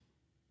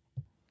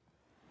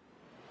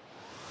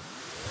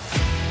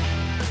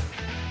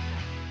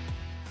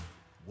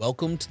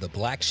Welcome to the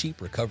Black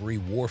Sheep Recovery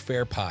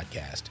Warfare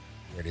Podcast,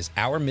 where it is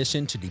our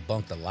mission to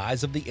debunk the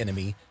lies of the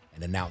enemy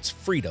and announce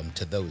freedom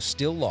to those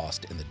still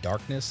lost in the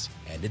darkness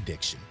and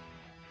addiction.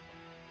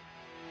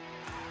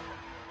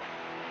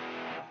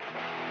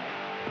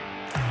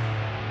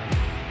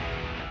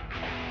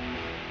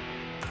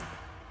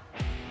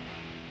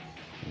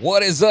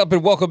 What is up,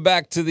 and welcome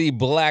back to the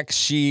Black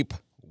Sheep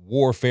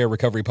Warfare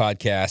Recovery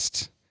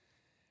Podcast,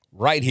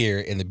 right here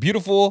in the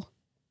beautiful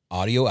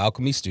Audio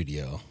Alchemy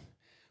Studio.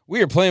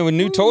 We are playing with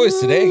new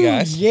toys today,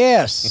 guys.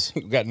 Yes.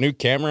 We've got new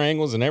camera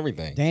angles and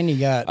everything. Danny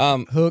got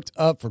hooked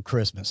up for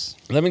Christmas.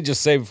 Let me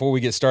just say before we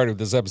get started with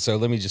this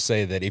episode, let me just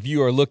say that if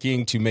you are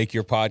looking to make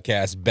your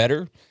podcast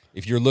better,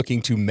 if you're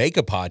looking to make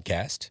a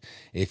podcast,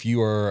 if you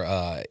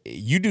are,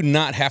 you do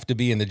not have to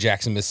be in the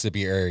Jackson,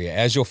 Mississippi area.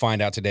 As you'll find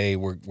out today,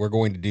 we're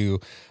going to do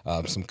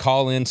some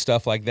call-in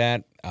stuff like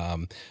that.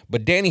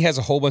 But Danny has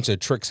a whole bunch of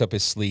tricks up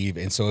his sleeve.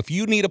 And so if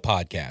you need a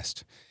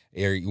podcast,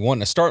 or you want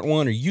to start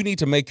one, or you need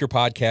to make your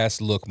podcast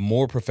look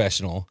more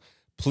professional,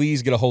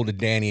 please get a hold of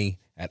Danny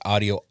at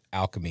Audio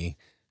Alchemy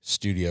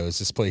Studios.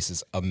 This place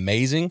is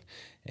amazing,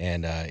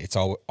 and it's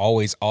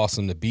always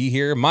awesome to be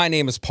here. My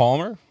name is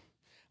Palmer.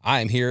 I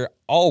am here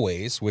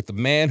always with the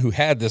man who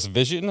had this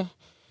vision,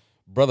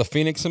 Brother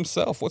Phoenix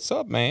himself. What's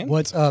up, man?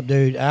 What's up,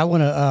 dude? I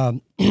want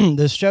to,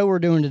 the show we're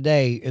doing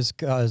today is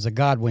a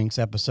God Winks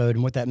episode,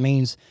 and what that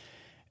means,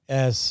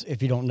 as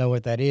if you don't know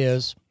what that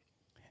is,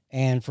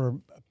 and for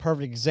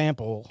perfect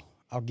example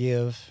I'll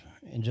give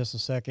in just a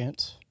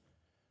second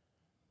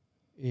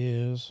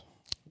is,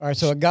 all right,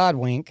 so a God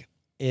wink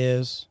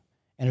is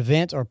an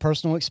event or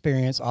personal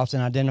experience often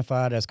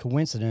identified as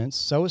coincidence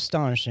so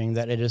astonishing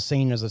that it is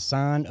seen as a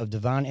sign of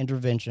divine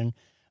intervention,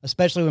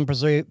 especially when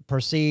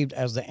perceived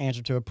as the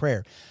answer to a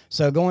prayer.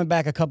 So going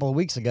back a couple of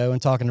weeks ago and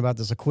talking about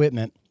this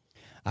equipment,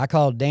 I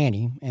called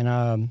Danny,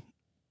 and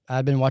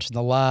I'd been watching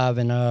the live,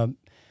 and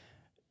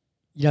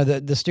you know,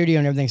 the studio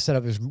and everything set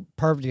up was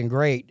perfect and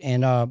great,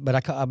 and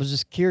but I was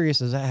just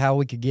curious as to how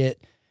we could get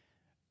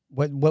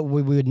what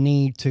we would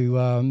need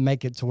to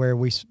make it to where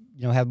we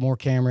have more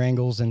camera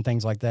angles and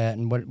things like that,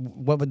 and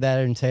what would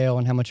that entail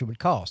and how much it would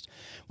cost.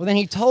 Well, then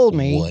he told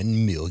me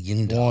 $1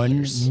 million.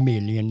 $1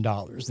 million,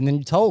 and then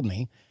he told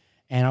me,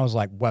 and I was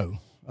like, whoa,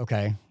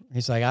 okay.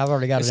 He's like, I've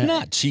already got It's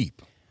not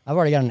cheap. I've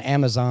already got an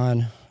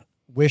Amazon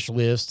wish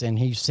list, and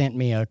he sent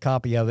me a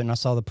copy of it, and I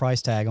saw the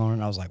price tag on it,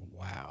 and I was like,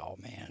 wow,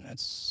 man,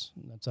 that's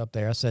up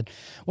there. I said,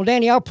 well,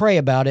 Danny, I'll pray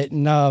about it,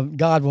 and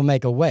God will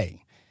make a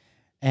way.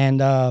 And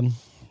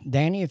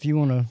Danny, if you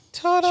want to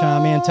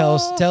chime in, tell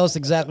us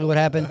exactly what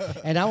happened,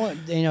 and I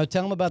want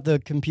tell them about the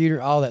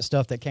computer, all that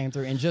stuff that came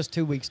through in just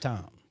 2 weeks'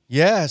 time.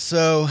 Yeah,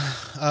 so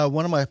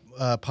one of my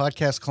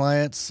podcast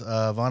clients,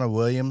 Vanna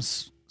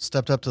Williams,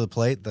 stepped up to the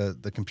plate.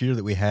 The computer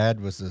that we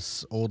had was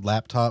this old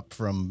laptop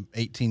from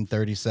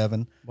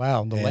 1837.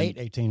 Wow, the late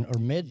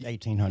mid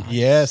 1800s.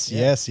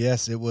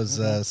 Yes. It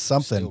was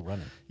something. Still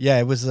running. Yeah,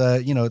 it was.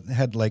 It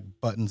had like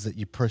buttons that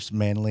you push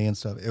manually and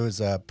stuff. It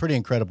was pretty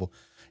incredible.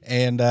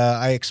 And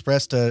I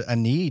expressed a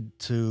need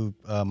to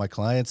my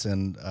clients,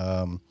 and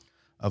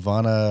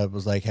Ivana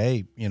was like,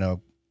 "Hey,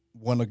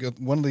 one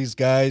of these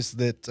guys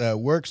that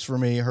works for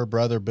me, her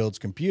brother builds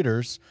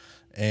computers,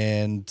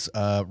 and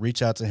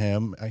reach out to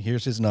him.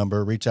 Here's his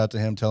number. Reach out to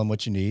him, tell him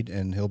what you need,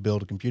 and he'll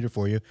build a computer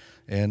for you,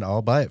 and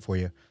I'll buy it for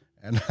you."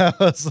 And I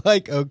was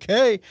like,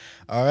 okay,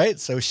 all right.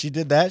 So she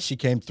did that. She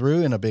came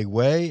through in a big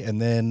way, and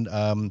then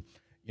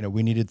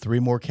we needed 3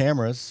 more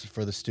cameras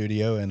for the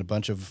studio and a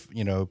bunch of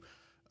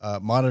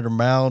monitor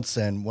mounts,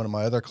 and one of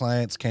my other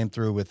clients came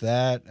through with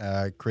that.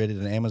 I created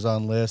an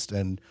Amazon list,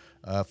 and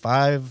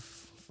five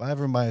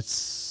of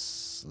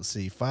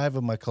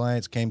my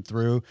clients came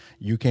through.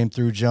 You came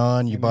through,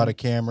 John. You bought a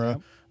camera.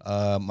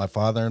 Yep. My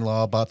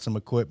father-in-law bought some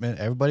equipment.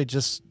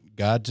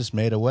 God just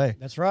made a way.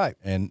 That's right.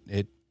 And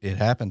it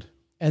happened.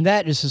 And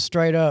that is a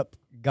straight up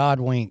God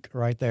wink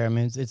right there. I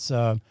mean, it's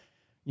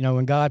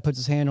when God puts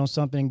his hand on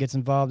something and gets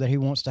involved that he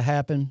wants to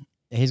happen,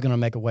 he's going to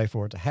make a way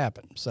for it to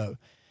happen. So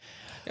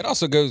It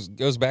also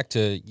goes back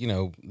to,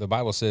 the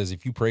Bible says,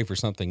 if you pray for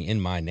something in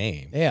my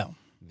name,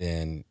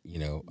 then,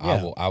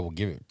 I will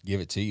give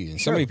it to you. And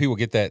so many people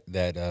get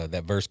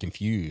that verse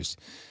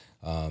confused.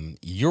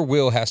 Your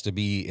will has to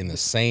be in the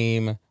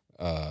same,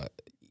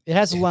 it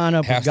has to line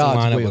up with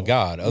God's will. With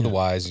God.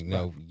 Otherwise,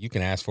 you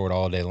can ask for it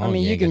all day long. I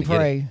mean, you can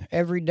pray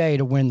every day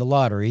to win the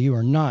lottery. You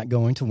are not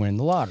going to win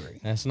the lottery.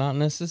 That's not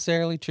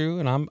necessarily true.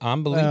 And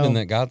I'm believing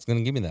that God's going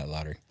to give me that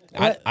lottery.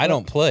 I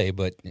don't play,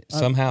 but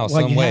somehow,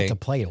 some you way, have to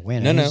play to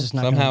win. No.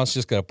 Somehow it's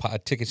just a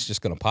ticket's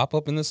just going to pop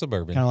up in the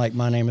Suburban. Kind of like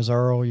My Name Is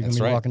Earl. You're going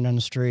to be walking down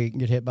the street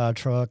and get hit by a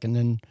truck, and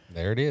then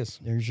there it is.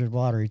 There's your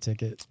lottery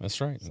ticket. That's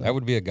right. So that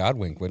would be a God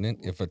wink, wouldn't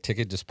it? If a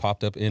ticket just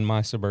popped up in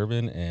my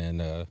Suburban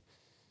and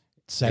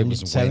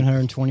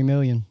 720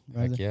 million.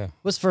 Right. Heck yeah.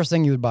 What's the first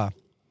thing you would buy?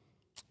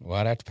 Well,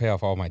 I'd have to pay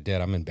off all my debt.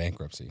 I'm in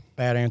bankruptcy.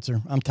 Bad answer.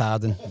 I'm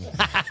tithing.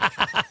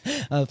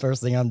 The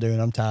first thing I'm doing,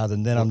 I'm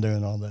tithing. Then I'm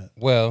doing all that.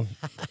 Well,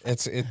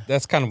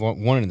 that's kind of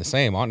one and the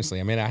same, honestly.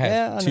 I mean, I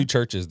have 2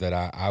 churches that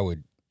I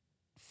would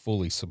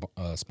fully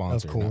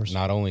sponsor. Of course.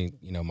 Not only,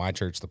 my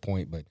church, The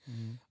Point, but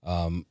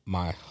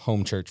my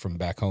home church from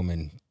back home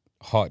in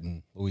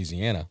Houghton,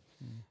 Louisiana,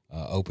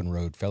 Open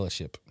Road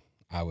Fellowship.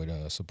 I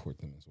would support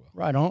them as well.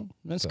 Right on.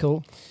 That's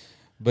cool.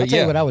 But I'll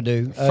tell you what I would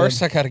do.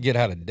 First, I got to get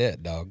out of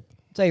debt, dog.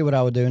 Tell you what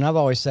I would do, and I've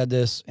always said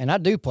this, and I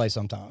do play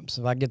sometimes.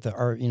 If I get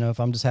if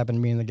I'm just happen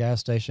to be in the gas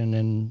station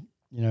and,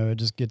 it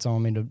just gets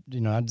on me to,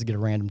 I just get a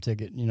random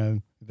ticket,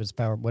 if it's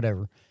power,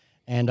 whatever.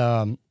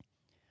 And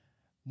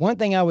one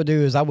thing I would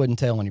do is I wouldn't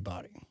tell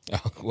anybody.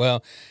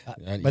 Well,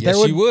 but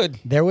yes, you would.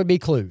 There would be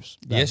clues.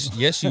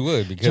 Yes, you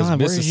would, because John,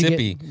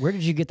 Mississippi. Where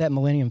did you get that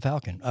Millennium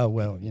Falcon? Oh,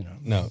 well,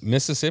 No,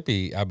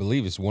 Mississippi, I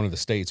believe, is one of the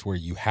states where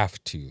you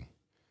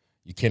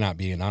cannot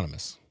be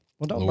anonymous.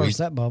 Well, don't burst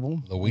that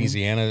bubble.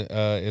 Louisiana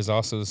is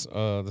also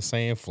the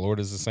same.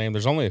 Florida's the same.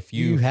 There's only a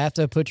few. You have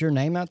to put your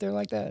name out there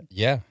like that?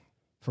 Yeah.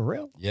 For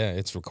real? Yeah,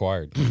 it's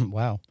required.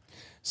 Wow.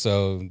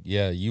 So,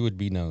 yeah, you would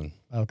be known.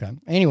 Okay.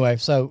 Anyway,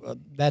 so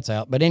that's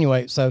out. But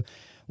anyway, so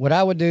what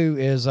I would do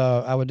is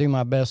I would do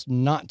my best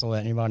not to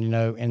let anybody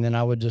know, and then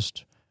I would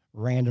just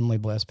randomly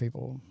bless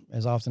people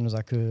as often as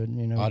I could.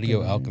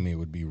 Audio alchemy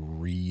would be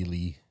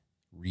really,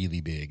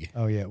 really big.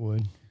 Oh, yeah, it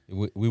would.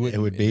 It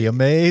would be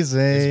amazing.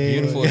 As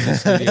beautiful as the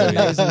studio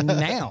is. Amazing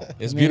now.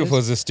 As beautiful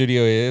as the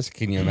studio is,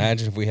 can you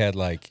imagine if we had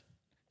like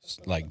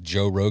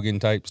Joe Rogan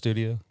type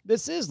studio?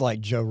 This is like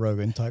Joe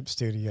Rogan type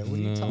studio. What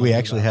are you talking We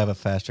actually about? have a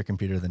faster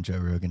computer than Joe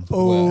Rogan.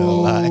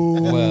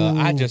 Oh. Well,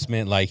 I just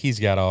meant like he's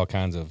got all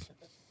kinds of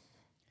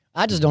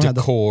I just don't have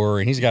the decor,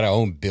 and he's got our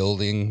own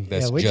building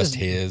that's we just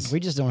his. We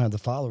just don't have the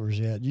followers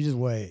yet. You just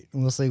wait,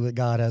 and we'll see what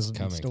God has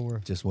in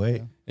store. Just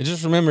wait. And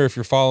just remember, if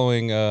you're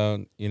following,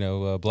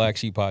 Black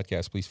Sheep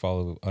Podcast, please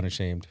follow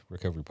Unashamed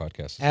Recovery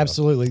Podcast.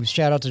 Absolutely.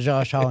 Shout out to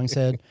Josh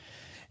Hollingshead.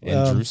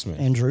 And Drew Smith.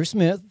 And Drew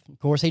Smith. Of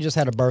course, he just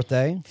had a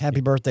birthday.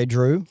 Happy birthday,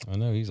 Drew. I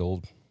know, he's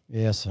old.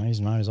 Yes, he's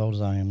not as old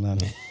as I am, though.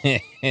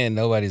 And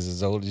nobody's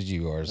as old as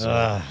you are, so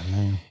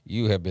Man.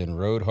 you have been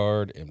rode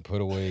hard and put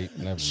away.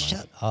 Never mind.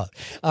 Shut up.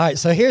 All right,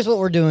 so here's what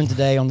we're doing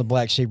today on the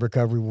Black Sheep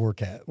Recovery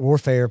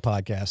Warfare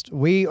podcast.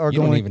 We are You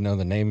going. don't even know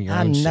the name of your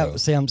I own know. show.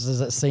 See, I'm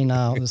just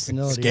senile. The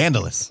senility.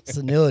 Scandalous.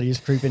 Senility is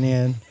creeping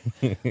in.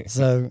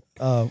 So,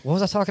 what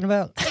was I talking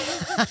about?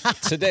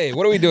 Today,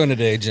 what are we doing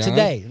today, John?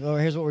 Today, well,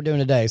 here's what we're doing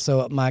today.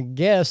 So my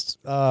guest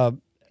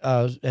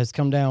has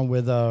come down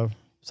with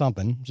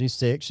something. She's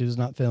sick. She was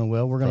not feeling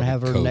well. We're going to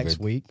have her COVID. next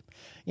week.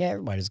 Yeah,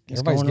 everybody's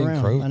Everybody's going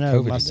getting around. I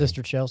know. COVID My today.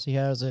 sister Chelsea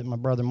has it. My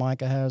brother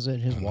Micah has it.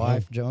 His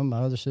wife Joan, my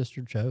other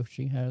sister Joe,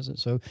 she has it.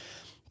 So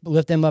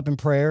lift them up in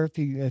prayer if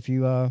you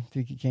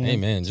can.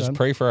 Amen. Just So,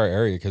 pray for our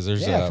area, because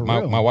there's for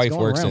my real. my It's wife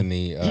going works around.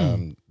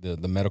 in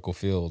the medical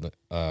field,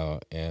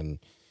 and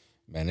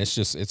man,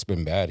 it's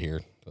been bad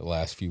here the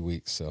last few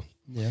weeks. So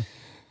yeah,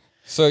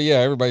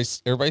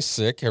 everybody's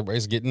sick.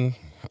 Everybody's getting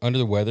under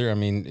the weather. I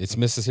mean, it's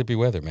Mississippi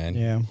weather, man.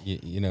 Yeah.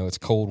 It's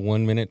cold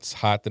one minute, it's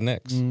hot the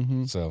next.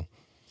 Mm-hmm. So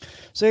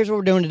here's what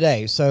we're doing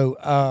today. So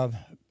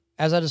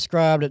as I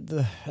described at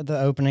the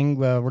opening,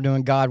 we're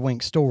doing God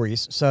Wink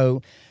stories.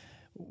 So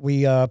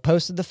we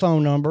posted the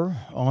phone number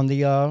on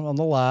the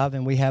live,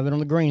 and we have it on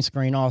the green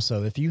screen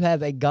also. If you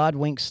have a God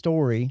Wink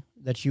story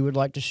that you would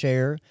like to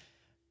share,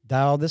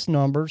 dial this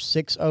number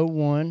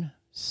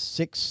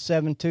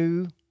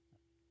 601-672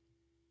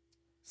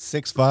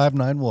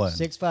 6591.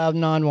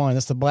 6591.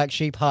 That's the Black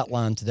Sheep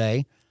hotline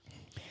today.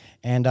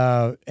 And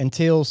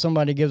until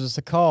somebody gives us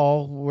a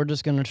call, we're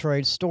just going to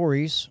trade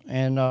stories.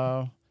 And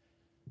well,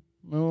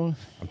 I'm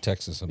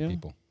texting some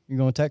people. you're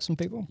going to text some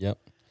people? Yep.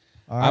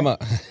 All right.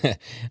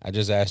 I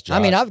just asked Josh. I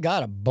mean, I've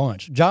got a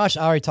bunch. Josh,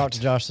 I already talked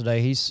to Josh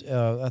today. He's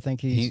I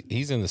think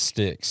he's in the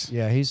sticks.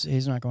 yeah,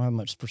 he's not going to have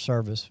much for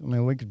service. I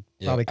mean, we could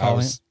probably I call him.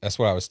 was, That's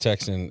what I was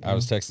texting. I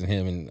was texting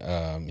him,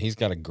 and he's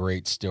got a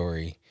great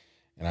story.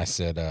 And I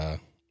said, I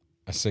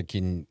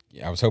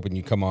was hoping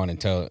you'd come on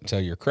and tell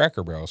your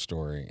Cracker Barrel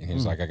story. And he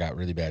was like, I got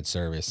really bad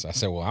service. I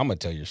said, well, I'm going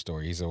to tell your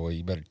story. He said, well,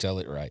 you better tell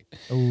it right.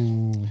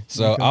 Ooh.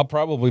 So I'll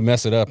probably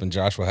mess it up, and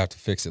Josh will have to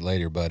fix it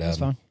later. But That's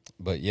fine.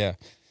 But yeah,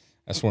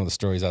 that's one of the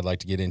stories I'd like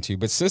to get into.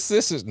 But since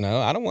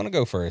I don't want to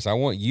go first. I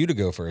want you to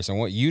go first. I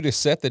want you to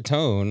set the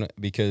tone,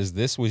 because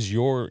this was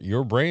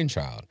your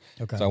brainchild.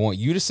 Okay. So I want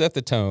you to set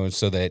the tone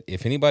so that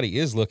if anybody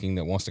is looking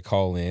that wants to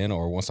call in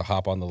or wants to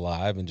hop on the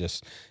live and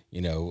just,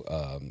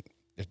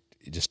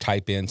 just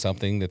type in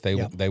something that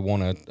they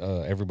want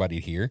everybody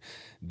to hear,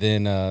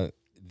 then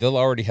they'll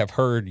already have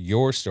heard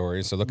your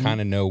story, so they'll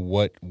kind of know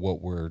what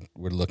we're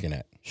looking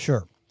at.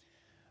 Sure.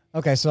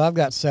 Okay, so I've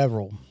got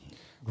several.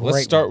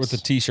 Let's start ones.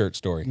 with the T-shirt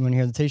story. You want to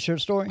hear the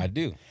T-shirt story? I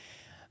do.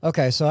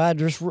 Okay, so I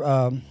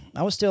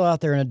was still out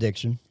there in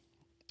addiction.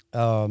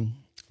 Long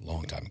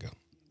time ago.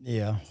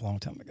 Yeah, a long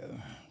time ago.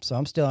 So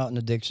I'm still out in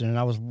addiction, and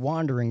I was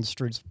wandering the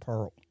streets of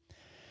Pearl. I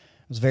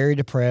was very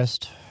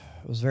depressed.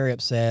 I was very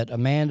upset.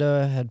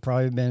 Amanda had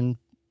probably been,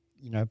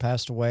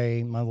 passed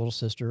away, my little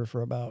sister,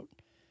 for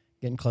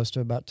getting close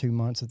to about 2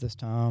 months at this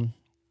time.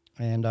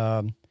 And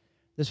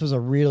this was a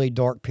really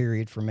dark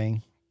period for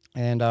me.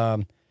 And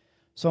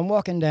so I'm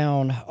walking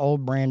down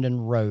Old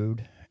Brandon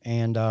Road,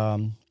 and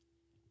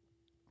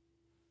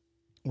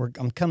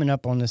I'm coming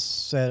up on this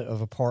set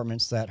of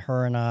apartments that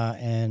her and I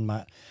and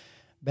my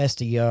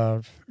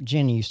bestie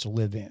Jenny used to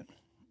live in,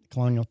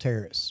 Colonial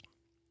Terrace,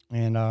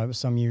 and it was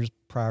some years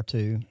prior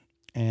to,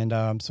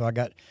 and so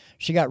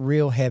she got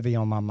real heavy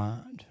on my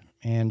mind,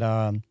 and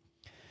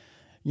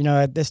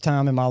at this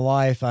time in my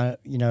life, I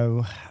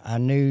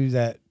knew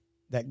that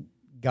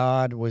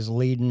God was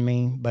leading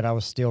me, but I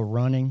was still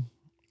running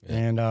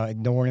and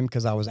ignoring him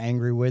because I was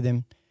angry with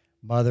him.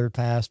 Mother had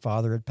passed,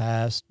 father had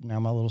passed. Now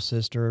my little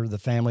sister, the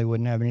family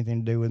wouldn't have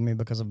anything to do with me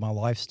because of my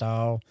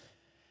lifestyle,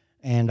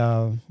 and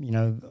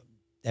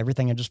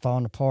everything had just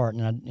fallen apart.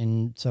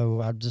 And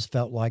so I just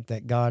felt like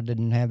that God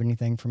didn't have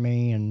anything for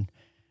me, and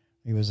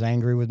he was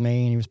angry with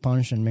me, and he was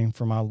punishing me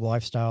for my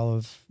lifestyle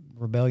of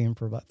rebellion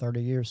for about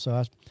 30 years.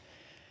 So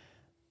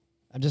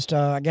I just,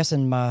 I guess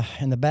in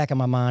the back of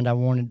my mind, I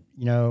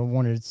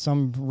wanted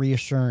some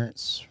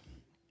reassurance,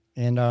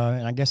 and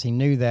I guess he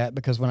knew that,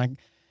 because by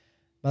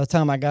the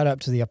time I got up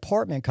to the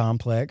apartment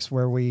complex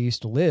where we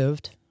used to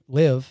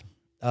live,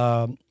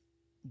 I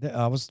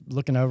was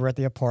looking over at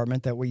the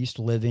apartment that we used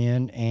to live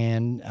in,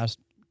 and I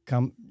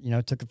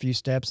took a few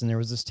steps, and there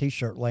was this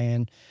T-shirt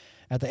laying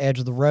at the edge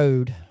of the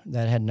road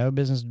that had no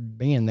business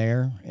being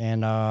there,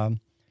 and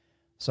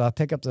so I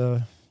pick up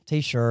the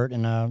T-shirt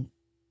and I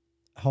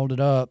hold it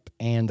up,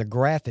 and the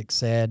graphic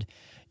said,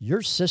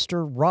 "Your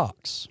sister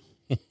rocks."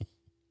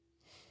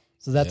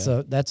 So that's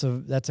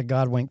a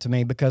God wink to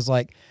me, because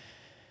like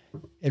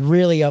it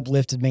really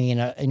uplifted me, and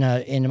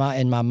in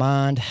my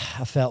mind,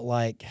 I felt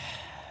like,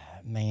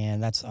 man,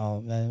 that's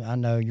all. I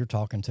know you're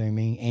talking to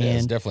me, and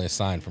it's definitely a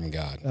sign from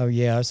God. Oh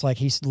yeah, it's like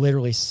he's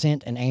literally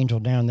sent an angel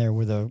down there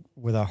with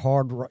a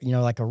hard,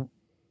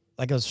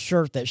 like a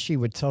shirt that she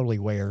would totally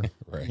wear.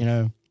 Right.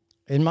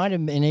 It might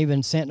have been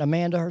even sent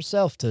Amanda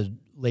herself to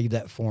leave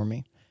that for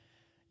me.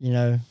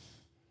 And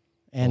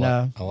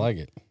I like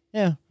it.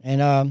 Yeah,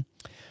 and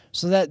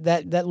so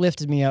that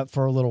lifted me up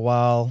for a little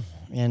while.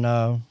 And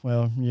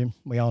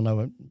we all know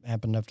what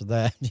happened after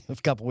that. A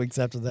couple weeks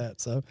after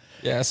that. So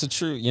yeah, it's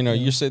true.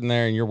 You're sitting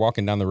there and you're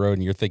walking down the road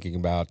and you're thinking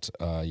about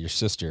your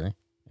sister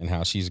and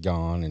how she's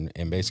gone,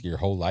 and basically your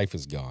whole life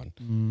is gone.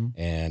 Mm-hmm.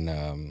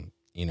 And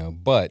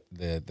but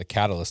the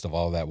catalyst of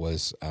all that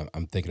was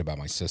I'm thinking about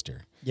my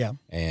sister. Yeah.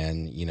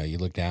 And you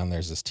look down,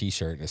 there's this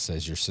T-shirt that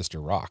says "Your sister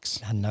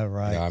rocks." I know,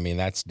 right?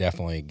 That's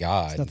definitely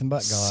God. It's nothing but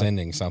God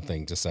sending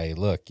something to say,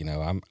 look,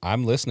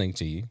 I'm listening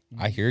to you.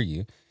 Mm-hmm. I hear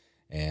you.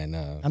 And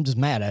I'm just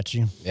mad at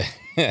you.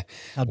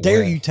 How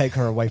dare you take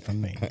her away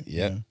from me?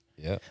 Yeah.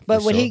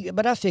 But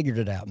but I figured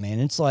it out, man.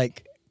 It's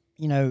like,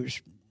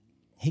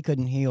 he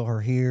couldn't heal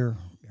her here,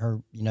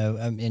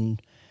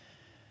 and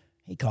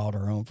he called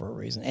her home for a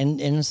reason.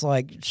 And it's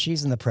like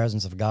she's in the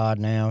presence of God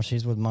now.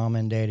 She's with mom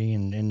and daddy,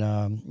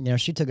 and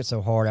she took it so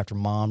hard after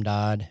mom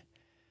died.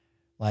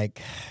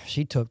 Like,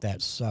 she took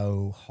that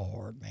so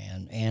hard,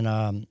 man.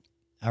 And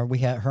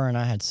her and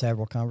I had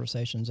several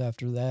conversations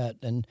after that,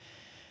 and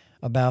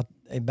about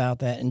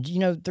that.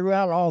 And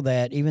throughout all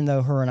that, even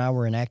though her and I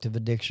were in active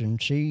addiction,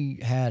 she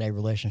had a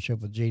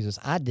relationship with Jesus.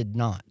 I did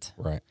not.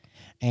 Right.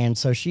 And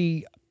so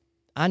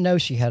I know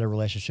she had a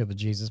relationship with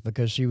Jesus,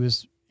 because she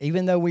was,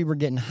 even though we were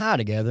getting high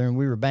together and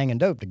we were banging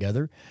dope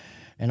together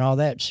and all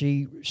that,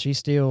 she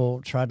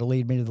still tried to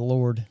lead me to the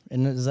Lord.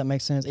 And does that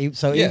make sense?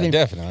 So yeah,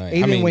 definitely.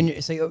 Even when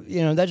you see,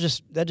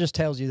 that just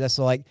tells you that's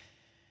like,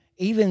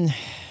 even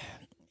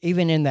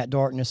in that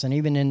darkness, and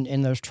even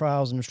in those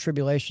trials and those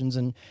tribulations,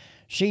 and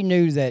she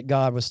knew that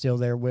God was still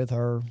there with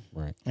her.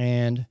 Right.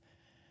 And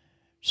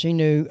she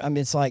knew,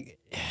 it's like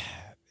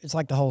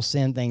the whole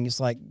sin thing. It's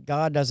like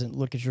God doesn't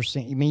look at your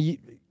sin. I mean,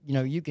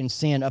 you can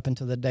sin up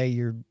until the day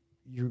you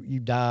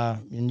die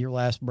in your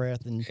last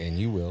breath, and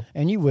you will.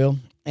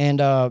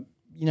 And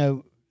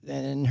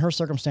and her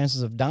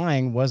circumstances of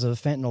dying was a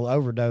fentanyl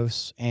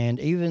overdose. And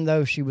even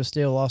though she was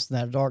still lost in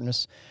that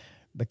darkness,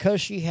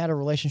 because she had a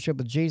relationship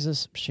with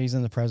Jesus, she's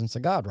in the presence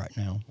of God right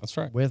now. That's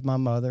right. With my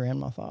mother and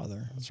my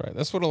father. That's right.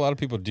 That's what a lot of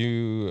people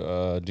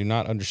do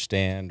not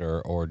understand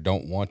or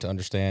don't want to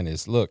understand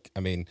is, look,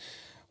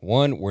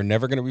 one, we're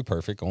never going to be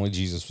perfect. Only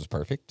Jesus was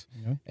perfect.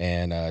 Mm-hmm.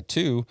 And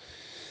two,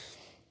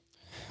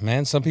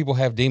 man, some people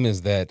have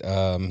demons that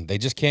they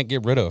just can't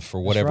get rid of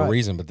for whatever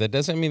reason, but that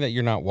doesn't mean that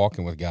you're not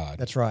walking with God.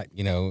 That's right.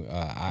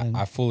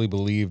 I fully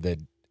believe that,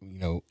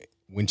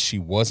 when she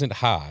wasn't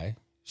high,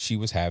 she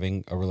was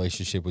having a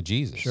relationship with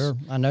Jesus. Sure.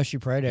 I know she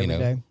prayed every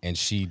day. And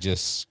she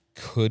just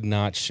could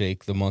not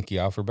shake the monkey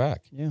off her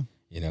back. Yeah.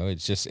 It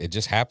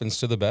just happens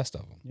to the best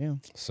of them. Yeah.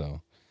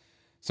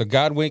 So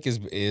God wink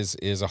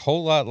is a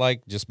whole lot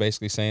like just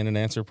basically saying an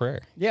answered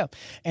prayer. Yeah.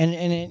 And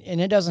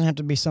it doesn't have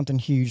to be something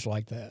huge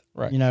like that.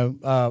 Right.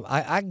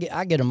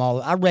 I get them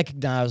all. I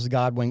recognize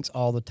God winks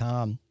all the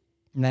time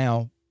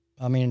now.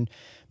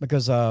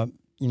 Because I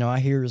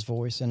hear his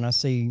voice, and I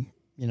see,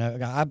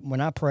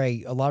 when I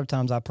pray, a lot of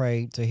times I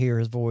pray to hear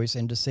his voice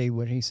and to see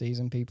what he sees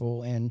in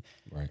people, and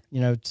right.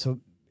 So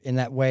in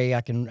that way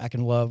I can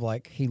love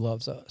like he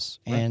loves us.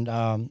 Right.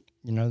 And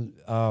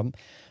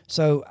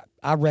so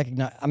I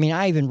recognize,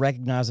 I even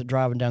recognize it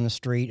driving down the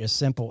street, as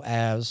simple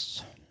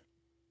as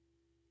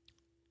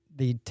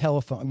the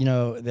telephone,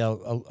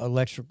 the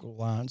electrical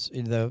lines, what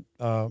do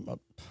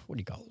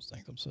you call those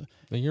things? I'm sorry.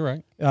 You're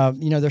right.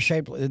 They're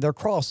shaped, they're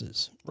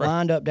crosses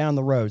lined up down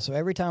the road. So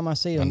every time I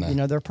see them,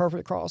 they're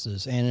perfect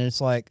crosses. And it's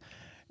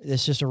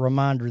just a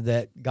reminder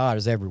that God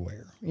is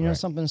everywhere.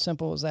 Something as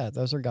simple as that.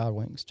 Those are God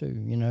winks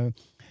too,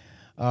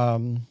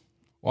 Well,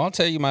 I'll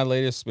tell you my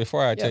latest,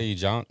 before I tell you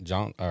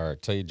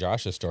tell you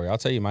Josh's story, I'll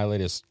tell you my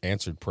latest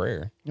answered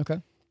prayer.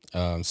 Okay.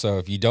 So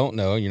if you don't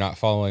know, you're not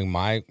following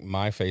my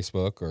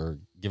Facebook or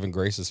Giving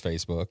Grace's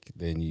Facebook,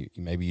 then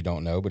maybe you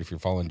don't know. But if you're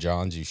following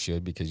John's, you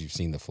should, because you've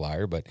seen the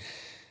flyer. But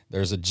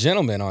there's a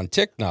gentleman on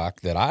TikTok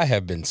that I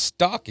have been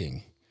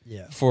stalking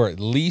for at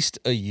least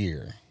a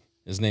year.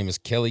 His name is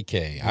Kelly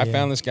K. I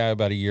found this guy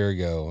about a year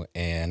ago,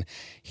 and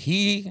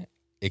he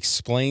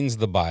explains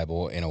the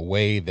Bible in a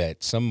way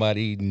that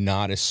somebody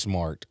not as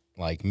smart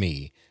like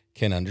me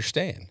can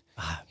understand.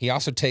 He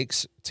also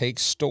takes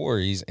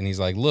stories, and he's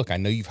like, look, I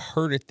know you've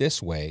heard it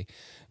this way,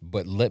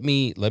 but let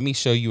me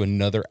show you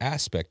another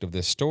aspect of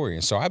this story.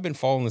 And so I've been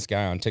following this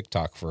guy on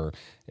TikTok for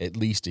at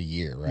least a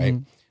year, right?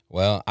 Mm-hmm.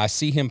 Well, I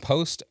see him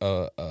post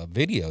a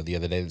video the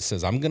other day that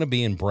says, I'm going to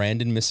be in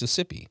Brandon,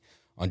 Mississippi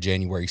on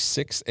January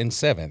 6th and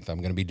 7th.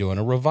 I'm going to be doing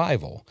a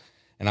revival.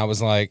 And I was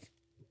like,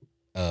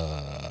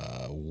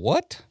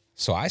 what?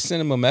 So I sent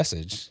him a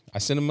message. I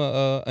sent him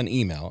an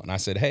email, and I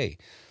said, hey,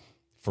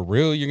 for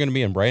real, you're going to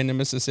be in Brandon,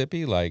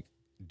 Mississippi? Like,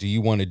 do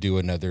you want to do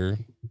another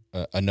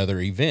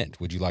event?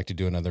 Would you like to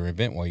do another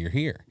event while you're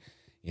here?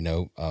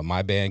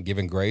 My band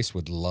Giving Grace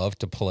would love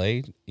to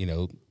play,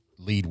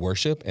 lead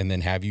worship, and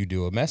then have you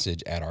do a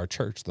message at our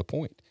church, The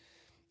Point.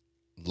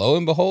 Lo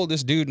and behold,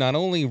 this dude not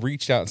only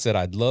reached out and said,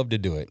 I'd love to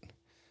do it,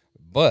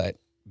 but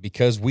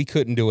because we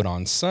couldn't do it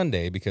on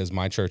Sunday because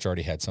my church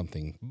already had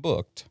something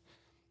booked,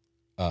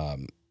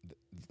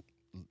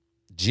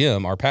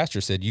 Jim, our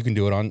pastor, said, you can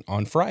do it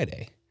on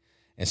Friday.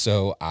 And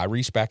so I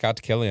reached back out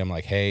to Kelly. I'm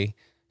like, hey,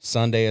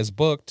 Sunday is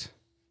booked.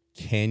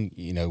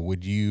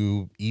 Would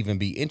you even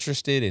be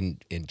interested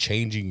in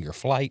changing your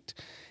flight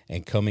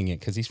and coming in?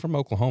 Because he's from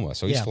Oklahoma,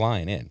 so he's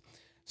flying in.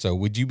 So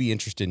would you be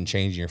interested in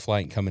changing your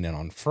flight and coming in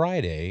on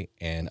Friday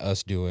and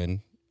us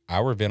doing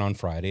our event on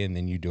Friday, and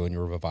then you doing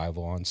your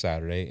revival on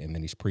Saturday, and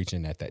then he's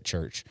preaching at that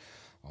church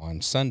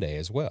on Sunday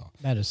as well?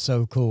 That is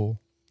so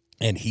cool.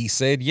 And he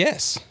said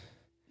yes.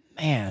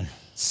 Man.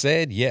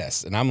 Said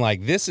yes. And I'm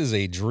like, this is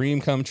a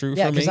dream come true for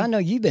me. Yeah, because I know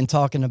you've been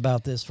talking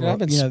about this for, I've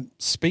been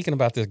speaking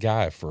about this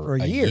guy for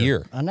a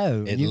year. I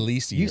know. At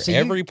least a year.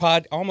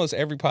 Almost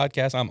every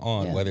podcast I'm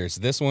on, whether it's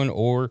this one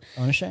or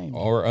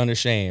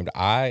Unashamed,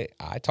 I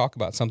talk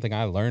about something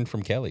I learned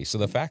from Kelly. So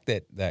the fact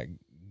that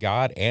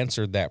God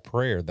answered that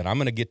prayer, that I'm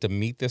going to get to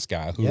meet this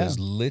guy who has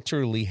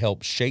literally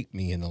helped shape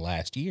me in the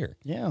last year.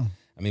 Yeah.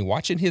 I mean,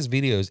 watching his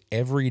videos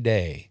every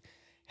day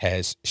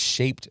has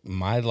shaped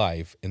my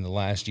life in the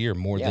last year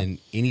more than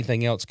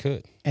anything else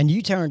could. And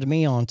you turned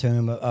me on to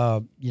him,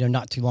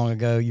 not too long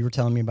ago. You were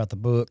telling me about the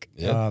book,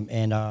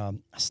 and I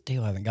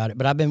still haven't got it.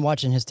 But I've been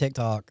watching his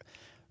TikTok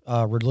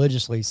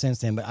religiously since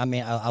then. But I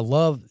mean, I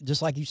love,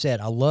 just like you said,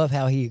 I love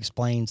how he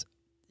explains.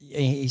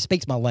 He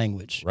speaks my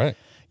language, right?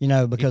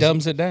 Because he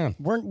dumbs it down.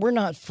 We're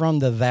not from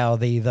the thou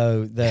thee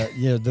though the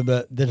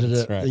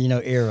right.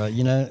 Era,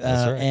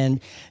 That's right.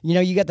 And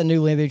you got the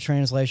New Living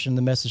Translation,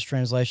 the Message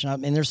Translation. I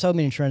mean, there's so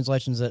many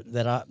translations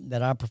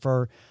that I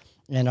prefer,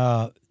 and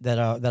that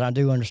I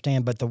do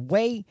understand. But the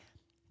way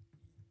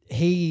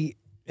he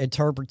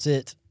interprets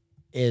it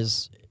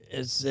is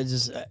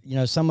just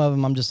some of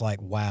them I'm just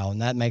like, wow,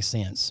 and that makes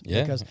sense.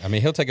 Yeah, because, I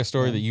mean, he'll take a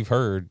story that you've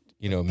heard.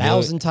 a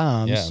thousand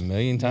times. Yeah, a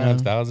million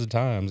times, 1,000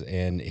 times.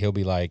 And he'll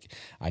be like,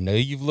 I know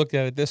you've looked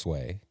at it this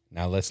way.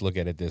 Now let's look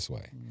at it this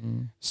way.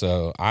 Mm-hmm.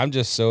 So I'm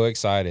just so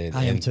excited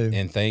I am too.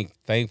 And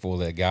thankful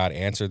that God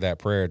answered that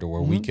prayer to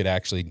where we could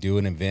actually do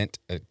an event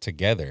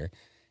together.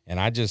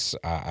 And I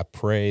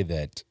pray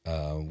that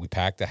we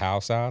pack the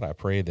house out. I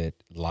pray that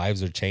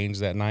lives are changed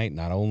that night,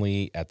 not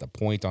only at the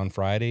Point on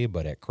Friday,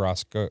 but at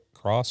Cross. So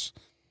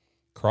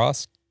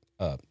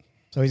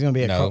he's going to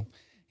be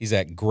He's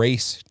at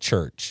Grace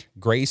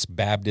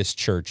Baptist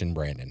Church in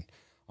Brandon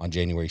on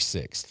January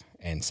 6th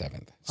and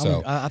 7th.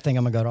 So I think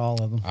I'm gonna go to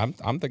all of them.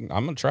 I'm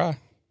gonna try.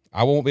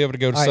 I won't be able to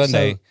go to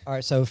Sunday. All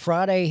right. So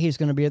Friday he's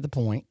going to be at the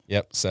Point.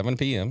 Yep, 7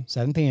 p.m.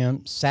 7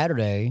 p.m.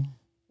 Saturday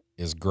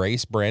is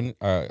Grace Baptist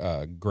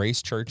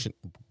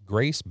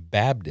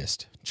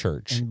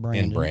Church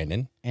in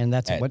Brandon, and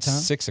that's at what time?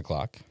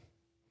 6:00.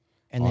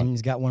 And then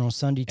he's got one on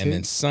Sunday, too. And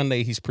then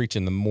Sunday, he's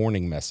preaching the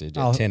morning message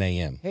at 10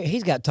 a.m.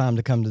 He's got time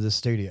to come to the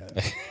studio.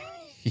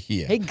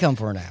 Yeah. He can come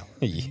for an hour.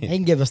 Yeah. He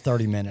can give us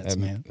 30 minutes,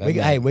 man.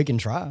 We can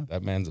try.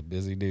 That man's a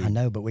busy dude. I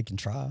know, but we can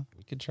try.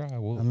 We could try.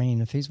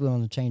 If he's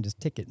willing to change his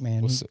ticket,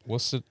 man. We'll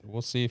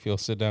see if he'll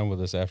sit down with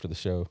us after the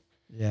show.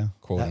 Yeah.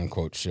 Quote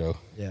unquote show.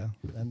 Yeah.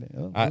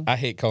 I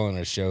hate calling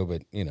it a show,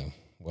 but,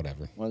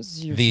 whatever.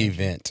 The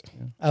event.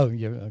 Yeah. Oh,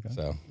 yeah. Okay.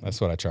 So that's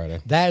what I try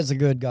to. That is a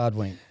good God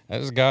wink. That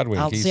is a God wink.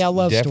 I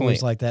love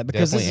stories like that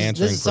because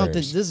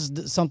this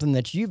is something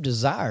that you've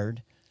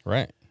desired.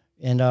 Right.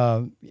 And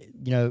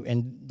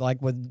and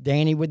like with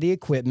Danny with the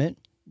equipment,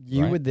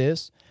 you with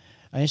this,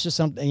 And it's just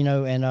something,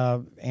 and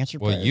answer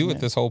Well, prayers. you man.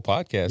 with this whole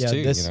podcast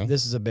too. This You know,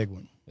 this is a big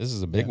one. this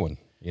is a big one.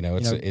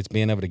 It's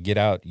being able to get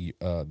out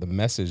the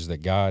message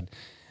that God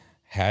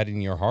had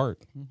in your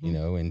heart,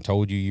 and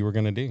told you were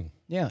going to do.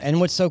 Yeah, and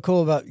what's so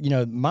cool about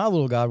my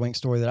little God wink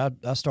story that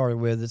I started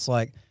with, it's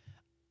like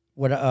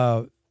what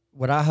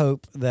I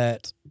hope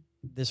that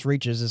this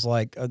reaches is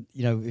like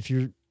if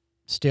you're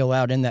still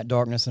out in that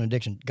darkness and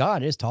addiction,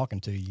 God is talking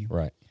to you.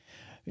 Right.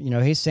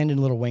 He's sending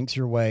little winks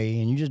your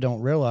way, and you just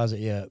don't realize it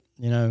yet.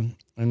 And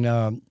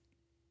man,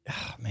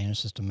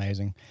 it's just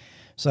amazing.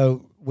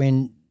 So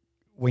when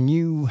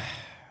you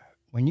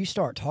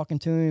start talking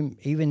to him,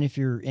 even if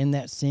you're in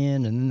that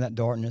sin and in that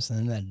darkness and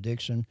in that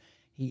addiction,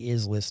 he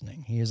is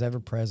listening. He is ever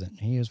present.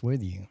 He is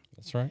with you.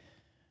 That's right.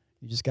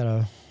 You just got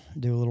to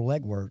do a little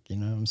legwork,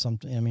 and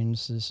something. I mean,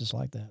 it's just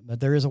like that. But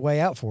there is a way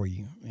out for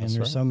you, and That's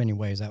there's right. so many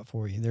ways out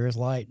for you. There is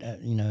light,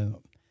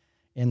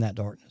 in that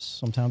darkness.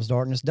 Sometimes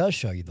darkness does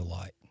show you the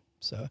light.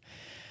 So,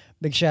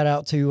 big shout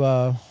out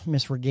to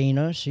Miss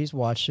Regina. She's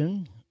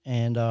watching,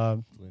 and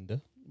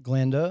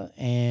Glenda,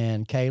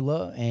 and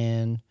Kayla,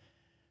 and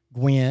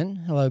Gwen.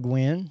 Hello,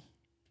 Gwen.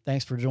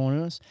 Thanks for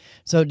joining us.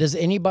 So does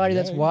anybody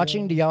that's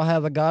watching, do y'all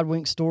have a God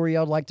wink story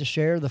y'all like to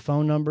share? The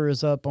phone number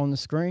is up on the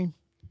screen.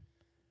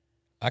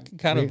 I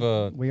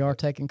can we are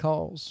taking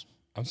calls.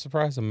 I'm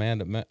surprised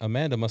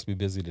Amanda must be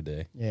busy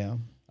today. Yeah.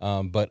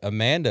 But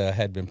Amanda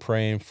had been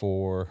praying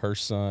for her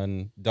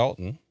son,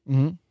 Dalton,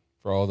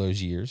 for all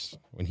those years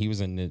when he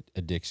was in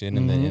addiction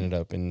and then ended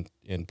up in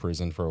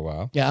prison for a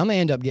while. Yeah, I'm going to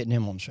end up getting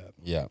him on the show.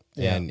 Yeah.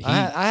 Yeah. And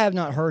I have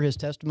not heard his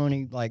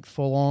testimony like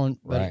full on,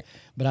 right.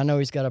 but I know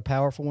he's got a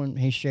powerful one.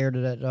 He shared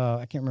it at,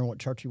 I can't remember what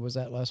church he was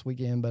at last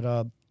weekend,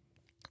 but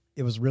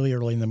it was really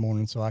early in the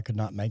morning, so I could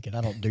not make it.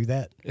 I don't do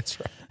that. It's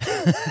right.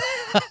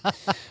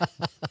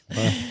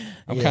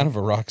 I'm kind of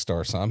a rock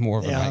star, so I'm more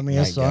of a night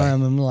yes, guy.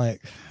 I'm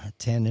like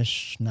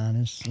 10-ish,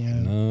 9-ish,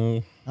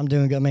 No. I'm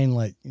doing good. I mean,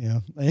 like,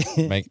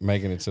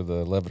 Making it to the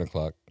 11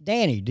 o'clock.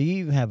 Danny, do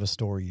you have a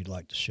story you'd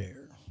like to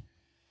share?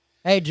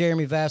 Hey,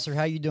 Jeremy Vassar,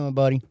 how you doing,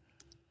 buddy?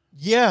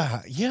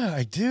 Yeah,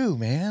 I do,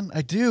 man.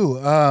 I do.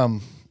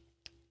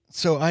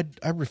 So I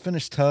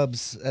refinished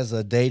tubs as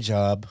a day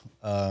job.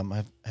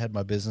 I've had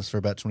my business for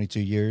about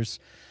 22 years,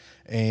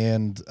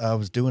 and I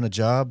was doing a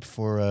job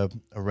for a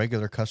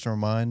regular customer of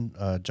mine,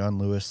 John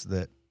Lewis,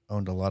 that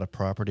owned a lot of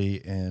property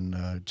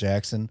in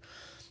Jackson.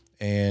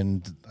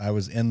 And I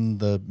was in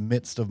the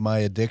midst of my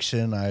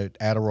addiction.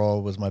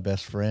 Adderall was my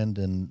best friend,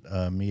 and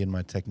me and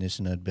my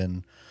technician had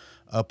been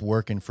up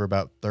working for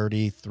about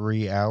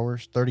 33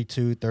 hours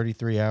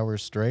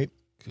straight.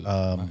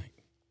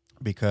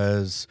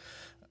 Because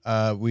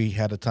we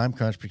had a time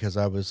crunch because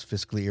I was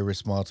fiscally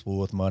irresponsible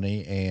with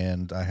money,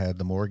 and I had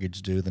the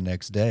mortgage due the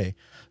next day.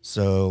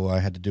 So I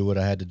had to do what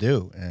I had to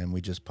do, and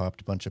we just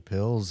popped a bunch of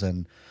pills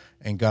and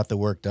got the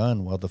work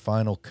done. Well, the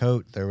final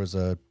coat, there was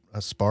a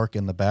spark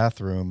in the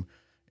bathroom,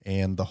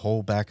 and the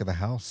whole back of the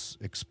house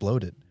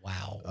exploded.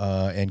 Wow.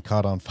 And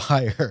caught on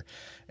fire.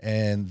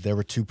 And there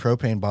were 2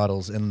 propane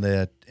bottles in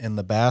the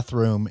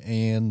bathroom,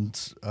 and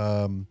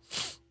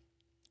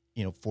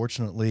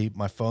fortunately,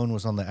 my phone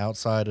was on the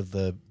outside of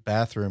the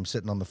bathroom,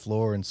 sitting on the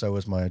floor, and so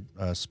was my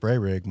spray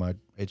rig, my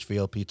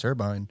HVLP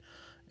turbine,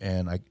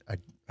 and I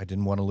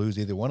didn't want to lose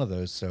either one of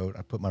those, so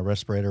I put my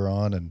respirator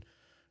on and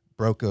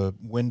broke a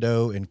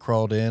window and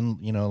crawled in,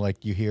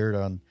 like you hear it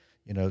on,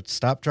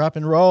 stop, drop,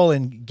 and roll,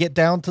 and get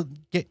down to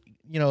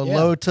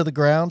low to the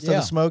ground so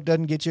the smoke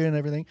doesn't get you and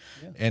everything,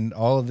 and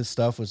all of this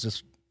stuff was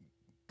just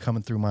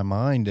coming through my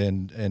mind,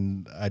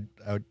 and I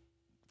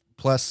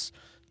plus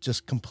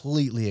just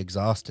completely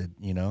exhausted,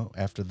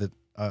 after the,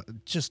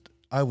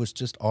 I was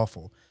just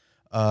awful,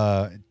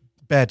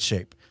 bad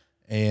shape.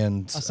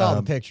 And I saw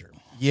the picture.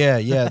 Yeah.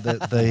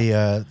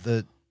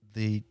 The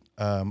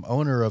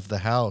owner of the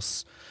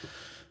house,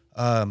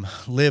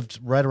 lived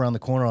right around the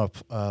corner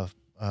of,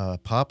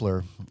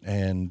 Poplar,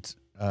 and,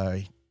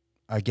 I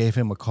gave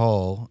him a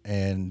call,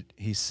 and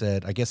he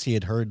said, I guess he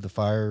had heard the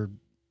fire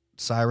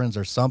sirens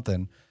or something.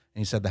 And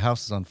he said, the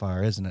house is on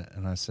fire, isn't it?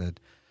 And I said,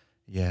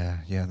 yeah,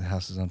 the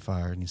house is on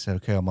fire. And he said,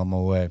 okay, I'm on my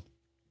way.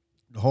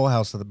 The whole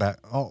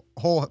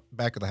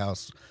back of the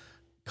house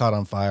caught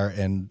on fire.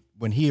 And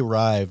when he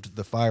arrived,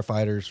 the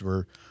firefighters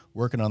were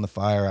working on the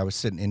fire. I was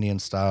sitting Indian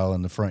style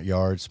in the front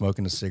yard,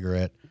 smoking a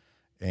cigarette.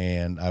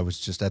 And I was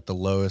just at the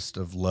lowest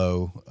of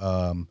low.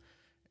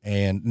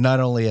 And not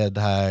only had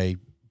I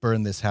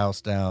burned this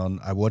house down,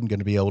 I wasn't going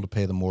to be able to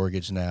pay the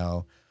mortgage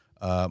now.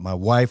 My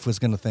wife was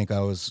going to think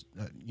I was,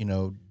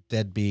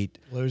 deadbeat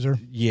Loser.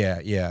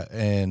 Yeah.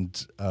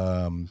 And,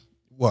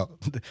 well,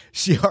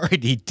 she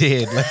already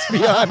did, let's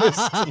be honest.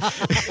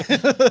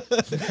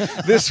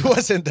 This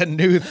wasn't a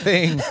new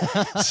thing.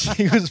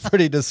 She was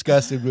pretty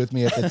disgusted with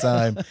me at the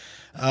time.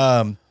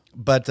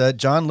 But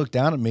John looked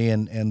down at me,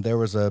 and there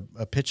was a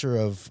picture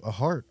of a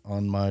heart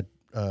on my,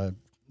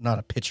 not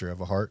a picture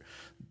of a heart,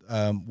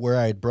 where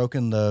I had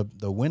broken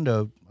the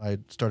window. I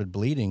started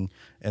bleeding,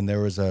 and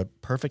there was a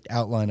perfect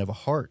outline of a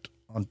heart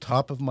on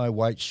top of my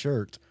white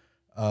shirt,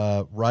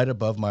 right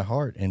above my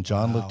heart. And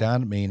John looked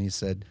down at me, and he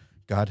said,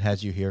 God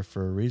has you here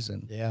for a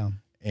reason. Yeah.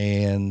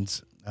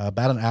 And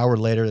about an hour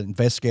later,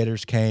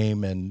 investigators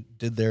came and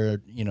did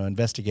their,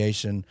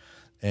 investigation.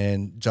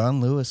 And John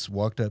Lewis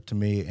walked up to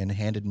me and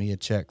handed me a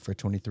check for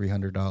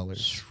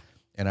 $2,300.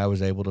 And I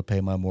was able to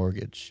pay my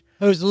mortgage.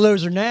 Who's the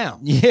loser now?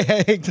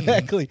 Yeah,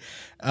 exactly.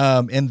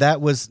 And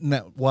that was,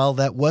 while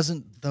that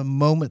wasn't the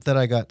moment that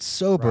I got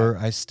sober,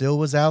 I still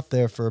was out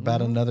there for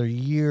about another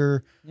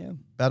year,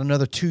 about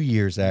another 2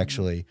 years,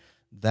 actually.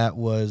 That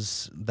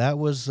was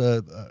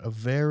a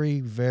very,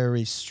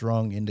 very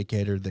strong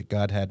indicator that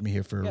God had me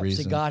here for a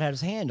reason. See, God had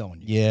his hand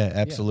on you. Yeah,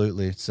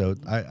 absolutely. Yeah. So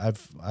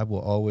I will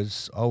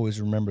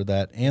always remember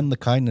that, and the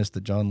kindness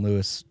that John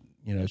Lewis,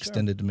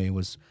 extended to me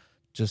was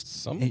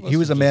just. He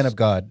was a man of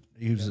God.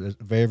 He was a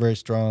very, very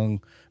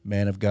strong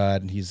man of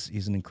God, and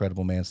he's an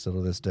incredible man still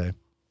to this day.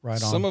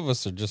 Right on. Some of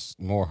us are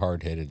just more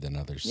hard-headed than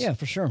others. Yeah,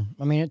 for sure.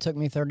 I mean, it took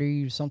me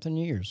 30-something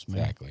years, man.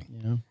 Exactly.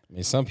 I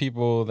mean, some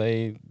people,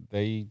 they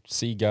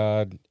see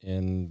God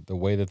in the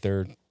way that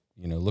they're,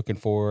 looking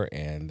for,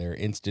 and they're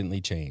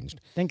instantly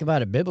changed. Think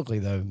about it biblically,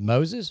 though.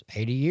 Moses,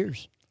 80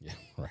 years. Yeah,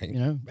 right.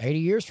 80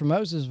 years for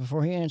Moses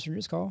before he answered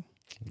his call.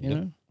 You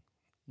know?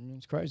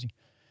 It's crazy.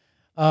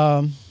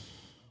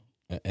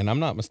 And I'm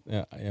not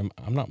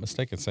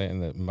mistaken saying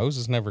that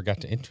Moses never got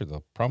to enter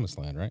the promised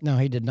land, right? No,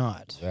 he did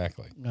not.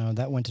 Exactly. No,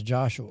 that went to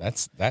Joshua.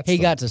 He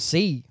got to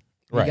see.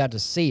 Right. He got to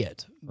see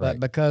it, but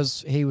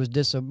because he was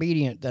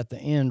disobedient at the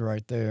end,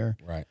 right there.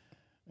 Right.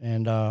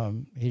 And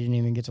he didn't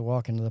even get to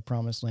walk into the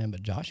promised land.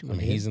 But Joshua, I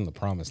mean, he's in the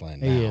promised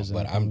land now. He is,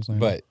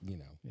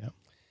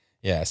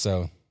 Yeah.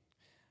 So,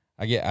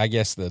 I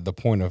guess the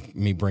point of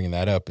me bringing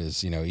that up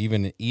is,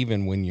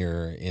 even when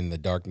you're in the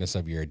darkness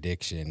of your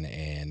addiction,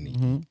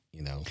 and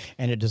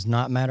and it does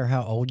not matter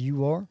how old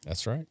you are.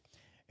 That's right.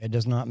 It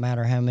does not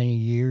matter how many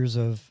years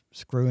of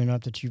screwing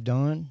up that you've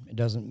done. It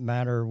doesn't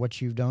matter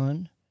what you've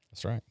done.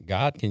 That's right.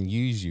 God can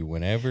use you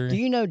whenever. Do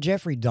you know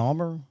Jeffrey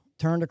Dahmer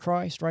turned to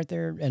Christ right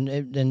there,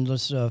 and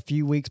just a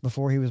few weeks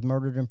before he was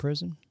murdered in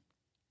prison?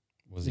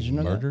 Was he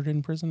murdered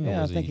in prison?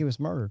 Yeah, I think he was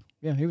murdered.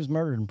 Yeah, he was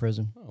murdered in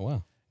prison. Oh,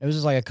 wow. It was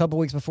just like a couple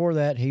weeks before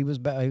that he was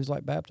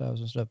like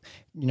baptized and stuff.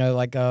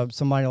 Like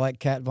somebody like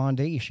Kat Von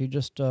D. She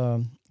just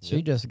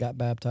got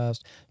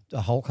baptized.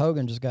 Hulk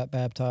Hogan just got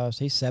baptized.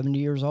 He's 70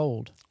 years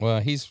old.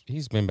 Well,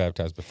 he's been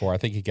baptized before. I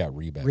think he got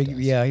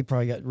rebaptized. He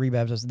probably got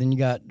rebaptized. Then you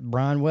got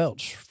Brian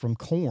Welch from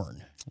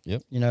Korn.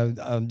 Yep.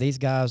 These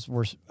guys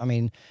were. I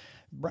mean,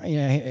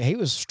 he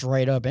was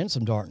straight up in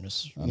some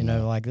darkness.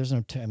 Like there's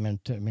no. I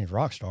mean,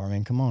 rock star. I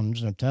mean, come on,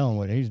 there's no telling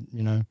what he's.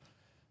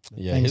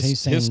 Yeah,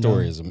 his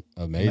story is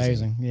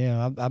amazing.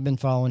 Yeah, I've been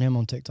following him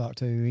on TikTok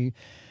too.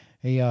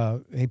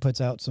 He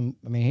puts out some.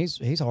 I mean, he's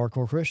a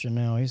hardcore Christian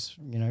now. He's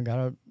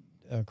got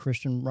a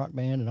Christian rock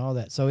band and all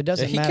that. So it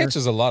doesn't matter. He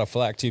catches a lot of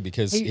flack too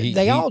because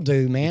they all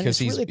do, man. Because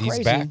he's really crazy.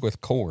 He's back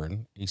with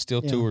Korn. He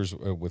still tours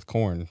with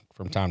Korn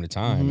from time to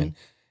time,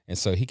 and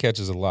so he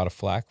catches a lot of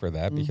flack for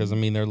that because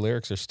their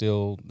lyrics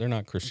are they're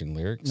not Christian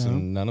lyrics,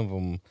 and none of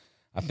them.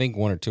 I think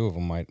one or two of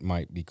them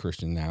might be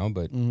Christian now,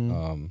 but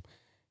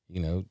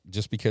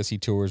just because he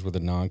tours with a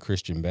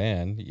non-Christian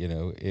band,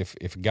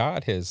 if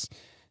God has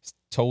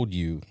told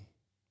you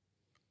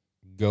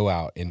go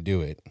out and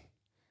do it,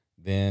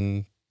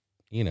 then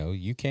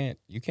you can't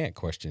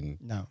question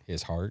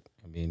his heart.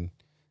 I mean,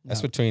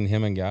 that's between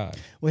him and God.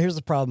 Well, here's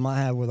the problem I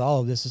have with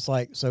all of this. It's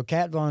like, so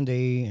Kat Von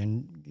D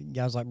and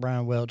guys like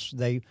Brian Welch,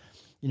 they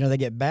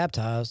get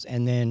baptized,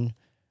 and then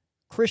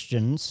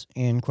Christians,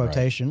 in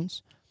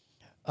quotations,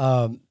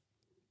 come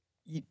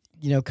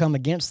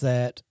against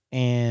that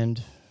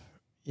and,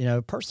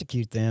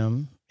 persecute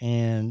them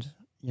and,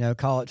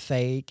 call it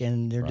fake,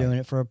 and they're doing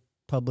it for a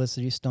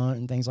publicity stunt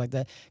and things like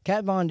that.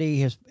 Kat Von D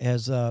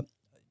has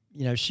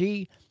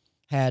she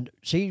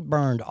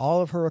burned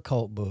all of her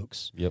occult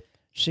books. Yep.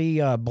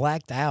 She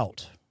blacked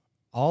out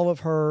all of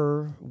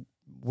her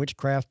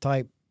witchcraft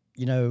type,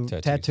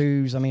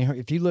 tattoos. I mean,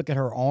 if you look at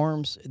her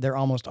arms, they're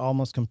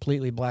almost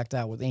completely blacked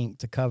out with ink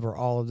to cover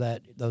all of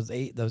those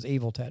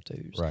evil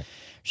tattoos. Right.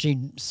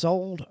 She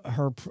sold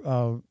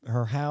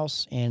her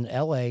house in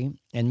L.A.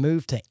 and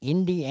moved to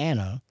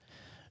Indiana,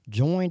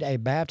 joined a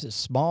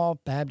small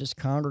Baptist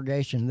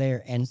congregation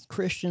there, and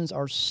Christians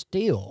are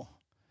still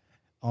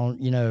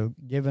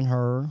giving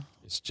her.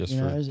 It's just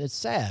it's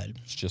sad.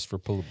 It's just for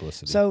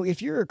publicity. So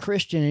if you're a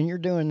Christian and you're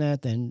doing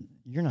that, then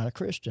you're not a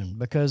Christian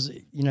because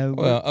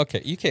Well,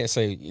 okay, you can't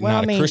say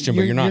not a Christian,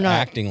 but you're not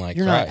acting like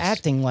you're Christ. not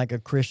acting like a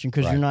Christian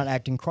because you're not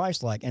acting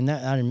Christ-like. And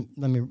that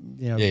let me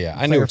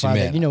I know what you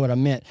meant. You know what I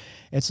meant.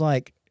 It's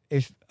like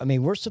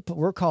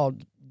we're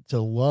called to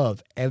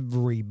love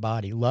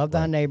everybody. Love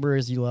thy neighbor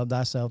as you love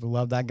thyself, and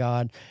love thy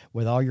God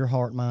with all your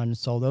heart, mind, and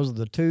soul. Those are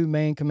the two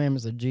main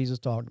commandments that Jesus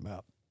talked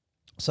about.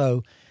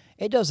 So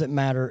it doesn't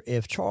matter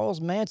if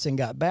Charles Manson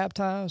got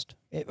baptized,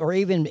 or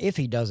even if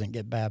he doesn't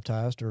get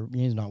baptized, or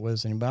he's not with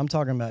us anymore. But I'm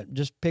talking about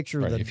just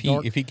picture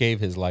if he gave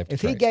his life to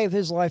Christ. He gave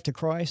his life to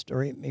Christ,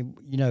 or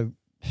you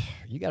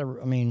got to.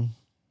 I mean,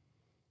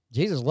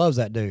 Jesus loves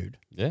that dude.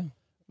 Yeah.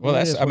 Well,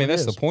 that's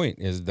the point,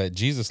 is that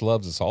Jesus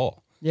loves us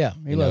all. Yeah,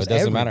 he You know, loves it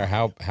doesn't matter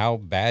everybody. how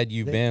bad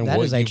you've been, That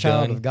what is a you've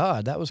child done. of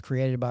God. That was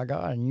created by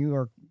God, and you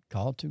are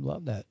called to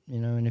love that. You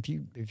know, and if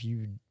you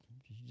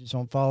just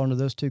don't fall into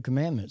those 2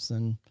 commandments,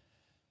 then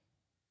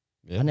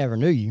Yeah, I never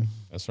knew you.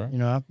 that's right. You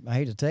know, I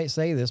hate to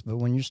say this, but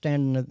when you're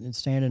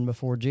standing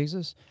before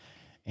Jesus,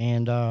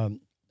 and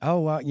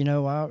you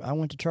know, I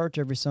went to church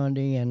every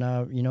Sunday, and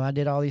you know, I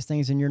did all these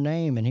things in your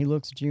name, and he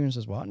looks at you and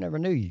says, "Well, I never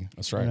knew you."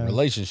 That's You right. know,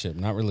 Relationship,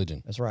 not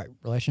religion. that's right.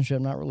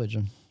 Relationship, not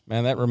religion.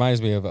 Man, that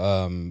reminds me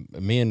of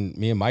me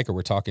and Micah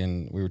were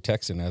talking. We were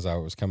texting as I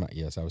was coming.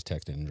 Yes, I was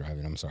texting and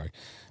driving. I'm sorry.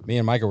 Me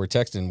and Micah were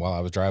texting while I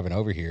was driving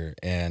over here,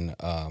 and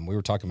we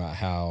were talking about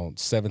how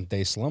Seventh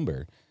Day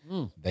Slumber.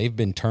 They've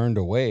been turned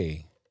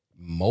away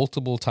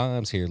multiple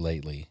times here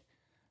lately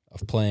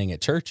of playing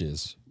at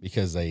churches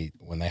because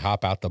when they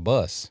hop out the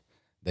bus,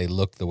 they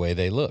look the way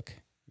they look.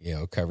 You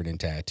know, covered in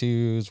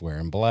tattoos,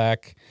 wearing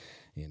black.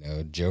 You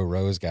know, Joe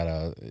Rose got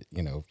a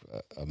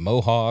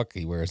mohawk.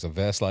 He wears a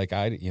vest like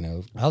I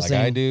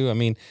do. I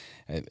mean,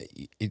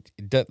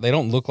 they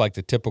don't look like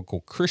the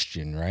typical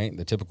Christian, right?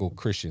 The typical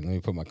Christian. Let me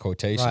put my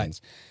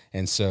quotations. Right.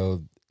 And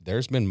so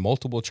there's been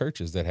multiple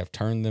churches that have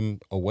turned them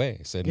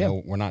away. Said,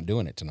 no, we're not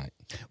doing it tonight.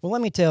 Well,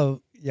 let me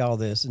tell y'all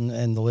this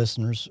and the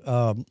listeners.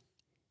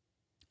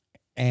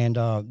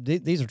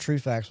 These are true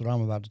facts. What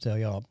I'm about to tell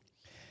y'all.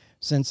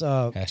 Since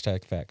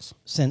hashtag facts.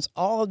 Since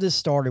all of this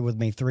started with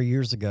me 3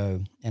 years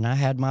ago, and I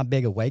had my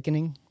big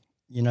awakening,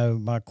 you know,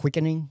 my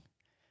quickening,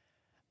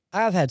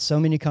 I've had so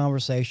many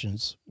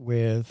conversations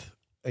with,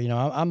 you know,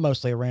 I'm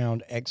mostly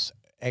around ex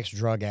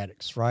drug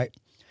addicts, right?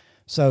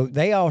 So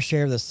they all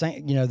share the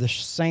same, you know, the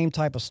same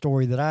type of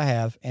story that I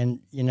have,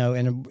 and you know,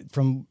 and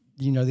from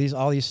you know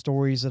all these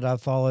stories that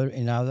I've followed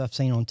and I've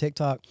seen on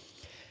TikTok.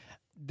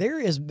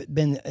 There has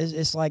been,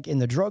 it's like in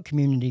the drug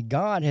community,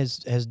 God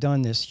has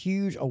done this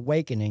huge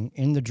awakening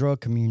in the drug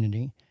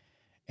community.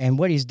 And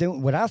what he's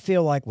doing, what I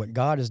feel like what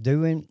God is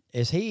doing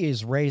is he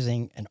is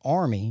raising an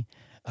army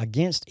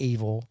against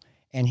evil,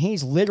 and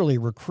he's literally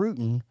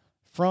recruiting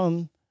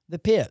from the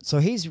pit. So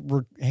he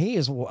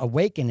is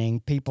awakening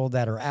people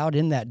that are out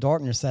in that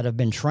darkness that have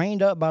been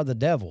trained up by the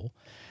devil,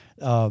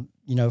 to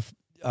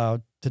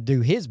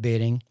do his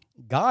bidding.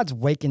 God's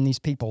waking these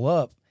people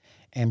up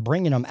and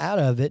bringing them out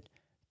of it,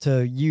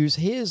 to use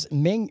his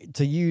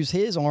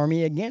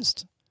army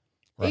against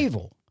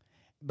evil,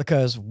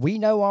 because we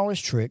know all his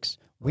tricks,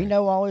 we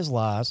know all his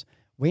lies,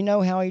 we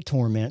know how he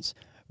torments.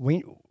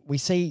 We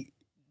see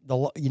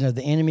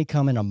the enemy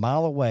coming a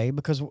mile away,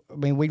 because I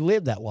mean we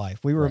lived that life,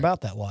 we were about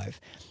that life.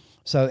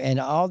 So and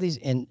all these,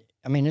 and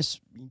I mean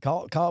it's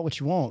call it what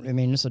you want. I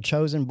mean it's a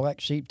chosen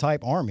black sheep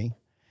type army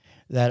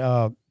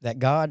that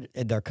God,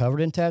 they're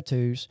covered in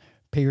tattoos,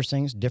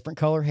 piercings, different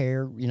color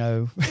hair, you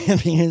know. I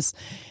mean it's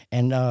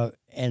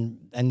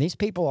and these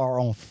people are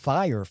on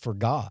fire for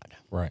God.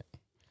 Right.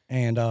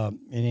 And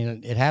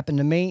it happened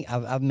to me.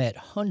 I've met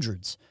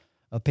hundreds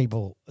of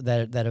people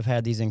that have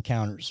had these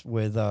encounters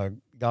with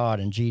God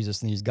and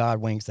Jesus, and these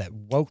God winks that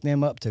woke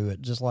them up to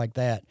it, just like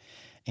that.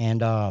 And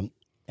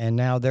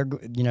now they're,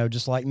 you know,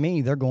 just like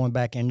me, they're going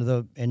back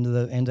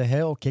into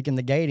hell, kicking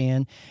the gate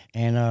in,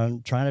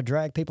 and trying to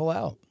drag people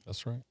out.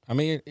 That's right. I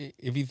mean,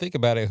 if you think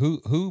about it,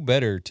 who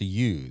better to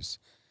use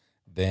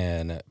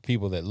than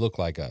people that look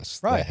like us,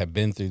 that have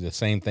been through the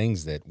same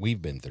things that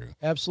we've been through.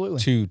 Absolutely.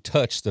 To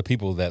touch the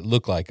people that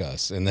look like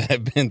us and that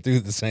have been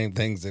through the same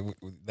things that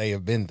they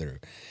have been through.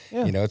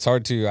 Yeah. You know, it's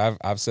hard to,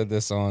 I've said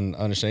this on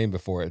Unashamed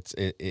before.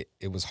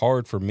 It was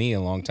hard for me a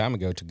long time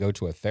ago to go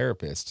to a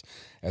therapist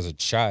as a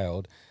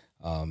child,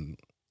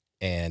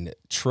 and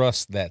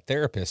trust that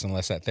therapist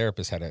unless that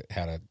therapist had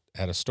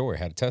a story,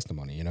 had a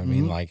testimony. You know what I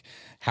mean? Like,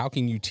 how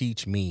can you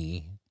teach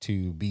me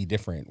to be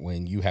different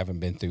when you haven't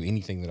been through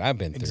anything that I've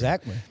been through?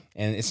 Exactly.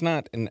 And it's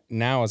not, and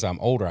now as I'm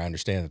older, I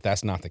understand that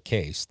that's not the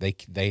case.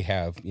 They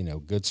have, you know,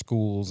 good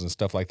schools and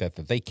stuff like that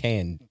they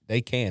can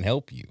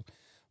help you.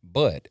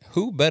 But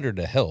who better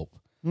to help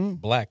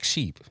black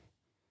sheep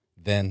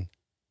than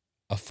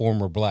a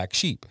former black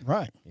sheep?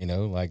 Right. You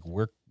know, like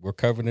we're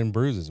covered in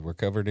bruises, we're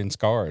covered in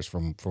scars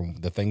from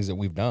the things that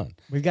we've done.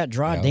 We've got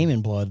dry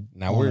demon blood.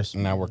 Now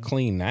we're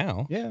clean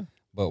now. Yeah.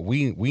 But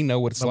we know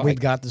what it's like. We've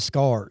got the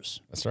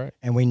scars. That's right.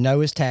 And we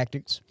know his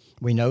tactics.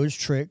 We know his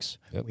tricks.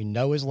 Yep. We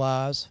know his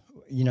lies.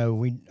 You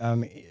know,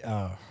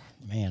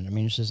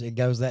 it's just, it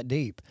goes that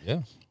deep.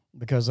 Yeah.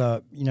 Because,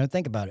 you know,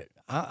 think about it.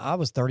 I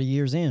was 30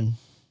 years in.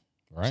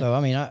 Right. So, I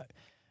mean,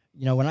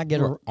 when I get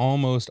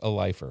almost a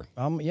lifer.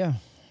 Yeah,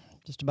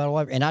 just about a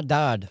lifer. And I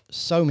died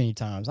so many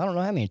times. I don't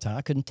know how many times.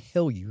 I couldn't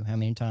tell you how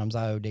many times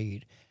I OD'd,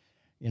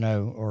 you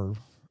know,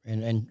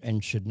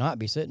 and should not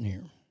be sitting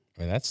here.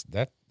 I mean, that's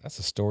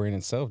a story in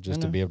itself,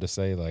 just to be able to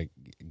say, like,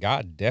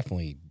 God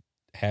definitely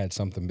had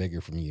something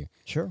bigger from you.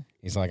 Sure.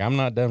 He's like, I'm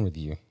not done with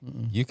you.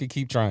 You could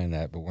keep trying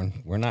that, but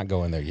we're not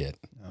going there yet.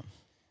 No.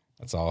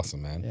 That's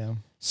awesome, man. Yeah.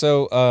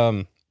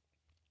 So,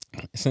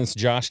 since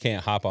Josh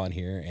can't hop on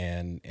here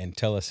and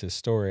tell us his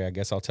story, I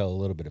guess I'll tell a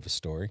little bit of a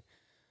story.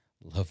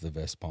 Love the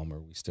vest, Palmer.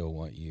 We still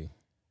want you.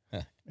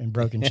 And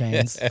broken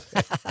chains.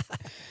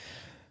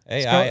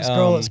 Hey,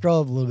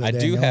 scroll up a little bit. I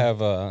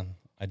Daniel.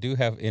 I do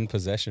have in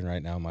possession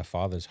right now my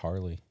father's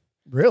Harley.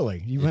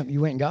 Really? You went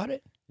and got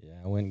it? Yeah,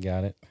 I went and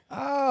got it.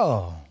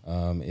 Oh.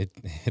 It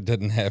it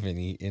doesn't have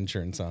any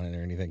insurance on it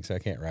or anything, so I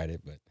can't ride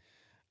it. But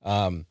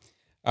all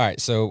right.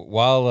 So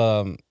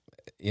while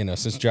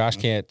since Josh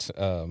can't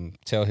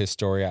tell his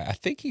story, I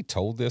think he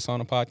told this on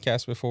a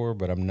podcast before,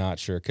 but I'm not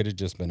sure. It could have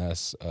just been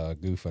us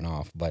goofing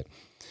off, but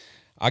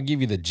I'll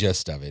give you the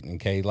gist of it.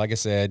 Okay, like I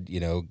said,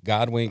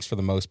 God winks for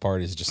the most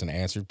part is just an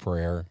answered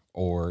prayer,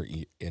 or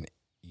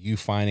you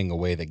finding a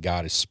way that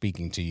God is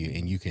speaking to you,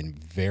 and you can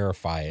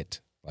verify it.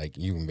 Like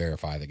you can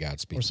verify that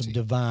God's speaking Or some to you.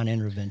 divine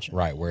intervention.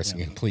 Right, where it's a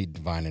complete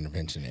divine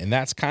intervention. And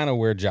that's kind of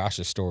where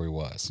Josh's story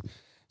was.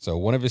 So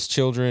one of his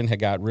children had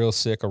got real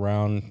sick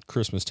around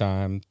Christmas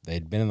time.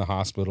 They'd been in the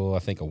hospital, I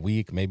think, a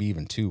week, maybe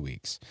even 2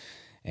 weeks.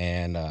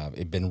 And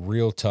it'd been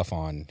real tough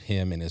on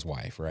him and his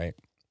wife, right?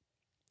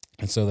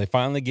 And so they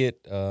finally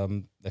get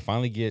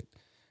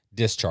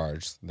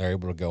discharged. They're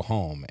able to go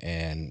home.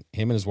 And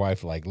him and his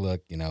wife are like,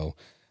 look,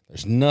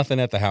 there's nothing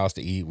at the house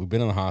to eat. We've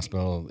been in the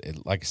hospital,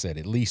 like I said,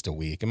 at least a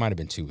week. It might have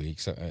been 2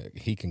 weeks.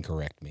 He can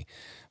correct me.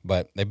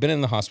 But they've been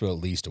in the hospital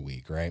at least a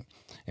week, right?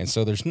 And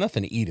so there's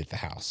nothing to eat at the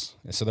house.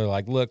 And so they're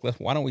like, look,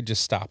 why don't we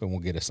just stop and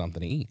we'll get us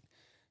something to eat?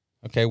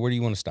 Okay, where do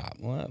you want to stop?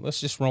 Well,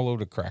 let's just roll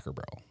over to Cracker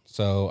Barrel.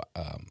 So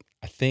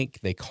I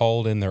think they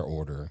called in their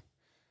order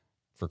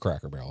for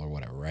Cracker Barrel or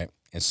whatever, right?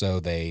 And so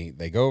they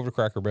go over to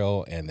Cracker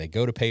Barrel and they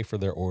go to pay for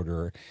their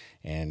order,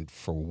 and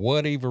for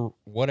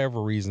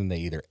whatever reason, they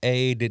either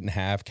A, didn't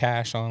have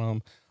cash on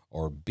them,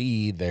 or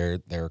B,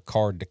 their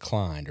card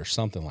declined or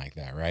something like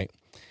that, right?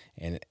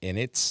 And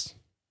it's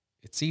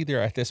either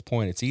at this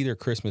point it's either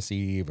Christmas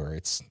Eve or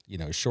it's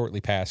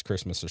shortly past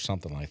Christmas or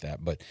something like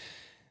that. But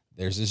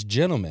there's this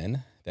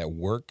gentleman that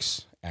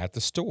works at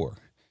the store,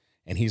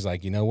 and he's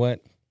like, you know what?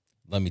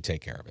 Let me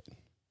take care of it.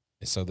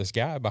 And so this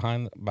guy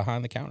behind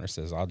the counter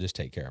says, I'll just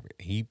take care of it.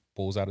 He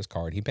pulls out his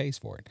card. He pays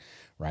for it,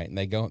 right? And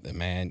they go, the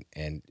man,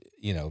 and,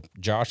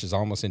 Josh is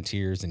almost in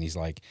tears, and he's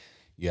like,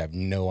 you have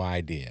no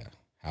idea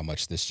how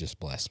much this just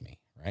blessed me,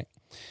 right?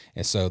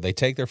 And so they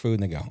take their food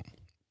and they go home.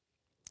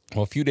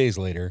 Well, a few days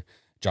later,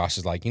 Josh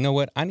is like, you know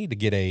what? I need to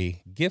get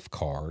a gift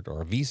card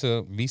or a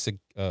Visa,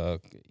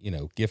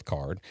 gift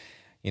card,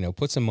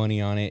 put some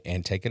money on it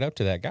and take it up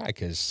to that guy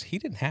because he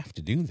didn't have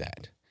to do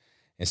that.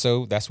 And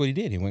so that's what he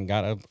did. He went and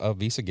got a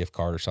Visa gift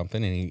card or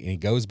something, and he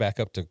goes back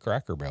up to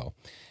Cracker Barrel,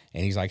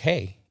 and he's like,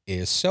 hey,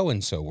 is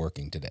so-and-so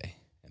working today?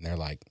 And they're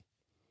like,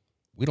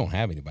 we don't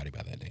have anybody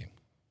by that name.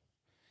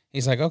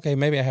 He's like, okay,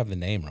 maybe I have the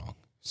name wrong.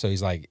 So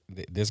he's like,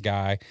 this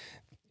guy,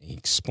 he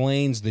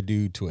explains the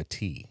dude to a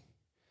T.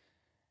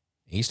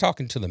 He's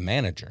talking to the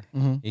manager.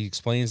 Mm-hmm. He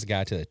explains the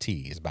guy to a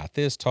T. He's about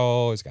this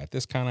tall. He's got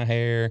this kind of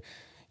hair.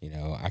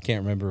 I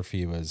can't remember if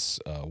he was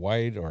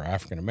white or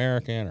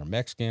African-American or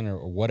Mexican or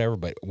whatever,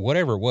 but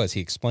whatever it was, he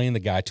explained the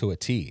guy to a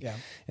T. Yeah.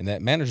 And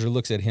that manager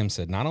looks at him and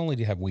said, not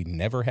only have we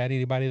never had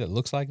anybody that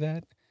looks like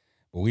that,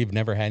 but we've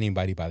never had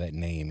anybody by that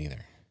name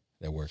either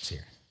that works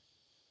here.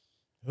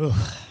 Ooh,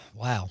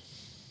 wow.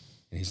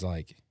 And he's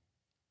like,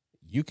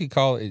 you could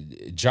call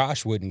it,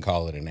 Josh wouldn't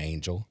call it an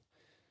angel,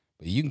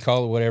 but you can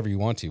call it whatever you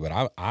want to,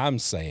 but I'm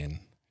saying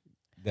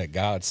that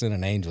God sent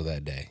an angel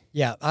that day.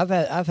 Yeah,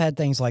 I've had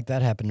things like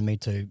that happen to me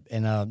too,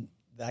 and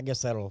I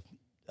guess that'll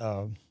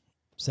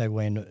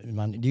segue into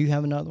mine. Do you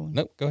have another one?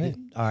 Nope, go ahead.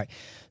 All right.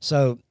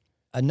 So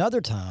another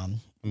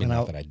time, I mean,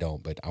 not that I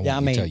don't, but I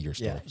want you to tell your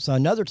story. Yeah. So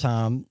another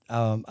time,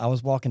 I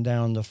was walking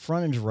down the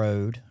frontage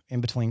road in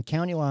between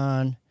County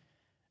Line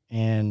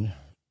and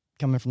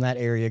coming from that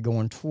area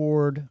going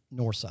toward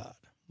Northside.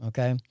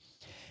 Okay,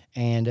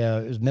 and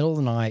it was middle of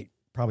the night.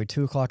 Probably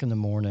 2:00 in the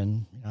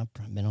morning. I've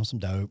been on some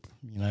dope.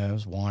 I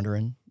was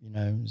wandering.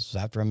 It was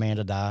after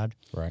Amanda died.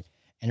 Right.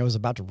 And it was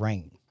about to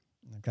rain.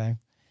 Okay.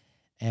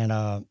 And,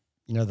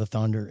 the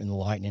thunder and the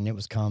lightning, it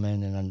was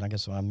coming. And I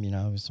guess I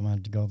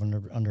had to go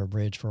under a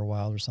bridge for a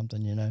while or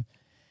something,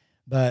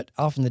 But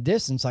off in the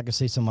distance, I could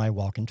see somebody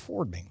walking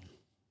toward me.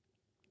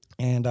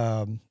 And,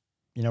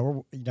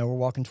 we're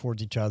walking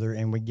towards each other,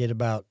 and we get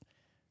about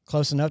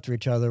close enough to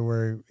each other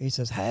where he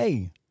says,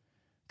 hey,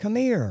 come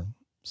here.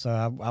 So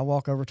I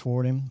walk over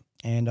toward him,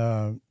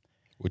 and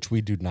which we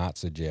do not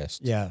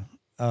suggest. Yeah,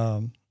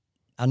 I'll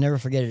never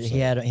forget it. So, he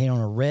had on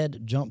a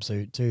red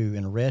jumpsuit too,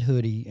 and a red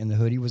hoodie, and the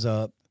hoodie was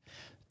up.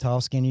 Tall,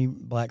 skinny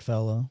black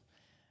fella,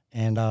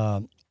 and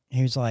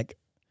he was like,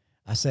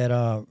 I said,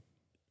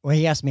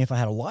 he asked me if I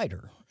had a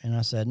lighter, and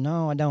I said,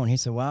 no, I don't. He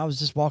said, well, I was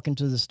just walking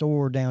to the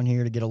store down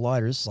here to get a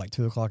lighter. This is like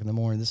 2:00 in the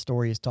morning. This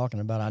store he's talking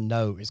about, I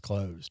know is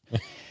closed.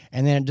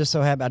 And then it just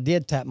so happened I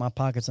did tap my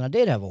pockets, and I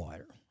did have a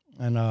lighter,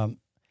 and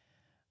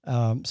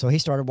so he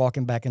started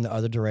walking back in the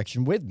other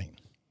direction with me.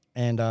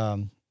 And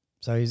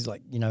so he's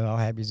like, all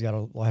happy he's got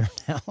a lighter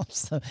now.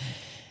 So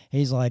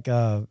he's like,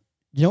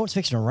 it's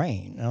fixing to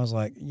rain. And I was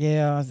like,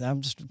 yeah,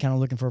 I'm just kind of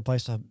looking for a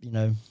place to,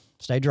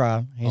 stay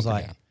dry. He's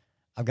like,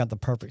 I've got the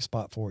perfect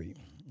spot for you.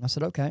 I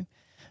said, okay.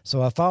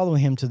 So I follow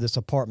him to this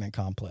apartment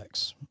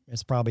complex.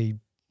 It's probably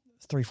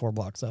 3-4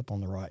 blocks up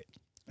on the right.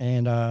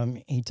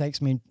 And he takes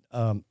me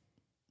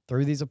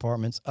through these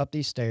apartments, up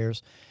these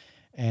stairs,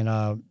 and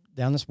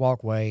down this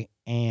walkway,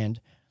 and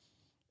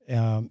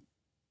he's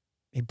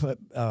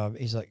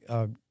like,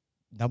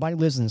 nobody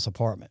lives in this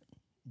apartment.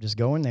 Just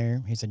go in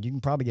there. He said, you can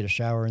probably get a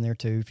shower in there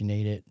too if you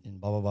need it, and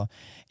blah, blah, blah.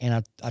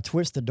 And I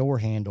twist the door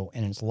handle,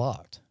 and it's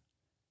locked.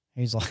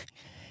 He's like,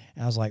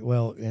 I was like,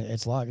 well,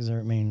 it's locked.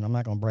 I mean, I'm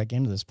not going to break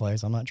into this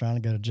place. I'm not trying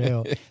to go to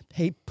jail.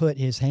 He put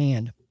his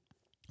hand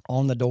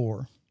on the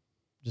door,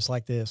 just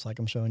like this, like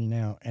I'm showing you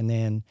now. And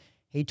then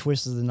he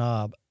twists the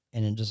knob,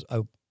 and it just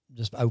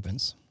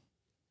opens.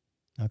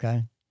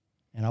 Okay.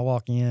 And I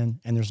walk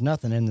in, and there's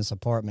nothing in this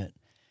apartment.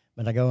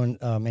 But I go in,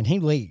 and he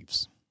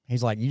leaves.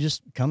 He's like, you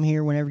just come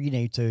here whenever you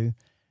need to.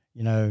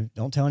 You know,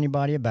 don't tell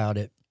anybody about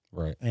it.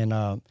 Right.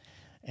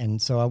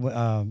 And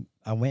so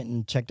I went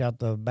and checked out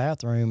the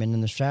bathroom, and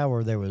in the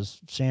shower there was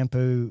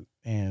shampoo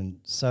and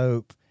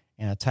soap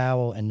and a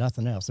towel and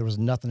nothing else. There was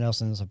nothing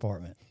else in this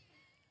apartment.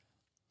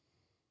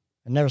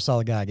 I never saw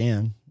the guy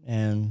again.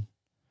 And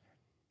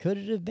could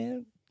it have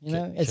been? You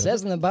know, it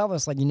says in the Bible,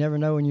 it's like you never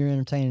know when you're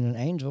entertaining an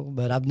angel,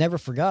 but I've never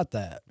forgot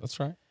that. That's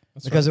right.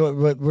 Because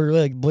what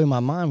really blew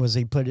my mind was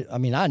he put it, I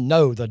mean, I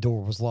know the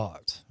door was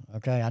locked.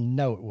 Okay. I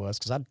know it was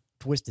because I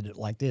twisted it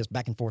like this,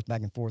 back and forth,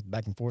 back and forth,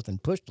 back and forth,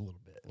 and pushed a little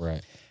bit.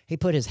 Right. He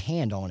put his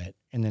hand on it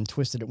and then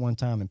twisted it one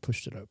time and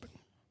pushed it open.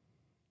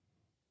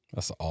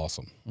 That's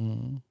awesome.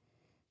 Mm-hmm.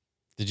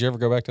 Did you ever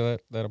go back to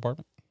that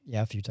apartment?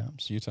 Yeah, a few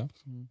times. A few times?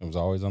 Mm-hmm. It was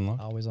always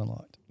unlocked? Always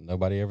unlocked.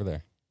 Nobody ever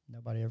there?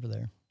 Nobody ever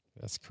there.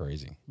 That's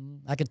crazy.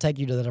 I could take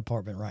you to that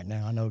apartment right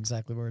now. I know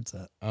exactly where it's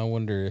at. I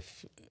wonder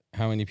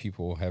how many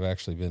people have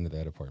actually been to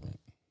that apartment.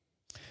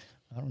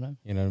 I don't know.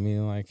 You know what I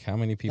mean? Like how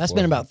many people? That's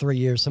been about 3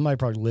 years. Somebody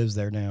probably lives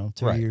there now.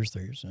 3 Right. years,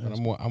 3 years.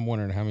 But I'm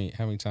wondering how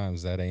many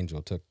times that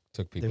angel took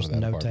people There's to that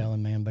no apartment.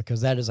 telling, man,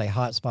 because that is a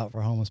hot spot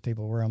for homeless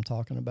people where I'm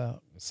talking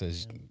about. It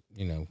says,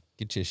 you know,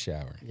 get you a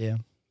shower. Yeah.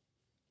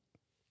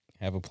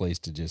 Have a place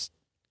to just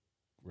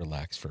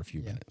relax for a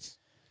few minutes.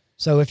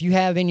 So if you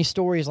have any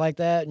stories like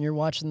that and you're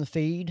watching the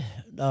feed,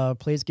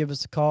 please give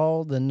us a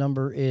call. The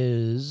number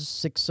is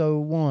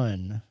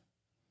 601.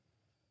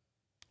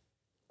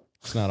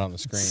 It's not on the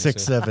screen.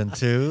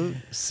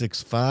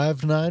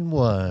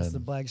 672-6591. That's the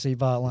Black Sheep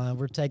Hotline.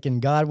 We're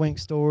taking God wink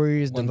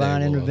stories, One divine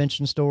day we'll-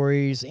 intervention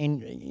stories,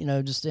 and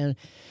just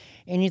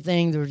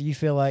anything that you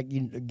feel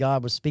like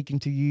God was speaking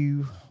to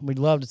you. We'd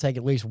love to take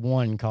at least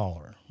one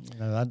caller.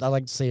 I'd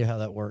like to see how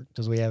that worked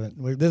because we haven't.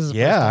 This is the first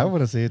Yeah, I time.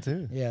 want to see it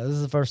too. Yeah, this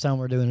is the first time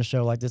we're doing a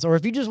show like this. Or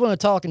if you just want to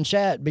talk and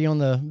chat, be on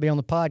the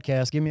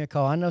podcast, give me a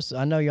call. I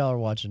know y'all are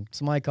watching.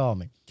 Somebody call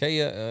me.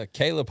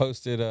 Kayla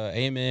posted,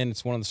 amen,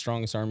 it's one of the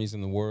strongest armies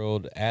in the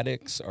world.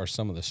 Addicts are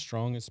some of the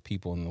strongest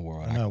people in the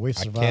world. I know, we've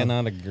survived. I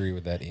cannot agree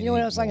with that You know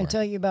what else I can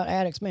tell you about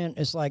addicts, man?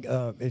 It's like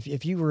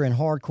if you were in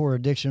hardcore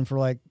addiction for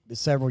like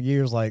several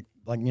years, like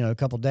a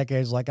couple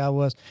decades like I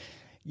was,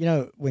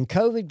 when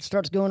COVID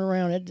starts going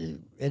around,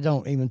 it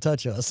don't even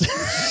touch us.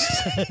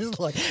 It's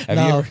like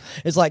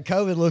it's like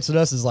COVID looks at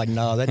us as like,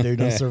 no, that dude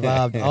done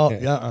survived. Oh,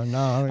 yeah,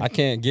 no, I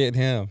can't get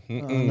him.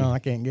 no, I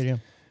can't get him.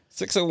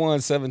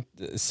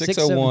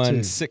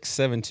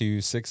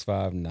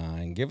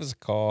 601-672-6559. Give us a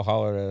call,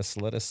 holler at us.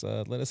 Let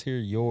us hear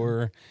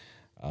your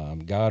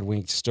God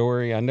wink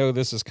story. I know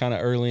this is kind of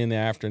early in the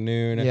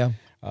afternoon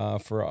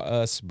for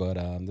us, but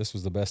this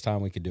was the best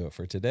time we could do it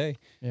for today.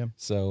 Yeah.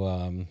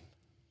 So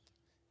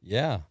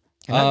yeah.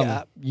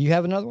 You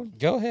have another one?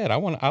 Go ahead. I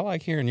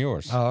like hearing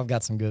yours. Oh, I've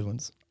got some good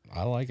ones.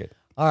 I like it.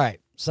 All right.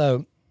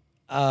 So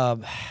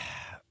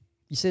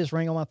you see this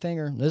ring on my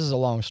finger? This is a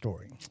long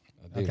story.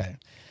 Okay.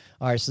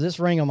 All right, so this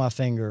ring on my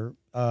finger,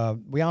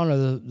 we all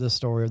know the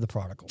story of the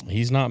prodigal.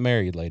 He's not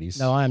married, ladies.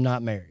 No, I am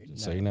not married.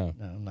 So you know.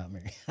 No, I'm not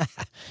married.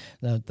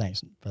 No,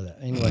 thanks for that.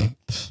 Anyway,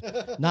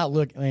 not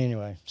looking.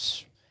 Anyway,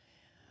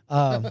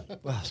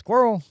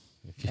 squirrel.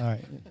 You, all right,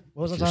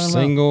 what was I if you're talking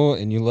single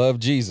and you love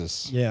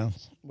Jesus. Yeah.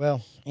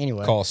 Well,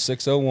 anyway. Call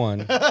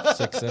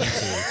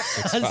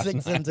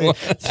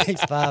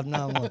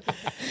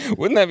 601-672-6591.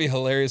 Wouldn't that be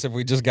hilarious if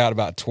we just got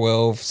about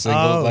 12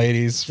 single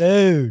ladies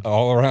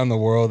all around the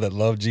world that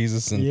love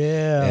Jesus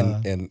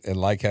and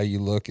like how you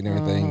look and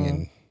everything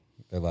and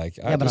they're like,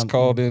 I just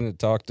called in to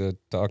talk to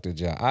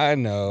John. I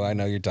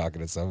know you're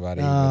talking to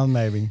somebody.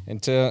 Maybe.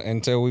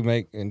 Until we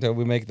make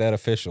that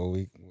official,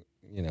 we're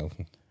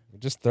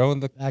just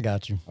throwing I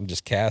got you. I'm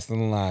just casting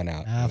the line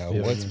out.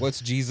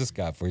 What's Jesus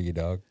got for you,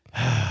 dog?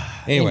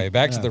 Anyway,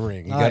 back to the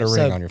ring. You got a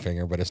ring on your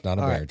finger, but it's not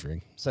a marriage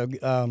ring. So,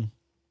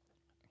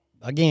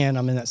 again,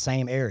 I'm in that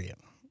same area.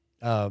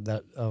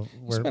 You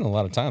spent a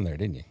lot of time there,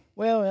 didn't you?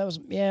 Well,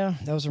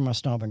 those are my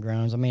stomping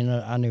grounds. I mean,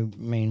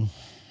 it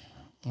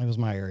was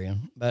my area.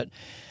 But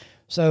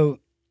so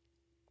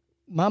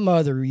my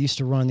mother used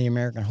to run the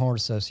American Heart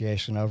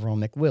Association over on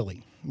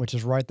McWillie, which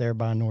is right there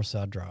by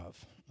Northside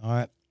Drive. All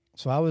right.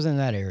 So I was in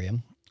that area,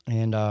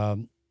 and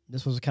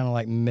this was kind of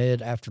like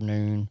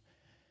mid-afternoon,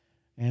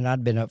 and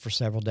I'd been up for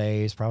several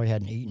days, probably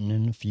hadn't eaten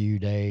in a few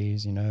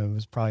days, it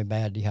was probably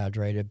bad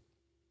dehydrated.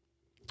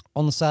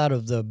 On the side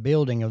of the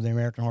building of the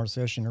American Heart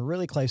Association, or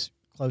really close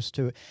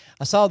to it,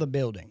 I saw the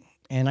building,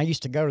 and I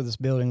used to go to this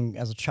building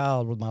as a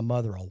child with my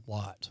mother a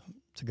lot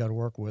to go to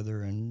work with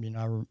her. And,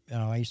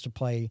 I used to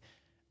play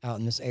out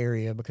in this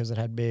area because it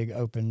had big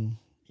open,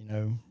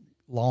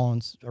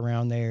 lawns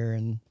around there.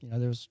 And,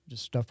 there was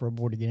just stuff for a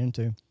boy to get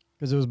into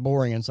because it was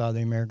boring inside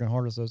the American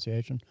Heart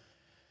Association.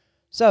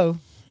 So,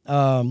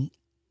 on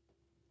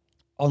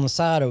the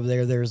side over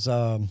there, there's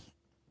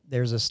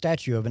a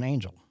statue of an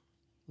angel,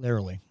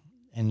 literally,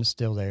 and it's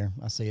still there.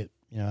 I see it.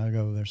 I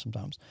go over there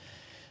sometimes.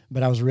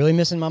 But I was really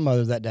missing my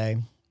mother that day.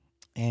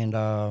 And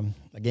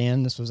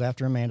again, this was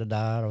after Amanda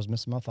died. I was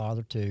missing my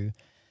father too.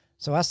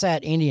 So I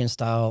sat Indian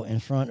style in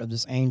front of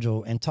this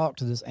angel and talked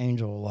to this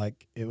angel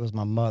like it was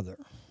my mother.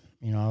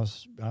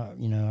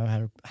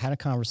 I had a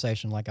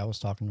conversation like I was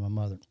talking to my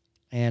mother.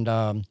 And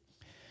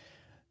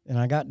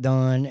I got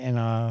done,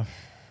 and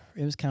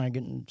it was kind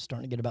of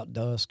starting to get about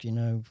dusk.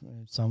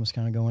 Sun was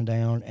kind of going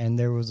down, and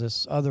there was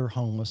this other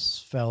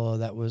homeless fellow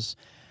that was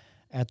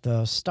at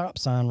the stop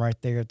sign right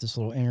there at this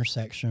little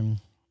intersection.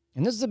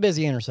 And this is a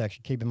busy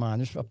intersection, keep in mind.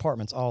 There's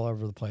apartments all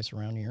over the place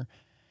around here.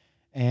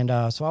 And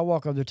so I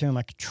walk over to him.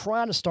 I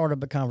try to start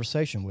up a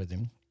conversation with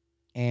him.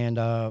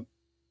 And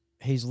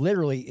he's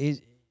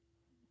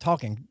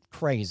talking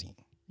crazy.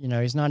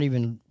 He's not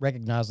even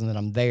recognizing that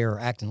I'm there,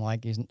 acting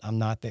like I'm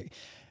not there.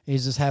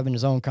 He's just having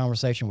his own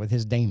conversation with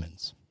his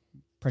demons,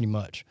 pretty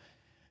much.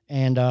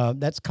 And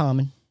that's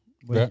common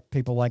with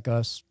people like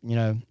us,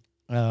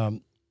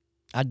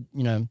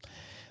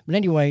 But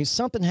anyway,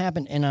 something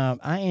happened, and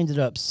I ended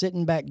up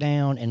sitting back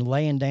down and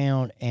laying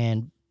down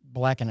and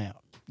blacking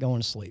out,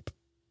 going to sleep,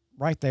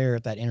 right there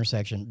at that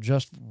intersection,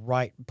 just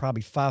right,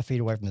 probably 5 feet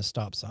away from the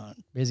stop sign,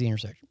 busy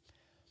intersection.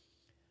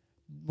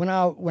 When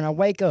I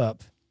wake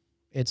up,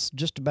 it's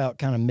just about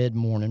kind of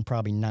mid-morning,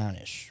 probably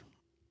 9-ish.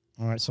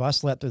 All right, so I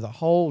slept through the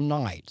whole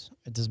night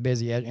at this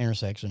busy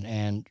intersection,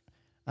 and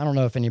I don't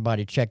know if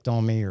anybody checked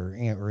on me or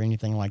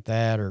anything like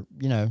that,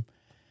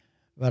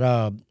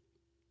 but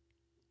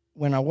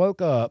when I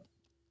woke up,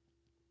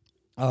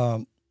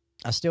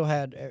 I still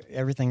had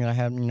everything that I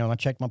had. I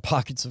checked my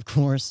pockets, of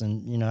course,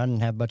 and, I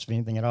didn't have much of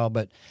anything at all,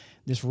 but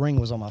this ring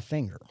was on my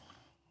finger.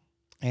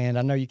 And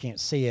I know you can't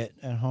see it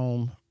at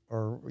home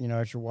or,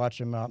 as you're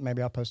watching.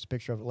 Maybe I'll post a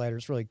picture of it later.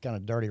 It's really kind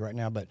of dirty right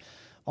now, but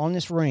on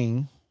this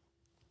ring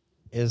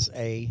is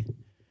a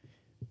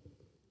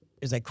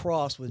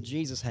cross with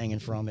Jesus hanging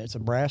from it. It's a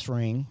brass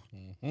ring,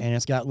 and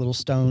it's got little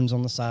stones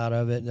on the side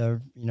of it.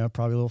 They're,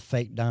 probably little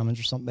fake diamonds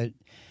or something,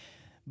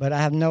 but I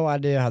have no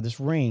idea how this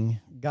ring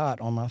got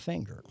on my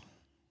finger.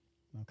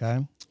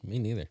 Okay? Me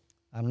neither.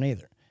 I don't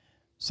either.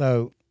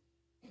 So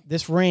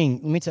this ring,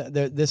 let me tell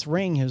you, this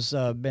ring has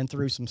been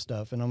through some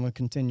stuff, and I'm going to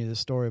continue this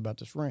story about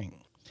this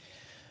ring.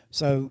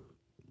 So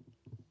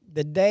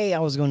the day I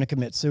was going to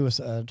commit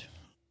suicide,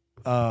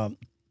 of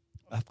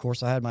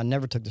course, I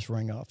never took this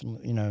ring off,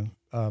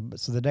 but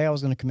so the day I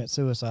was going to commit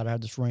suicide, I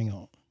had this ring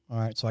on. All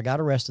right, so I got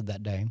arrested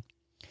that day.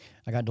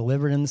 I got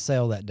delivered in the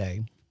cell that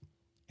day,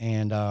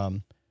 and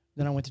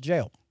then I went to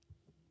jail.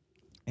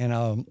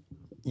 And,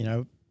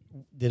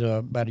 did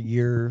about a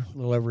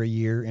little over a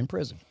year in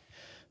prison.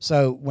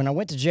 So when I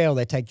went to jail,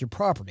 they take your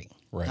property.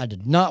 Right. I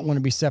did not want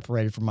to be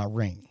separated from my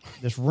ring.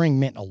 This ring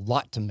meant a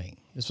lot to me.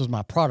 This was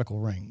my prodigal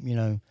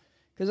ring,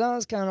 because I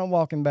was kind of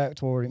walking back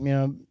toward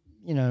it,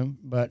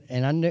 but,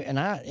 and I knew,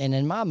 and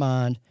in my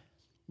mind,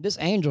 this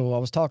angel I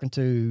was talking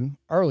to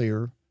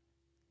earlier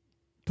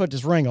put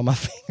this ring on my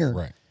finger.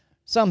 Right.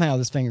 Somehow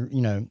this finger,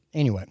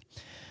 anyway.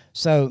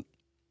 So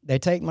they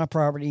take my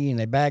property and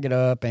they bag it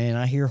up, and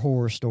I hear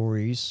horror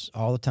stories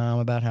all the time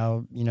about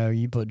how,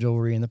 you put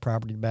jewelry in the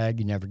property bag,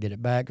 you never get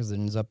it back because it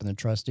ends up in the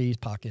trustee's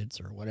pockets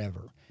or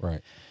whatever.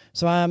 Right.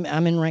 So I'm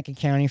in Rankin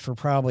County for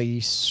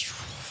probably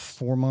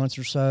 4 months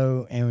or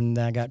so, and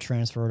I got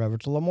transferred over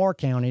to Lamar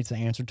County to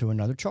answer to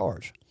another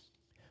charge.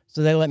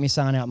 So they let me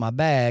sign out my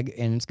bag,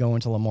 and it's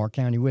going to Lamar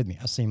County with me.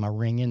 I see my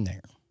ring in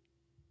there.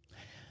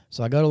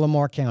 So I go to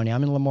Lamar County.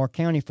 I'm in Lamar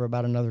County for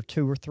about another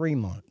 2 or 3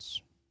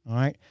 months. All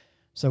right.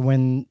 So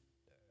when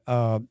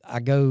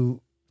I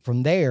go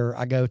from there,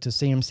 I go to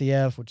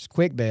CMCF, which is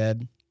quick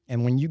bed.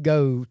 And when you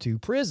go to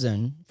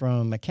prison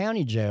from a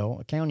county jail,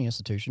 a county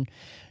institution,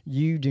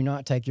 you do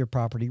not take your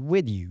property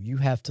with you. You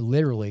have to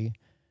literally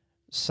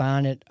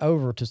sign it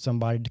over to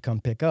somebody to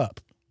come pick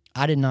up.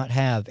 I did not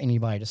have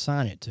anybody to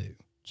sign it to.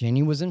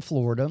 Jenny was in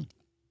Florida,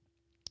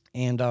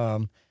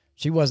 and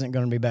she wasn't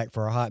going to be back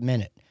for a hot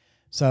minute.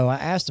 So I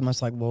asked them, I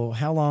was like, well,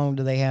 how long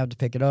do they have to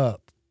pick it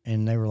up?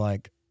 And they were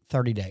like,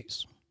 30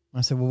 days. I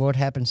said, well, what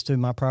happens to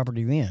my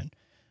property then?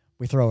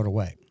 We throw it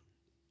away.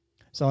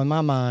 So in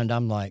my mind,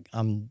 I'm like,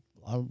 I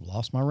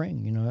lost my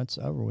ring. It's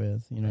over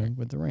with, Right.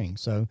 with the ring.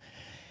 So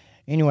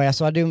anyway,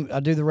 so I do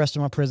the rest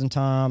of my prison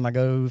time. I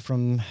go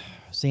from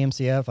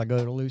CMCF, I go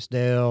to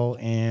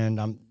Loosedale, and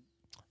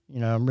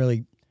I'm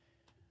really,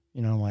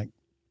 like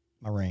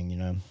my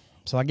ring,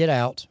 So I get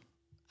out.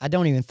 I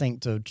don't even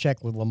think to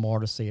check with Lamar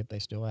to see if they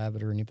still have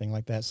it or anything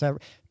like that. So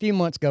a few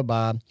months go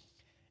by,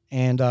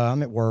 and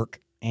I'm at work,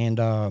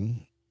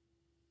 and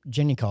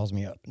Jenny calls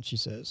me up, and she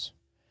says,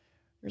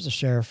 there's a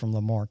sheriff from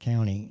Lamar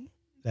County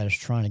that is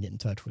trying to get in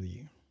touch with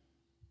you.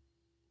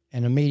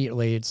 And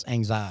immediately it's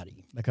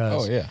anxiety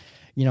because,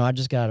 I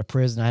just got out of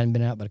prison. I hadn't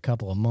been out but a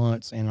couple of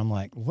months, and I'm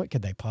like, what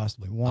could they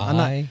possibly want?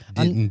 I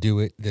didn't do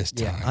it this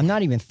time. Yeah, I'm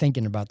not even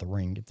thinking about the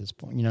ring at this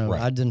point.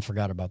 Right. I didn't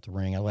forgot about the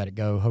ring. I let it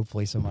go.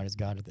 Hopefully somebody's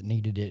got it that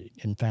needed it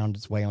and found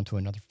its way onto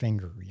another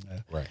finger,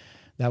 Right.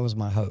 That was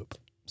my hope.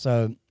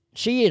 So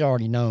she had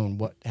already known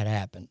what had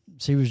happened.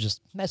 She was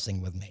just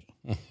messing with me.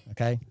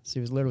 Okay? She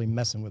was literally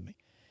messing with me.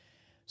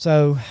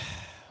 So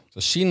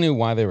she knew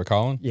why they were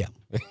calling? Yeah.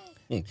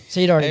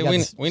 She'd already hey, got we,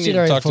 this, we need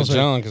to talk to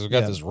John because we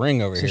got this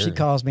ring over so here. she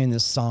calls me in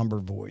this somber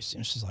voice,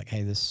 and she's like,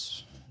 "Hey, the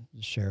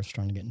sheriff's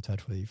trying to get in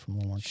touch with you from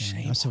Warren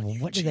County." I said, "Well,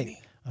 what do they?"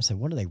 I said,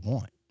 "What do they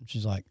want?" And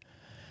she's like,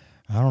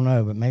 "I don't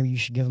know, but maybe you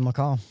should give them a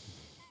call."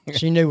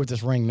 She knew what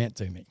this ring meant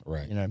to me,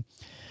 right?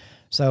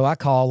 So I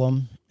call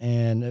them,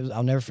 and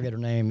I'll never forget her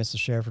name. Mrs.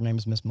 Sheriff, her name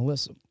is Miss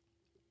Melissa,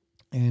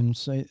 and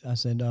so I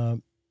said,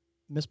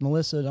 "Miss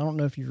Melissa, I don't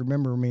know if you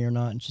remember me or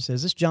not." And she says,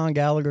 "Is this John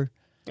Gallagher?"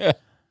 Yeah.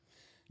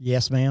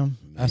 Yes, ma'am.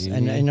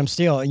 And I'm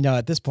still,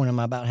 at this point, I'm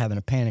about having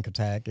a panic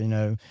attack,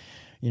 and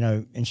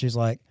she's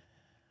like,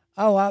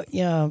 "Oh,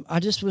 I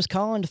just was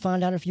calling to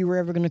find out if you were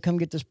ever going to come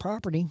get this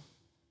property."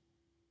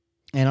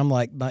 And I'm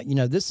like, "But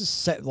this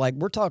is like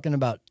we're talking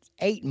about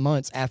 8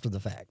 months after the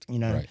fact,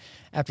 right.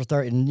 After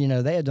 30,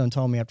 and they had done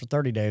told me after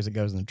 30 days it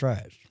goes in the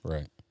trash,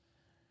 right?"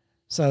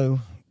 So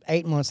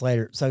 8 months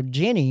later, so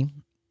Jenny,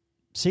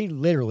 she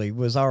literally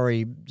was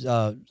already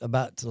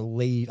about to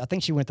leave. I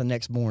think she went the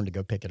next morning to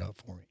go pick it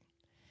up for me.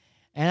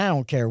 And I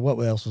don't care what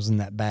else was in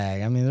that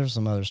bag. I mean, there's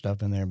some other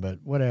stuff in there, but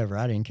whatever.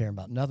 I didn't care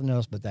about nothing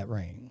else but that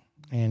ring.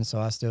 And so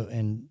I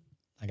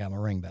got my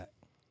ring back.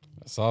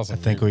 That's awesome. I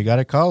think we got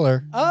a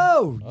caller.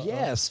 Oh,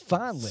 yes,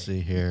 finally. Let's see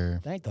here.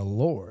 Thank the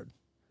Lord.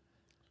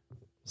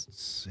 Let's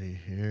see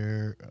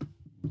here.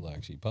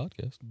 Black Sheep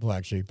Podcast.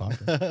 Black Sheep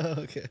Podcast.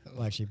 Okay.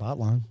 Black Sheep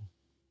Hotline.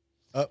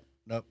 Oh,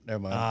 nope, never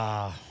mind.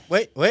 Ah.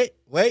 Wait.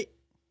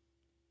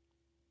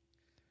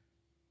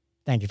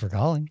 Thank you for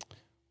calling.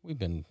 We've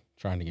been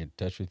trying to get in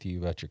touch with you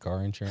about your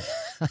car insurance,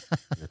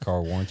 your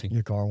car warranty.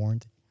 Your car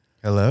warranty.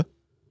 Hello?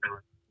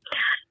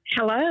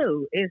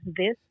 Hello, is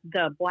this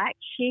the Black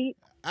Sheep?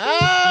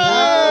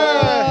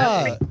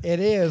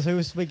 It is. Who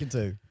is speaking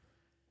to?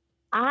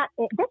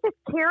 This is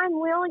Karen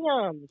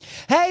Williams.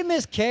 Hey,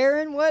 Miss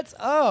Karen, what's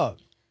up?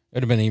 It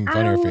would have been even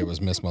funnier if it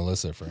was Miss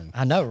Melissa from.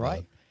 I know,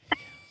 right?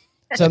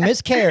 So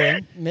Miss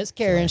Karen,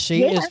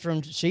 she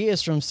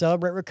is from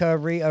Celebrate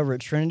Recovery over at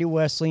Trinity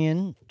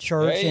Wesleyan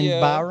Church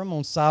in Byram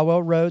on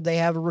Sywell Road. They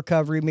have a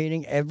recovery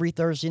meeting every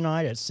Thursday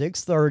night at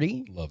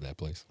 6:30. Love that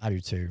place. I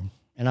do too,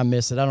 and I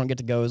miss it. I don't get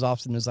to go as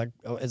often as I'd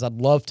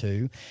love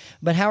to.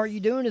 But how are you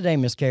doing today,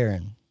 Miss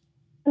Karen?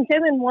 I'm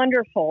doing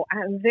wonderful.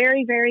 I'm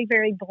very, very,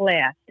 very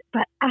blessed.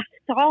 But I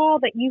saw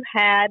that you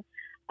had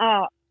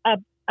a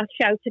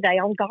show today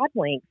on God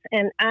Winks,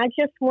 and I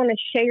just want to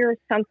share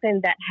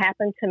something that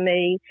happened to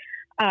me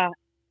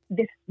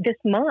this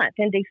month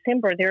in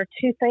December. There are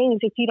two things,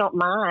 if you don't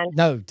mind.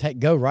 No,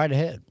 go right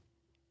ahead.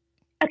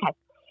 Okay.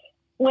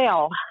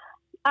 Well,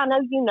 I know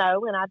you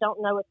know, and I don't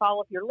know if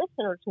all of your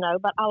listeners know,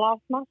 but I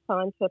lost my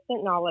son to a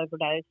fentanyl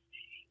overdose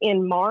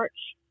in March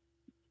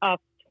of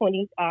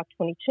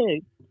 2022.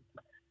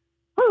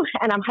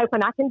 And I'm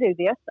hoping I can do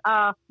this.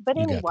 But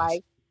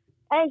anyway,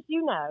 as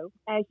you know,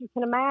 as you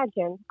can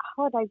imagine,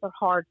 holidays are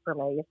hard for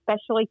me,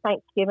 especially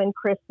Thanksgiving,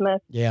 Christmas.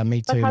 Yeah,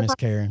 me too, Miss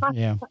Karen.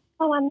 Yeah.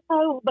 Oh, I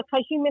know,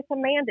 because you miss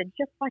Amanda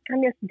just like I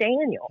miss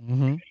Daniel.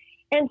 Mm-hmm.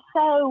 And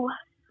so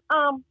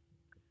on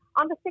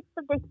the 6th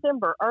of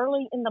December,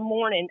 early in the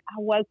morning, I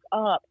woke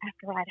up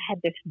after I'd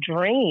had this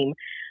dream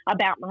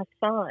about my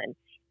son.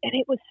 And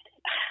it was,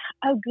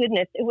 oh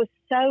goodness, it was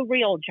so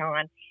real,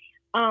 John.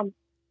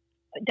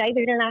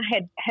 David and I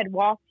had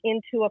walked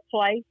into a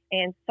place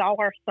and saw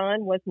our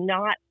son, was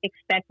not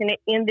expecting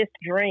it in this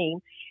dream.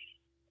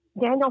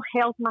 Daniel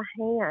held my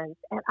hands,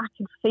 and I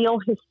could feel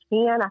his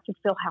skin. I could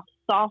feel how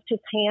soft his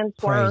hands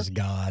were. Praise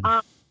God.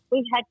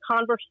 We had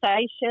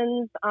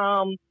conversations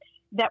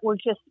that were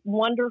just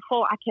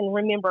wonderful. I can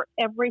remember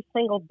every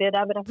single bit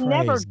of it. I've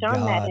never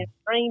done that in a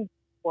dream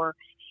before.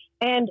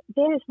 And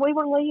then as we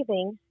were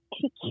leaving,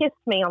 he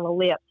kissed me on the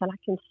lips, and I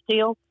can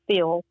still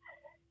feel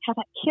how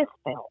that kiss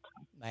felt.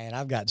 Man,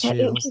 I've got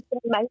chills.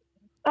 I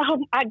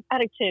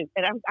do too,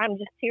 and I'm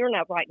just tearing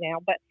up right now.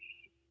 But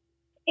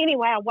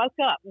anyway, I woke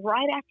up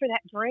right after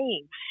that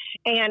dream,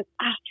 and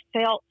I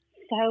felt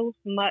so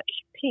much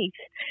peace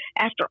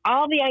after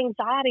all the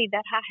anxiety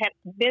that I had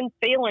been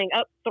feeling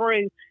up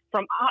through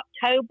from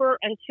October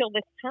until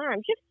this time.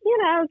 Just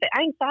the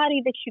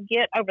anxiety that you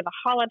get over the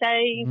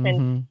holidays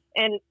and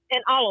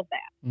all of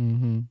that.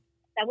 Mm-hmm.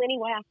 So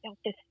anyway, I felt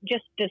this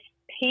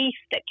peace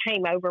that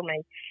came over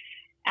me.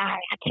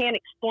 I can't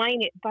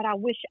explain it, but I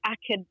wish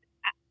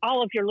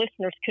all of your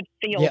listeners could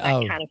feel that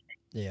kind of thing.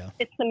 Yeah.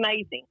 It's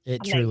amazing.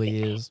 It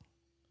truly is.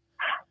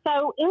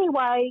 So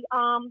anyway,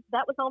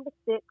 that was on the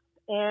 6th,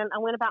 and I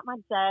went about my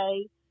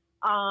day.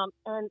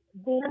 And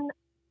then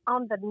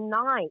on the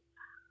 9th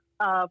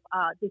of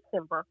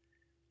December,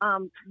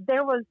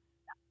 there was,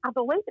 I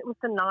believe it was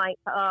the 9th,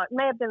 it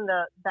may have been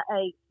the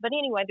 8th, but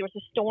anyway, there was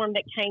a storm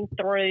that came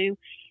through,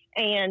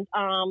 and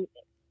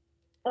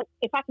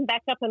if I can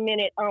back up a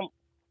minute,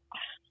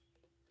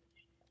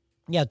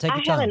 Yeah, take I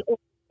your have time. an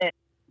ornament.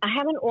 I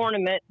have an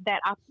ornament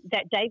that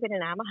David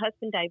and I, my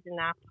husband David and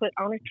I, put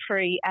on a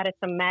tree out at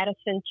the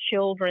Madison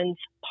Children's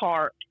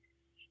Park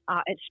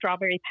at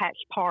Strawberry Patch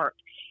Park.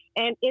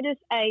 And it is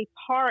a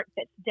park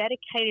that's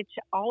dedicated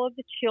to all of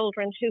the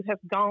children who have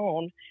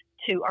gone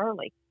too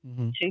early,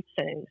 too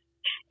soon.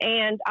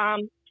 And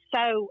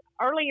so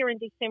earlier in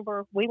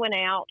December, we went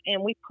out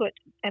and we put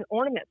an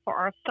ornament for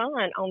our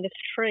son on this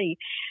tree.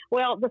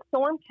 Well, the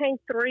storm came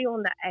through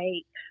on the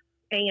 8th,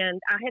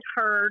 and I had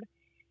heard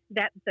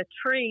that the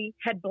tree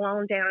had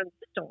blown down in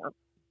the storm.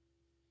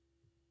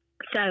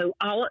 So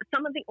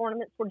some of the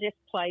ornaments were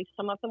displaced,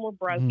 some of them were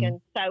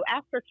broken. So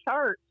after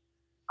church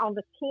on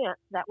the 10th,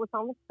 that was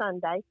on the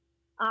Sunday,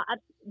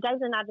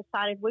 David and I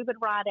decided we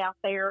would ride out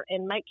there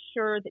and make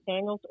sure that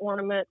Daniel's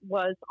ornament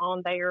was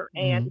on there,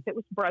 and if it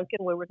was broken,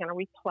 we were going to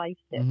replace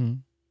it.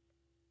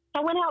 So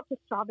I went out to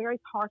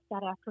Strawberry Park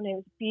that afternoon. It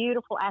was a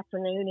beautiful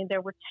afternoon, and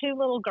there were two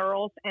little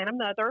girls and a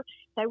mother.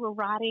 They were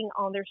riding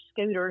on their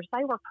scooters.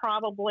 They were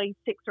probably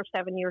 6 or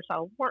 7 years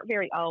old, weren't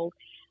very old.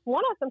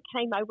 One of them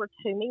came over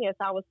to me as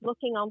I was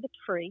looking on the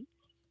tree,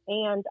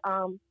 and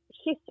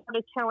she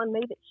started telling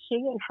me that she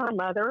and her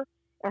mother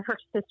and her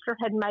sister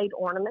had made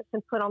ornaments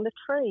and put on the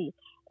tree,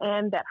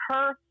 and that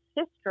her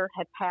sister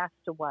had passed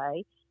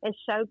away, and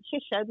she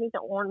showed me the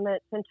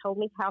ornaments and told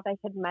me how they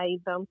had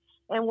made them,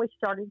 and we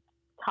started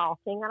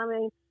talking. And I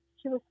mean,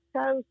 she was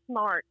so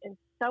smart and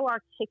so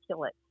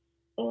articulate,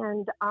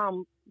 and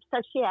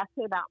so she asked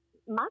me about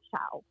my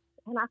child,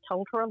 and I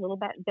told her a little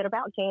bit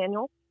about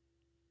Daniel.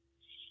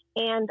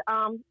 And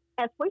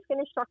as we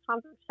finished our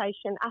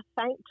conversation, I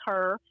thanked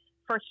her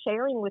for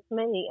sharing with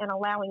me and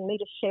allowing me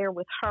to share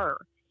with her.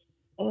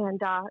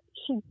 And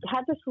she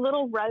had this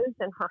little rose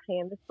in her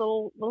hand, this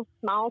little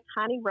small,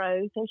 tiny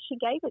rose, and she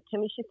gave it to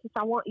me. She says,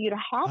 "I want you to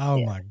have Oh,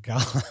 this." my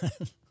God.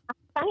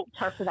 I thanked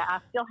her for that. I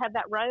still have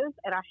that rose,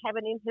 and I have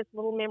it in his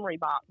little memory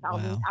box.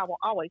 Wow. I will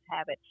always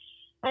have it.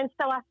 And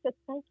so I said,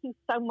 "Thank you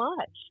so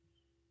much."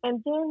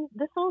 And then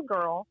this little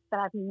girl that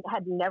I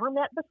had never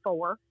met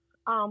before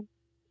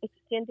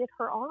extended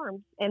her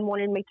arms and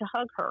wanted me to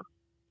hug her.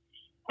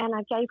 And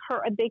I gave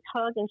her a big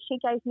hug, and she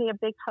gave me a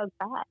big hug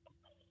back.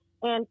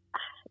 And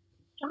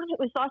John, it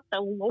was like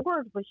the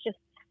Lord was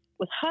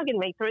hugging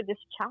me through this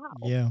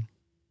child. Yeah.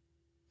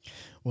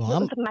 Well, it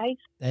was amazing.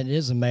 That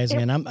is amazing,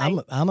 and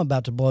I'm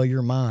about to blow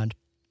your mind.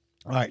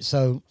 All right,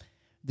 so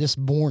this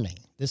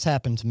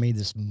happened to me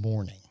this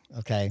morning.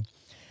 Okay,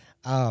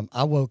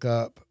 I woke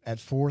up at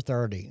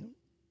 4:30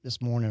 this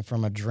morning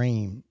from a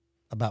dream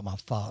about my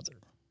father.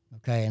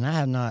 Okay, and I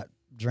have not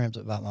dreamt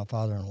about my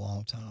father in a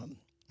long time,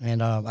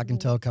 and I can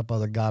tell a couple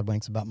other God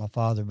winks about my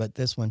father, but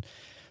this one.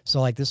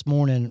 So like this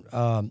morning,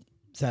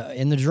 so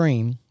in the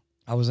dream,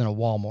 I was in a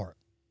Walmart.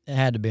 It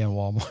had to be in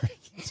Walmart.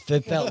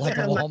 It felt like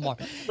a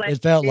Walmart.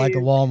 It felt like a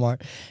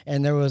Walmart.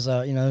 And there was,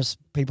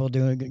 people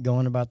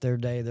going about their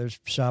day. There's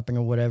shopping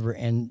or whatever.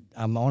 And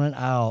I'm on an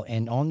aisle.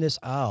 And on this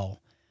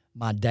aisle,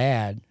 my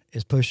dad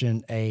is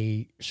pushing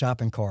a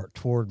shopping cart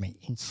toward me.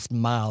 He's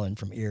smiling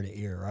from ear to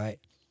ear, right?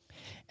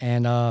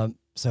 And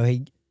so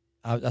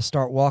I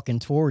start walking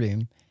toward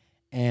him.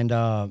 And,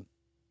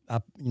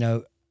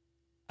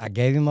 I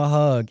gave him a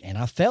hug, and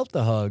I felt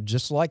the hug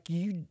just like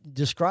you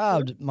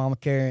described, Mama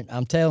Karen.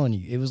 I'm telling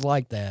you, it was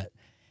like that.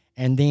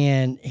 And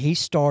then he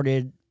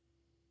started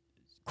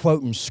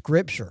quoting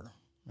scripture,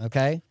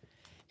 okay?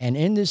 And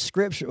in this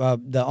scripture,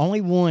 the only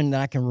one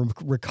that I can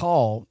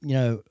recall,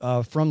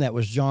 from that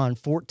was John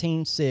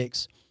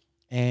 14:6,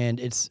 and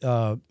it's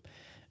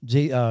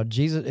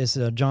Jesus.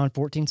 It's John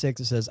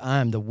 14:6. It says, "I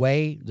am the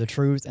way, the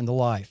truth, and the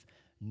life.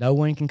 No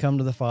one can come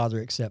to the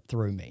Father except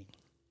through me."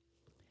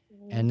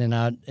 And then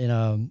I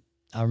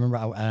remember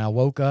I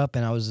woke up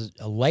and I was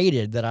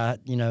elated that I,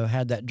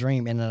 had that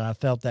dream. And then I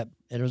felt that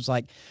it was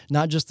like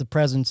not just the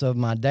presence of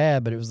my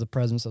dad, but it was the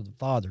presence of the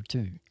Father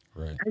too.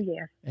 Right. Oh,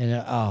 yeah. And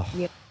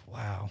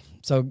wow.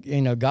 So,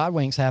 God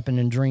winks happen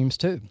in dreams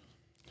too.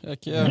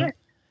 Heck yeah. Yes.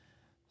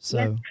 So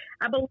yes,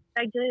 I believe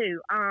they do.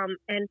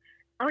 And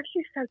aren't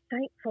you so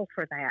thankful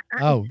for that?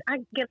 I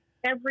get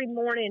every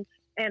morning.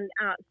 And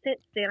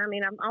since then, I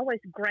mean, I'm always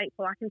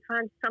grateful. I can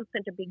find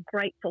something to be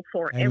grateful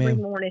for every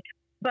morning.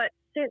 But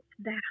since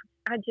that,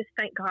 I just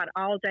thank God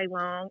all day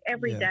long,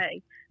 every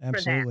day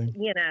absolutely.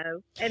 for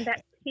that, and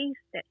that peace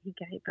that He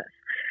gave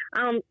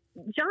us.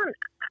 John,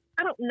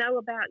 I don't know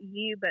about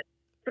you, but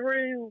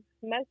through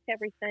most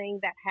everything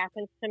that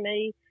happens to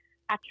me,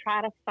 I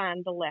try to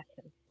find the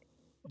lesson.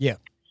 Yeah.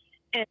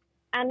 And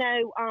I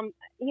know,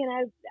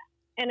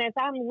 and as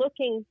I'm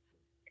looking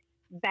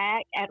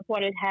back at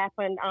what had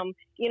happened,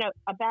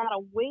 about a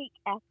week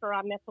after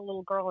I met the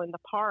little girl in the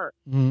park,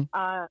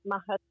 my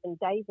husband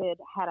David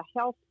had a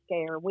health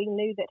scare. We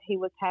knew that he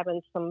was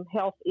having some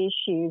health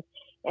issues,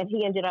 and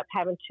he ended up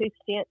having 2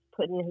 stents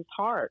put in his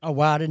heart. Oh,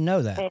 wow, I didn't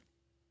know that. And,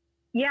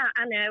 yeah,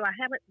 I know. I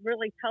haven't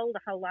really told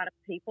a whole lot of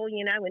people,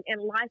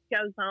 and life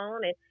goes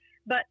on.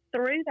 But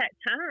through that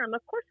time,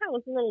 of course, I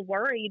was a little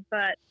worried,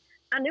 but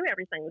I knew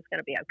everything was going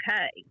to be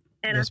okay.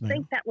 And Yes, I ma'am.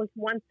 think that was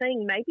one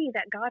thing maybe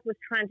that God was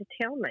trying to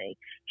tell me.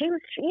 He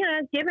was,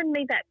 giving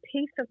me that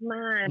peace of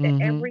mind that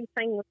Mhm.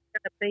 everything was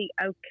going to be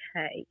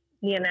okay,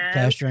 you know.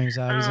 Cast your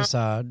anxieties Um,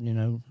 aside, you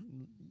know.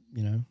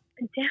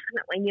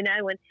 Definitely,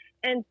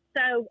 and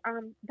so,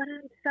 but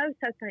I'm so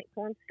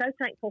thankful. I'm so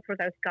thankful for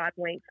those God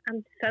winks. I'm I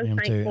so am too. And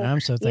thankful, I'm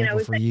so thankful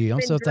if for they've you. I'm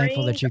been so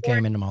thankful that dreams you or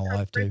came into my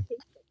life too.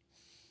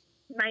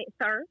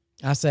 Sir.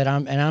 I said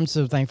I'm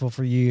so thankful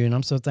for you, and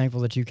I'm so thankful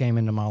that you came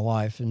into my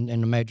life in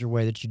a major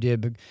way that you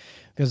did,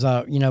 because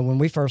when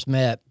we first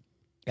met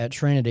at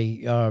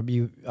Trinity,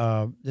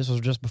 this was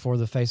just before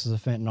the Faces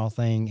of Fentanyl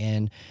thing,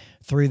 and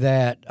through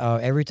that,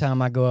 every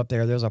time I go up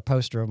there's a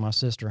poster of my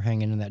sister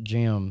hanging in that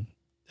gym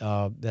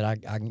that I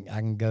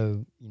can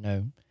go,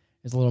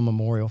 it's a little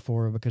memorial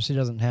for her because she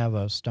doesn't have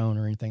a stone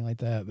or anything like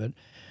that, but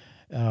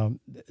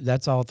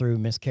that's all through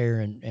Miss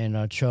Karen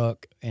and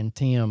Chuck and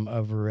Tim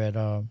over at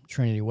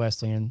Trinity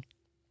Wesleyan.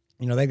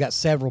 They've got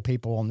several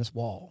people on this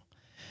wall,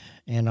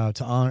 and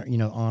to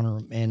honor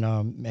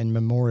them and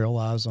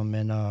memorialize them.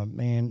 And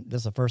man,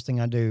 that's the first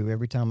thing I do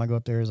every time I go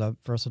up there. Is I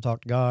first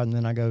talk to God, and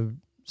then I go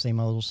see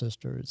my little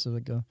sister. It's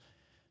like a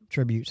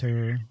tribute to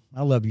her.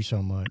 I love you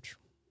so much.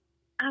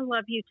 I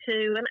love you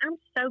too, and I'm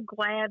so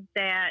glad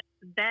that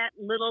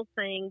little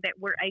thing that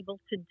we're able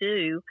to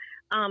do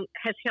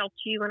has helped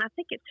you, and I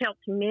think it's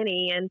helped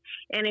many. And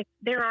if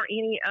there are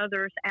any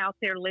others out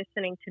there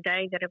listening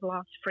today that have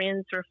lost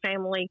friends or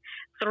family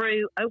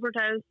through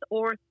overdose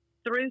or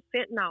through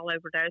fentanyl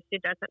overdose,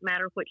 it doesn't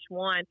matter which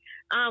one,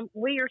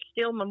 we are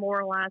still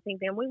memorializing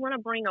them. We want to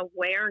bring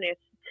awareness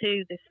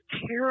to this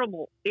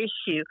terrible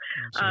issue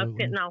of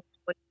fentanyl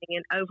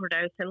and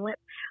overdose. And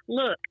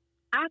look,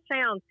 I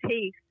found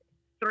peace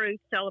through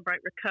Celebrate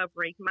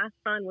Recovery. My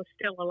son was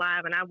still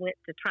alive, and I went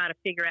to try to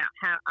figure out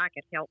how I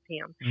could help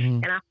him.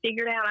 Mm-hmm. And I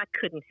figured out I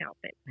couldn't help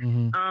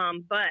him. Mm-hmm.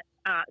 But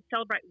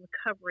Celebrate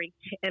Recovery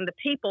and the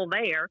people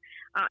there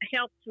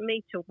helped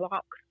me to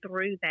walk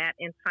through that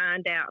and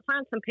find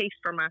some peace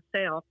for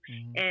myself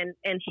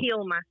and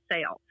heal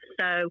myself.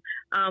 So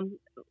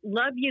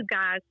love you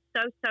guys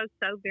so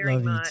very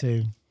much. Love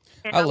you too.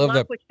 And I love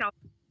that. What y'all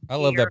I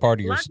love that part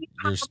of your.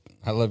 you.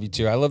 I love you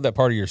too. I love that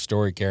part of your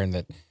story, Karen.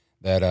 That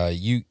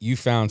you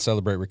found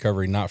Celebrate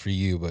Recovery not for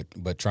you,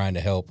 but trying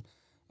to help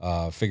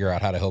figure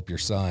out how to help your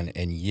son,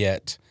 and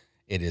yet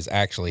it has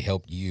actually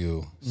helped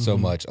you so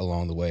much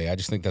along the way. I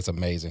just think that's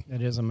amazing.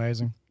 It is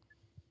amazing.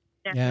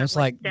 Definitely, yeah, it's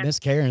like Miss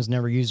Karen's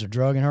never used a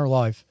drug in her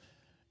life,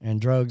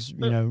 and drugs,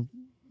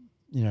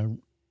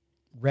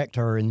 wrecked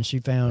her, and she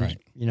found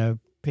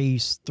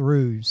peace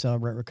through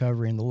Celebrate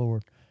Recovery and the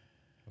Lord.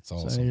 That's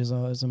awesome.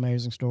 So it's an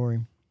amazing story.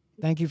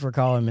 Thank you for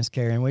calling, Miss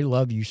Karen. We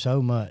love you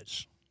so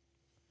much.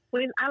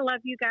 I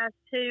love you guys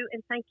too,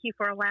 and thank you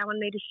for allowing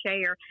me to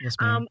share. Yes,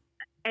 ma'am.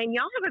 And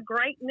y'all have a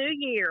great New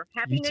Year.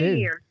 Happy You New too.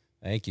 Year.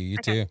 Thank you. You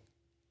too.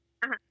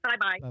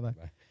 Bye-bye. Bye-bye.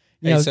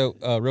 Hey, so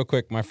real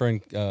quick, my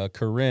friend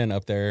Corinne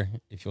up there,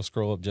 if you'll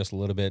scroll up just a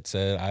little bit,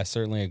 said, I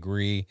certainly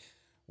agree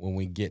when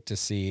we get to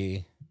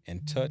see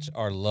and touch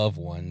our loved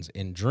ones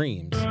in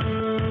dreams. Oh,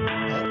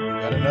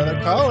 we got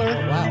another caller.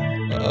 Oh,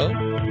 wow.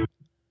 Uh-oh.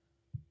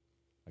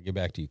 I'll get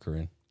back to you,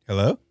 Corinne.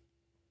 Hello?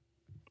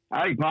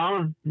 Hey,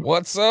 Colin.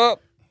 What's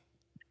up?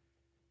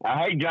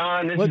 Hey,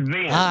 John. This is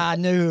Vince. I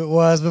knew it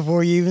was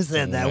before you even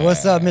said that.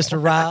 What's up,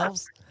 Mr.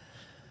 Riles?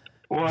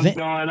 What's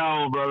going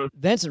on, brother?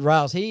 Vincent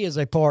Riles, he is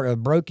a part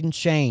of Broken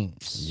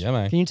Chains. Yeah,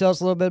 man. Can you tell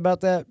us a little bit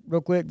about that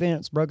real quick,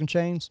 Vince? Broken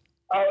Chains?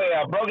 Oh,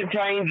 yeah. Broken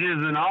Chains is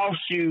an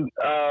offshoot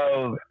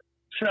of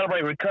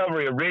Celebrate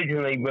Recovery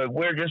originally, but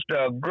we're just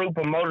a group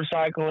of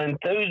motorcycle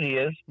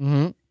enthusiasts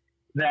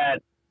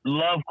that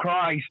love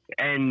Christ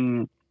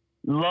and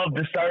love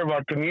to serve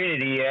our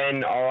community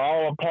and are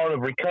all a part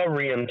of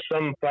recovery in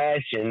some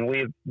fashion.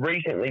 We've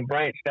recently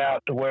branched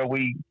out to where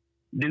we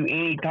do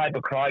any type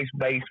of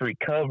Christ-based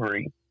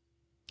recovery.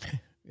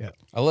 Yeah,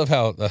 I love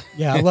how.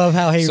 I love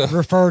how he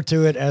referred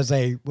to it as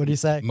a, what do you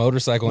say?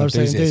 Motorcycle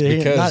enthusiast,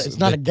 because it's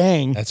not a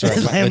gang. That's right.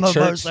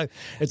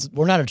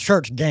 We're not a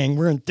church gang.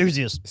 We're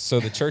enthusiasts. So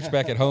the church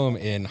back at home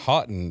in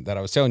Houghton that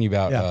I was telling you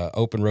about,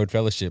 Open Road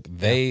Fellowship,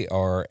 they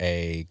are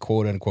a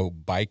quote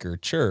unquote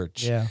biker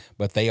church,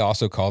 but they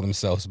also call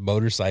themselves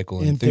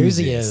motorcycle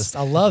enthusiasts.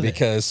 I love it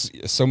because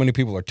so many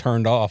people are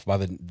turned off by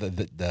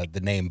the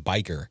name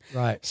biker.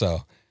 Right.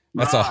 So.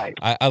 That's all.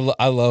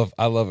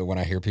 I love it when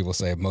I hear people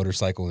say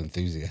motorcycle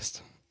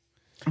enthusiast.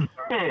 All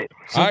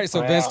right,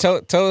 so Vince,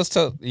 tell us,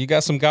 you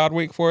got some God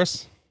week for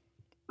us?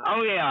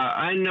 Oh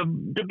yeah,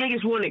 and the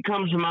biggest one that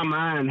comes to my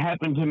mind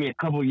happened to me a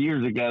couple of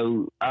years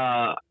ago.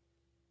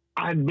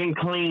 I'd been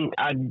clean.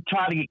 I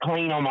tried to get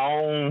clean on my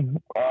own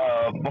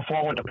before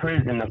I went to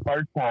prison the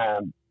first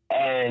time,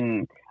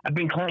 and I've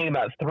been clean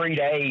about 3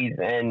 days.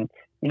 And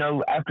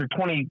after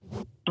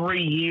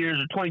 23 years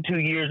or 22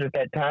 years at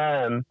that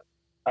time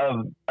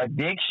of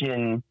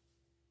addiction,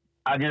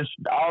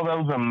 all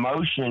those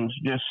emotions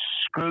just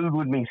screwed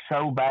with me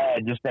so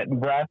bad, just that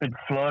rapid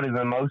flood of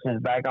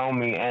emotions back on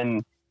me,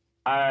 and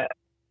I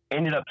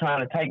ended up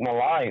trying to take my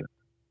life.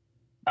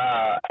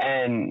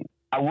 And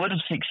I would have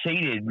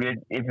succeeded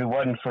if it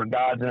wasn't for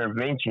God's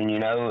intervention, you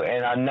know.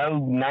 And I know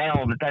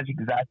now that that's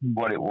exactly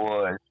what it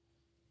was.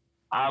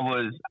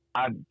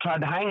 I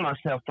tried to hang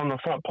myself from the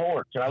front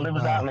porch, and I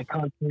was out in the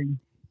country,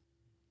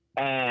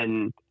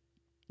 and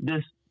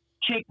this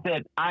chick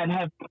that I'd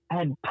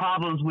had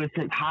problems with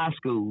since high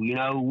school, you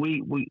know,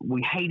 we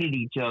hated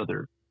each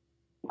other.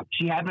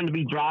 She happened to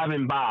be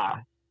driving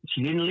by.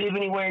 She didn't live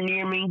anywhere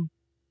near me.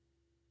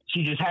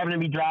 She just happened to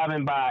be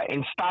driving by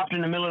and stopped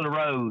in the middle of the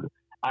road.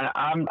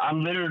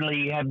 I'm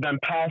literally have been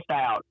passed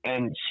out,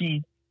 and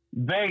she's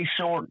very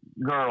short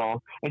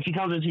girl, and she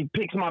comes and she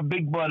picks my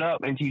big butt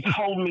up and she's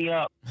holding me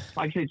up.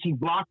 Like I said, she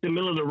blocked the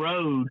middle of the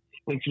road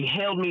and she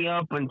held me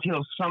up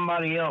until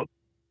somebody else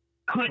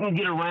couldn't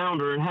get around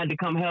her and had to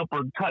come help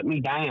her cut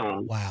me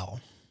down. Wow.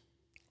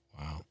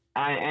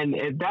 And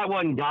if that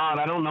wasn't God,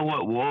 I don't know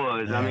what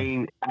was. Yeah. I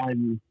mean,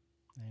 ain't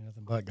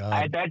nothing but God.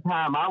 At that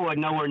time, I wasn't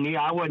nowhere near.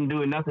 I wasn't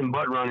doing nothing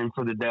but running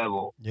for the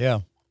devil.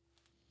 Yeah.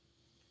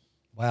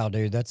 Wow,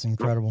 dude, that's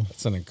incredible.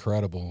 That's an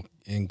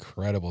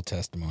incredible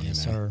testimony,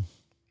 yes, man. Sir.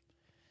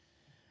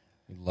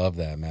 We love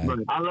that, man. But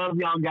I love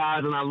y'all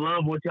guys, and I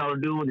love what y'all are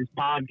doing with this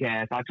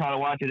podcast. I try to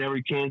watch it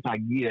every chance I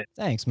get.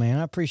 Thanks, man.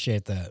 I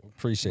appreciate that.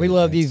 We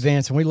love you,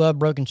 Vince, and we love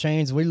Broken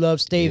Chains. We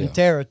love Steve and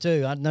Tara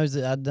too. I noticed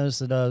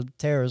that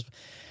Tara's.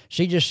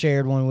 She just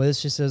shared one with us.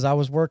 She says, I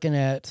was working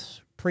at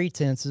Pet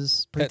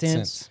Sense.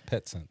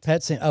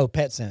 Oh,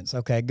 Pet Sense.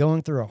 Okay.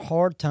 Going through a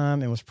hard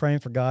time and was praying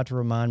for God to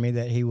remind me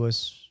that he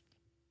was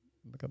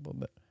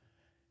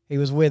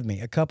with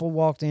me. A couple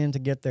walked in to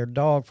get their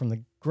dog from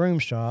the groom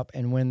shop,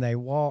 and when they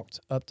walked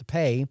up to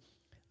pay,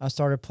 I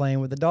started playing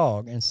with the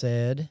dog and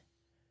said,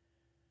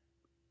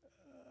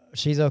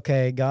 she's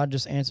okay. God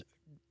just answered.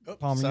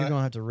 Palmer, you're going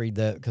to have to read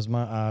that because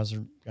my eyes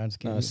are...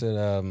 I said,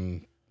 a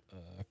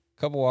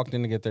couple walked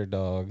in to get their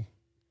dog.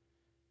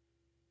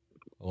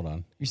 Hold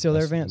on. You still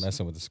there, Vince?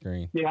 Messing with the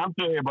screen. Yeah, I'm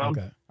still here, bro.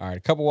 Okay. All right.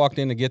 A couple walked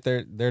in to get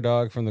their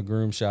dog from the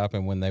groom shop,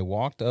 and when they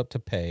walked up to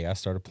pay, I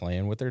started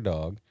playing with their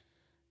dog.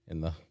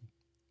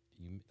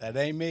 That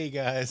ain't me,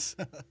 guys.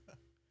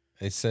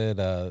 They said,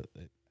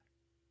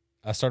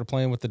 I started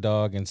playing with the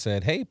dog and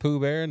said, hey, Pooh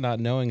Bear, not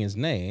knowing his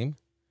name.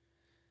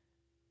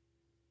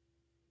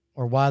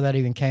 Or why that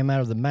even came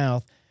out of the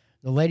mouth.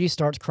 The lady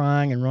starts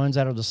crying and runs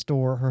out of the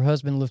store. Her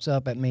husband looks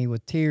up at me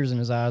with tears in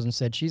his eyes and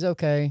said, she's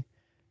okay.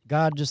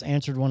 God just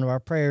answered one of our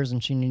prayers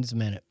and she needs a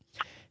minute.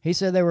 He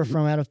said they were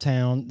from out of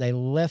town. They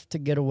left to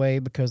get away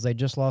because they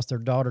just lost their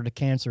daughter to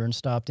cancer and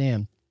stopped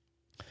in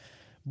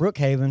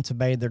Brookhaven to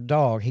bathe their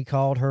dog. He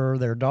called her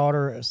their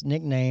daughter's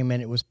nickname,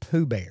 and it was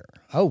Pooh Bear.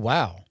 Oh,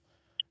 wow.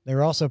 They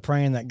were also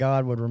praying that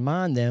God would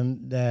remind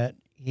them that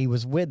he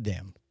was with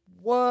them.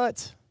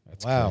 What?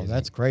 Wow, crazy.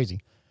 That's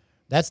crazy.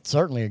 That's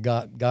certainly a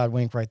God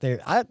wink right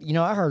there. I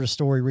heard a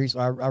story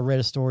recently. I read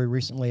a story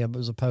recently. It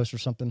was a post or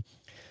something.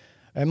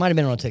 It might have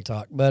been on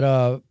TikTok,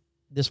 but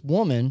this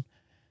woman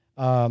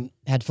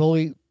had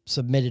fully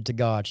submitted to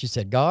God. She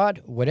said,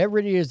 God, whatever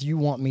it is you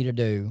want me to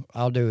do,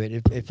 I'll do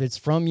it. If it's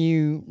from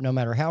you, no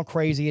matter how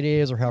crazy it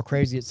is or how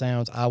crazy it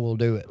sounds, I will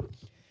do it.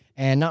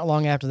 And not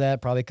long after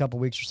that, probably a couple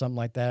of weeks or something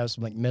like that, it was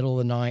like middle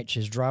of the night,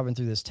 she's driving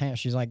through this town.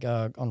 She's like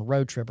on a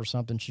road trip or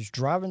something. She's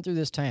driving through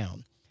this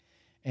town.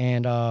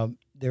 And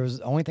there was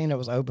the only thing that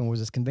was open was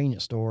this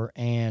convenience store.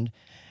 And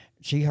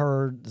she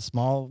heard the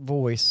small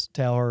voice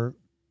tell her,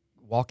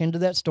 walk into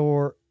that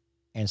store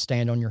and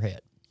stand on your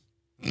head.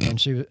 And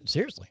she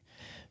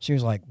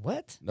was like,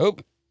 what?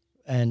 Nope.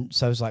 And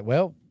so it's like,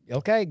 well,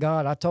 okay,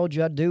 God, I told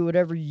you I'd do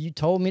whatever you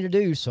told me to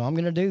do, so I'm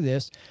going to do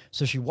this.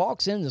 So she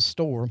walks in the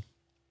store,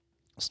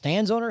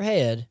 stands on her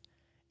head,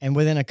 and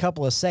within a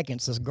couple of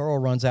seconds, this girl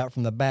runs out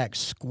from the back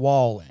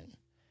squalling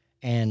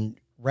and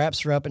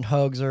wraps her up and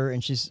hugs her.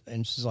 And she's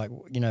like,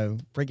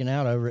 freaking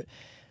out over it.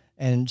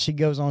 And she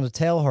goes on to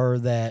tell her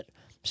that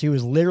she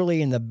was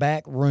literally in the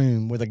back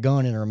room with a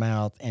gun in her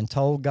mouth and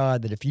told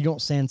God that if you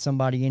don't send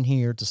somebody in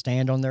here to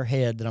stand on their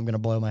head, that I'm going to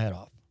blow my head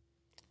off.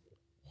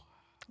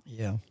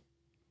 Yeah.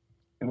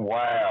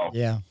 Wow.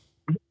 Yeah.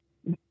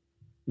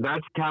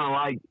 That's kind of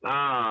like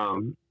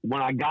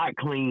when I got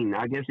clean.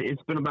 I guess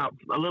it's been about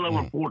a little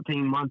over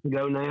 14 months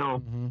ago now.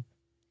 Mm-hmm.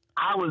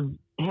 I was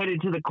headed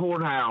to the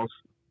courthouse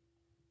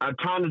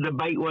trying to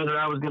debate whether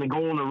I was going to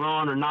go on the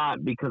run or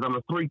not because I'm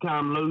a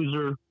 3-time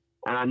loser.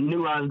 And I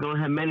knew I was going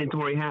to have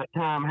mandatory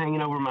time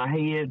hanging over my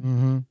head.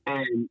 Mm-hmm.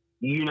 And,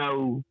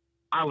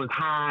 I was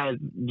high as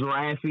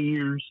giraffe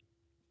ears.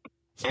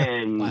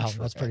 And wow,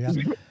 that's pretty high.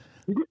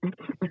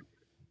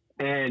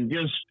 And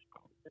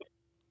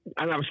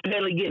I was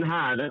steadily getting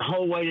high the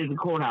whole way to the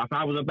courthouse.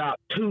 I was about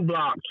 2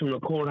 blocks from the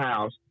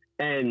courthouse.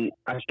 And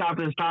I stopped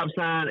at a stop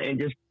sign and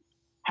just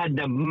had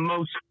the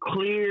most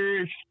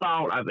clearest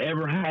thought I've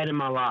ever had in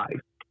my life.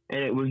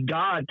 And it was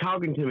God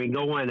talking to me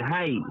going,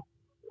 hey,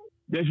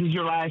 this is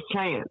your last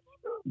chance.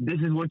 This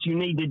is what you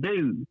need to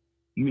do.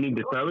 You need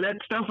to throw that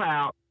stuff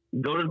out,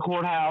 go to the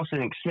courthouse,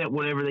 and accept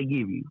whatever they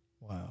give you.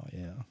 Wow,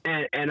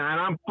 yeah. And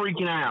I'm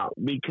freaking out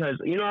because,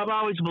 I've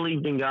always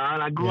believed in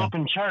God. I grew up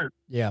in church.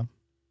 Yeah.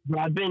 But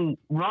I've been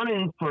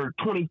running for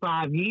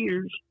 25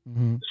 years.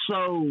 Mm-hmm.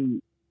 So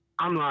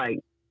I'm like,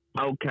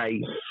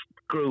 okay,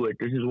 screw it.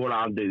 This is what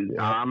I'll do.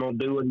 Yep. I'm going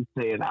to do what he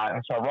said.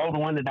 So I rolled the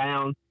window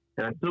down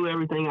and I threw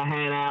everything I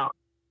had out,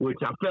 which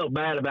I felt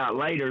bad about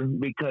later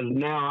because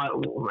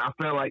now I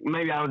felt like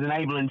maybe I was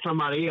enabling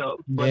somebody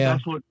else. But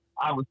that's what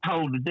I was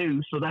told to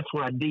do. So that's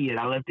what I did.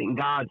 I left it in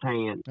God's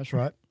hands. That's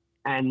right.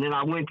 And then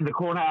I went to the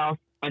courthouse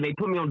and they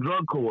put me on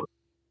drug court.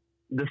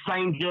 The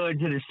same judge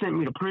that had sent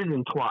me to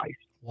prison twice.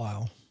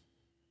 Wow.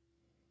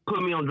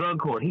 Put me on drug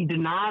court. He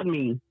denied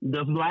me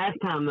the last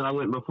time that I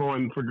went before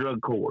him for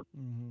drug court.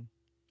 Mm-hmm.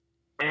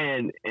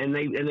 And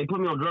they put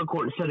me on drug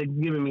court instead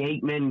of giving me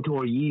 8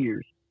 mandatory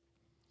years.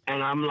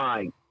 And I'm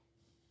like,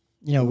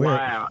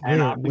 wow.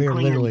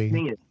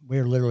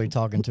 We're literally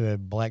talking to a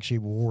black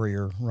sheep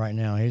warrior right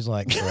now. He's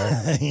like,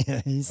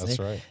 That's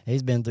right.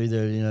 He's been through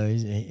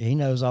he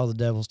knows all the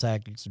devil's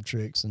tactics and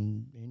tricks,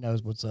 and he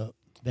knows what's up.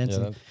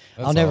 Vincent,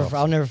 I'll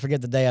never forget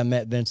the day I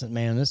met Vincent.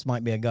 Man, this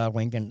might be a God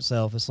wink in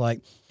itself. It's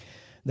like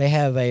they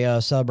have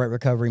a Celebrate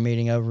Recovery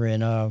meeting over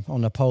in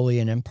on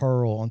Napoleon and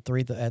Pearl at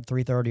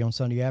 3:30 on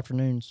Sunday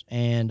afternoons,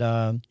 and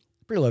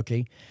pretty low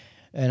key.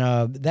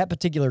 And that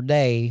particular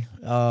day,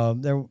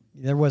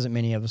 there wasn't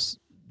many of us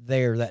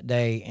there that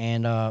day,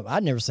 and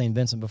I'd never seen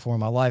Vincent before in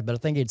my life, but I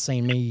think he'd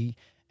seen me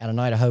at a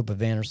Night of Hope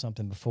event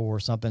or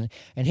something,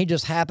 and he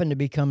just happened to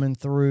be coming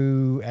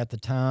through at the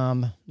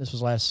time. This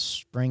was last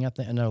spring, I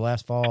think, no,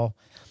 last fall.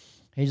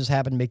 He just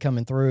happened to be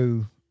coming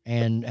through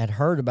and had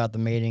heard about the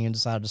meeting and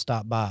decided to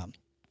stop by.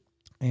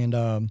 And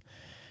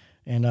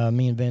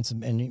me and Vince,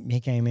 and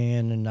he came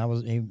in, and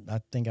I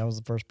think I was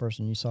the first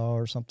person you saw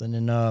or something,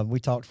 and we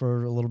talked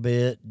for a little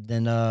bit.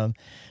 Then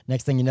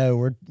next thing you know,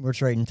 we're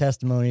trading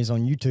testimonies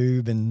on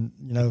YouTube,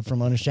 and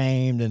from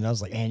Unashamed, and I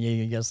was like, man,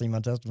 you gotta see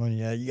my testimony,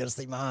 yeah, you gotta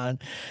see mine,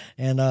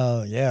 and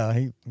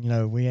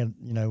we had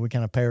we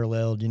kind of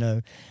paralleled,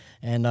 and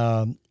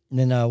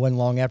then wasn't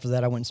long after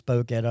that, I went and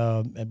spoke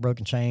at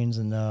Broken Chains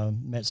and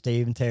met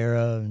Steve and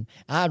Tara, and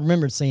I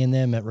remembered seeing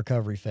them at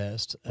Recovery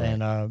Fest, right.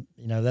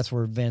 And that's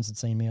where Vince had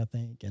seen me, I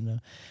think,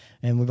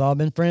 and we've all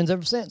been friends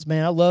ever since,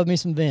 man. I love me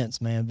some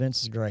Vince, man.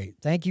 Vince is great.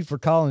 Thank you for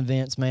calling,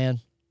 Vince, man.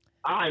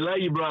 I love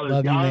you, brother.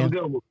 Love you, man.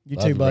 You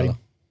too, buddy. Brother.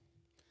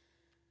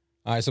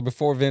 All right, so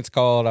before Vince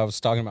called, I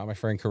was talking about my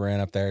friend Corinne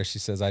up there. She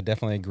says, I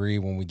definitely agree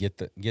when we get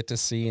to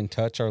see and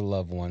touch our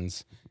loved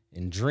ones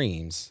in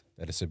dreams,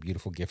 that it's a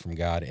beautiful gift from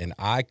God. And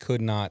I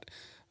could not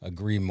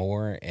agree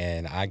more.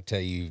 And I tell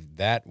you,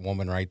 that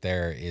woman right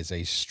there is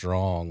a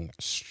strong,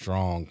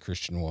 strong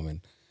Christian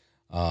woman.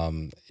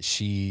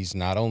 She's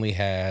not only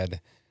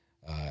had,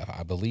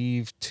 I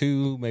believe,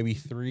 2, maybe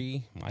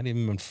 3, might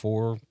even been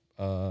 4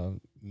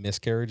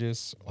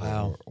 miscarriages.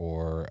 Wow.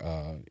 Or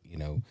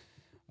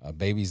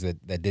babies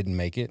that didn't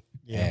make it.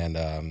 Yeah.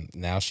 And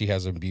now she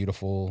has a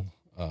beautiful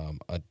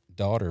a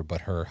daughter,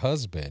 but her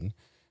husband,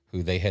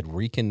 who they had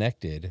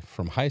reconnected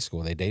from high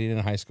school. They dated in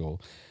high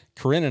school.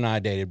 Corinne and I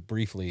dated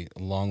briefly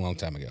a long, long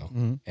time ago.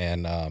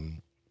 Mm-hmm.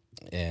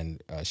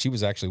 And she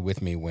was actually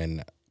with me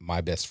when my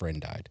best friend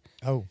died.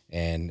 Oh.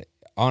 And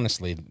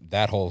honestly,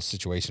 that whole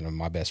situation of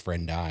my best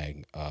friend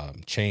dying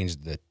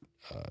changed the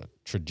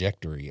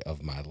trajectory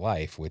of my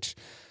life, which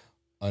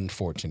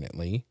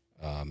unfortunately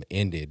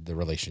ended the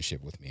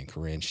relationship with me and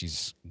Corinne.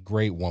 She's a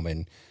great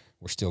woman.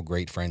 We're still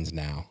great friends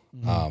now.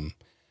 Mm-hmm.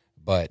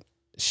 But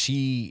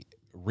she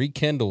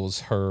rekindles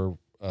her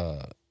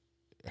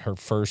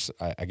first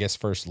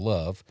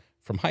love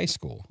from high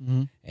school.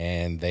 Mm-hmm.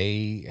 And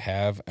they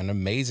have an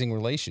amazing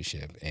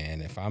relationship.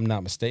 And if I'm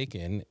not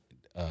mistaken,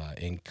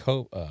 in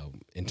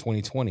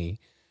 2020,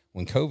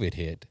 when COVID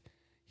hit,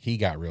 he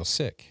got real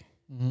sick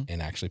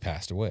and actually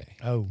passed away.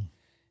 Oh.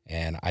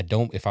 And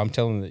if I'm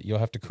telling that, you'll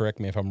have to correct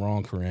me if I'm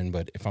wrong, Corinne,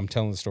 but if I'm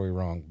telling the story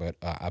wrong, but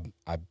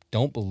I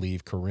don't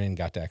believe Corinne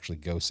got to actually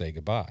go say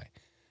goodbye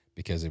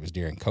because it was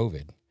during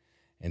COVID.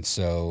 And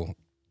so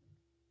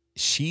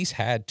she's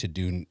had to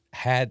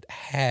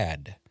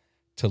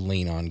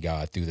lean on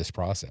God through this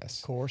process.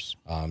 Of course.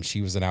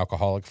 She was an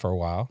alcoholic for a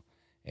while,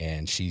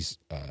 and she's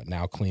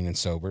now clean and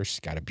sober. She's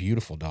got a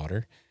beautiful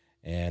daughter.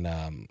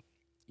 And,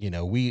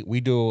 we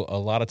do a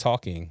lot of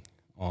talking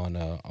on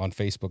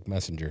Facebook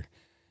Messenger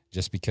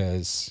just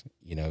because,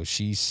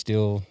 she's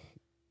still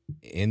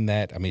in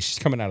that. I mean, she's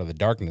coming out of the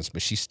darkness,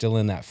 but she's still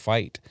in that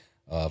fight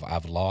of I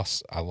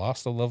lost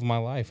the love of my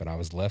life, and I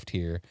was left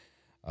here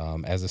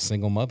as a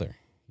single mother,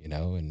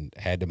 and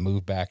had to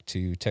move back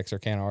to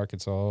Texarkana,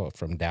 Arkansas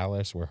from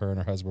Dallas, where her and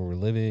her husband were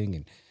living,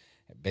 and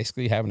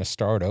basically having to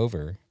start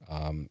over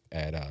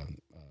at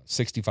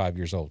 65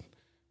 years old.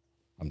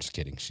 I'm just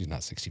kidding. She's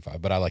not 65,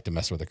 but I like to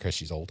mess with her because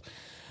she's old.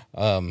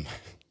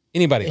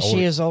 Anybody is older?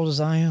 She as old as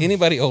I am?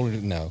 Anybody older?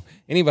 No.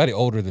 Anybody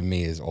older than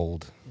me is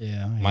old.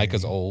 Yeah.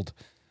 Micah's old.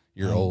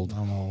 You're old.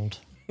 I'm old.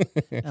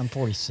 I'm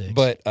 46.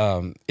 But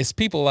it's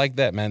people like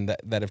that, man,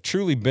 that have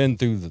truly been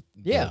through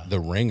the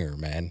ringer,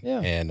 man.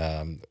 Yeah. And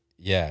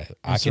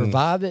I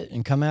survive it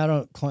and come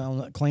out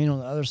clean on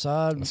the other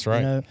side. That's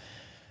right.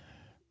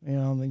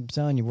 I'm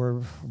telling you,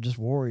 we're just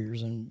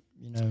warriors, and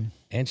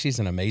And she's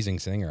an amazing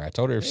singer. I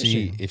told her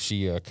if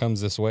she comes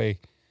this way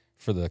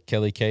for the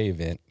Kelly K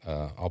event,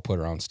 I'll put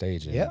her on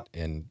stage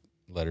and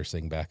let her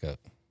sing backup.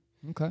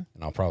 Okay.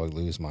 And I'll probably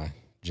lose my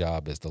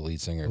job as the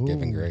lead singer of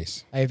Giving Ooh.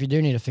 Grace. Hey, if you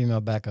do need a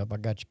female backup, I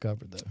got you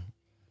covered though.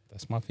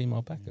 That's my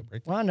female backup right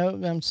there. Well, I know.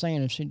 I'm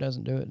saying if she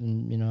doesn't do it,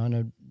 and I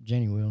know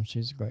Jenny will.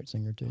 She's a great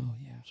singer too. Oh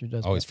yeah, she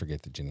does. I always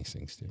forget that Jenny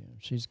sings too. Yeah,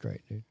 she's great,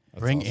 dude.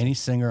 That's Bring awesome. any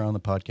singer on the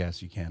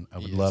podcast you can. I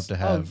would love to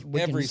have we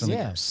can- every some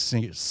yeah.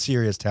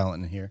 serious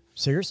talent in here.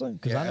 Seriously,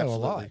 because Yeah, I know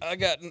absolutely.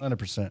 a lot.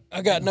 100%.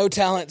 I got no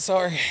talent.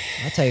 Sorry.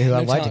 I'll tell you who No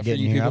I'd like to talent get for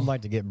in you here. people. I'd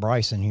like to get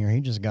Bryce in here. He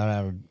just got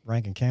out of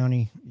Rankin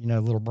County.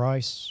 Little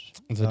Bryce.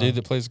 The dude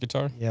that plays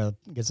guitar. Yeah,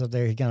 gets up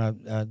there. He kind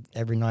of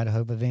every Night of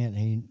Hope event.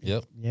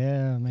 Yep.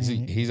 Yeah,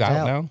 man. He's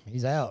out now?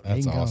 He's out.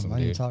 That's he can awesome, come.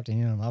 I need dude. to talk to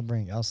him.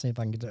 I'll see if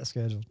I can get that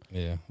scheduled.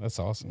 Yeah, that's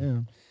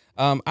awesome.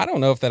 Yeah. I don't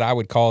know if that I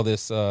would call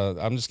this.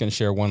 I'm just going to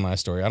share one last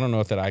story. I don't know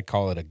if that I'd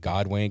call it a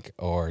God wink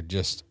or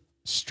just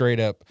straight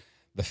up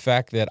the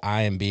fact that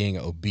I am being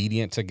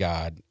obedient to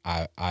God.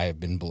 I have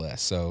been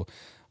blessed. So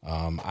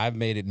I've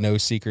made it no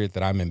secret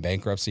that I'm in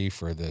bankruptcy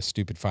for the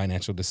stupid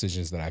financial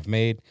decisions that I've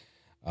made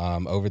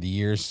over the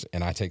years,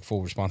 and I take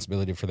full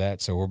responsibility for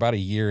that. So we're about a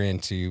year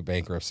into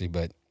bankruptcy,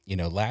 but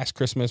last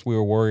Christmas we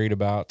were worried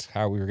about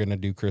how we were going to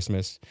do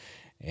Christmas,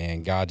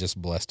 and God just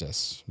blessed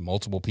us.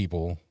 Multiple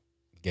people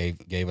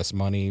gave us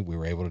money. We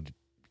were able to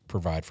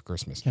provide for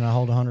Christmas. Can I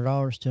hold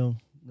 $100 till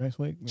next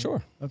week?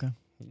 Sure. Okay.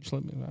 Just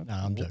let me. No,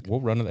 I'm joking. We'll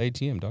run to the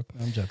ATM, Doc.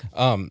 I'm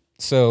joking.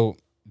 So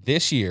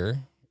this year,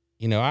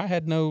 I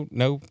had no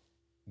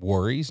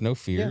worries, no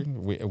fear.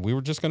 Yeah. We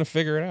were just going to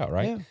figure it out,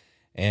 right? Yeah.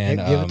 And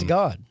Give it to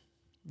God.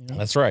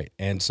 That's right.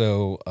 And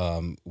so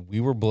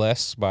we were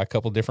blessed by a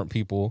couple different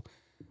people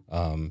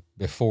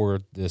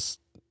before this,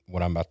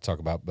 what I'm about to talk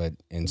about.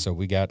 And so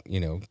we got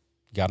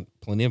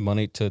plenty of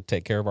money to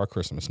take care of our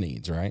Christmas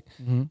needs, right?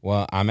 Mm-hmm.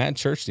 Well, I'm at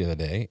church the other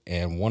day,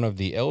 and one of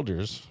the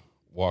elders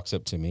walks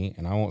up to me,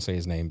 and I won't say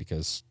his name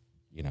because,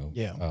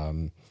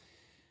 when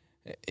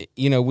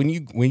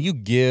you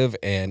give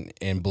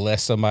and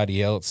bless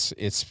somebody else,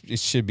 it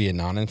should be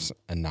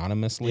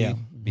anonymously, Yeah.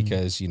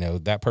 because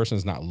that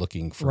person's not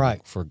looking for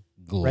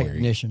glory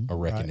Recognition. or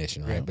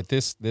recognition, right? Yeah. But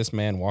this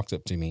man walked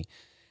up to me,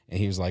 and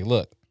he was like,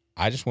 "Look,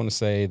 I just want to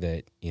say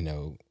that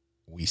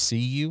we see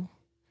you,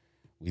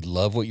 we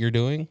love what you're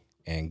doing,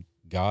 and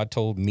God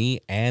told me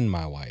and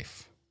my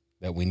wife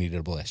that we needed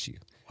to bless you."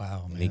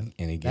 Wow, And man.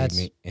 he That's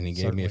gave me a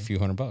certainly- few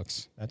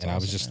 $100, That's and I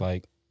was awesome, just man.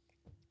 like,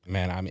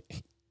 man,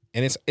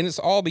 and it's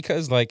all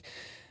because like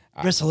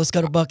Bristol, let's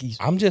go to Buc-ee's.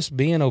 I'm just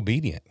being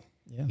obedient,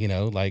 Yeah.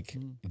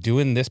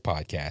 doing this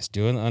podcast,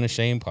 doing the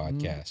Unashamed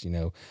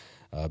podcast,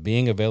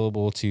 being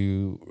available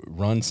to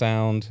run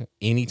sound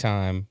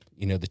anytime,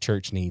 the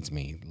church needs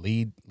me,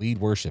 lead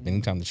worship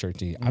anytime the church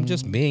needs. I'm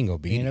just being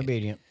obedient. Being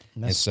obedient.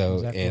 And That's so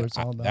exactly what it's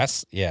all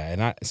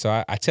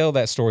about. I tell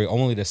that story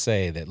only to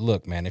say that,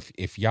 look, man,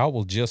 if y'all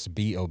will just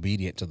be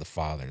obedient to the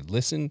Father,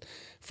 listen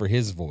for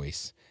his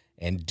voice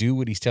and do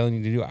what he's telling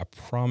you to do, I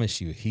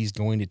promise you he's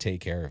going to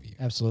take care of you.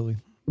 Absolutely.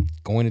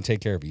 Going to take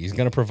care of you. He's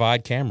going to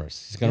provide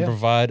cameras. He's going to Yeah.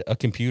 provide a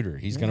computer.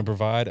 He's going to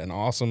provide an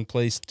awesome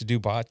place to do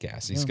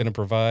podcasts. He's going to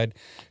provide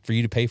for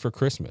you to pay for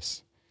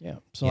Christmas. Yeah.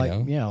 So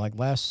You like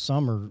last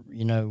summer,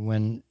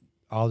 when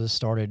all this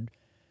started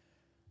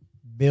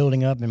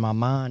building up in my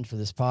mind for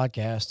this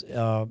podcast,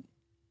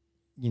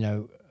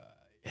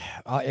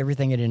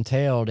 everything it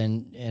entailed,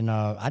 and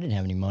I didn't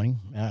have any money.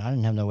 I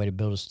didn't have no way to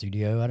build a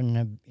studio. I didn't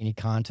have any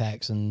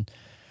contacts in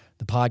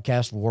the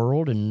podcast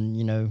world, and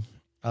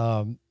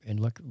and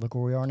look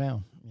where we are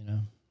now.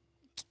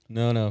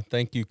 No.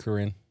 Thank you,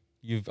 Corinne.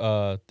 You've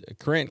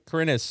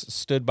Corinne has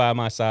stood by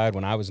my side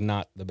when I was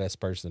not the best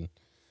person.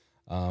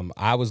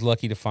 I was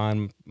lucky to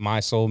find my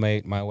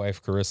soulmate, my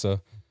wife,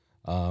 Carissa.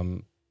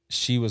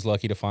 She was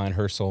lucky to find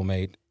her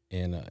soulmate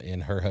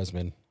in her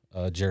husband,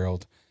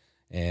 Gerald.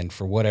 And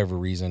for whatever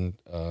reason,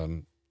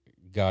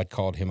 God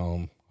called him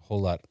home a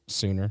whole lot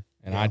sooner.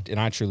 And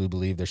I truly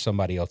believe there's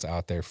somebody else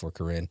out there for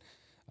Corinne.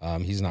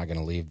 He's not going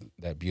to leave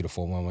that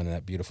beautiful woman and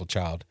that beautiful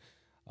child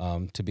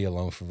to be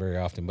alone for very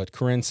often. But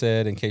Corinne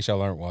said, in case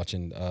y'all aren't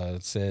watching,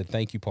 said,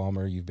 "Thank you,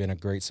 Palmer. You've been a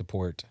great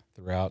support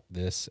throughout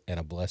this and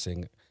a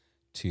blessing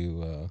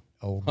to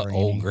Old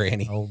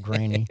Granny. Old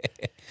Granny.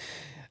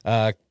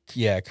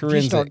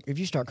 Corinne's If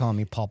you start calling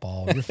me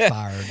Pawpaw, you're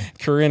fired.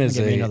 Corinne is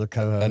Give me another an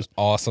co-host.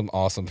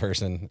 awesome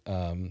person.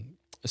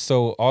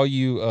 So all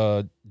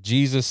you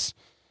Jesus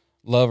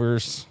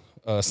lovers,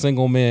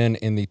 single men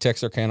in the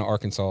Texarkana,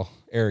 Arkansas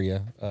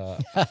area,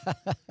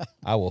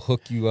 I will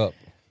hook you up.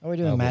 Are we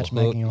doing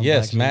matchmaking?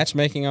 Yes,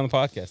 matchmaking on the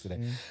podcast today.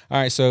 All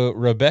right, so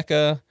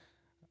Rebecca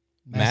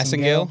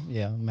Massengale.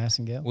 Yeah,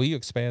 Massengale. Will you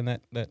expand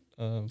that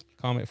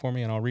comment for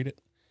me, and I'll read it?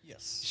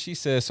 Yes. She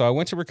says, so I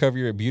went to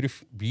recovery at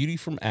Beauty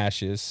from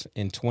Ashes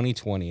in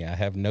 2020. I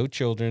have no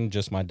children,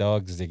 just my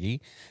dog Ziggy.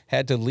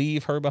 Had to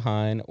leave her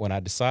behind when I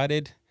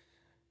decided,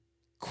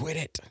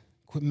 quit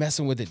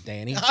messing with it,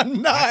 Danny.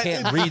 I'm not. I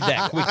can't read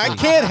that quickly. I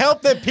can't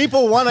help that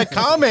people want to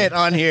comment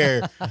on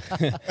here.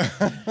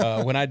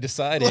 When I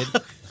decided,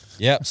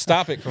 yep,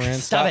 stop it, Corinne.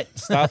 Stop it.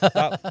 Stop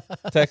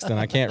texting.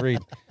 I can't read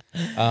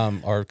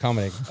or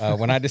commenting.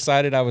 When I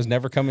decided I was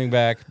never coming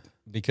back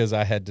because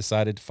I had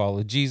decided to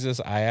follow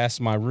Jesus. I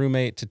asked my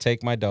roommate to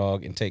take my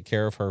dog and take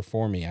care of her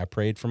for me. I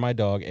prayed for my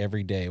dog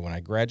every day. When I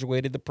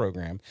graduated the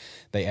program,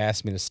 they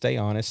asked me to stay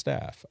on as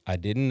staff. I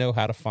didn't know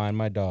how to find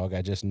my dog.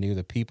 I just knew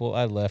the people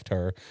I left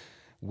her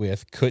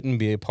with couldn't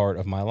be a part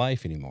of my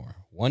life anymore.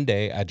 One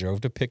day, I drove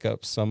to pick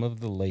up some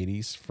of the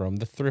ladies from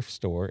the thrift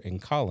store in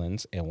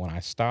Collins, and when I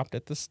stopped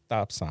at the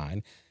stop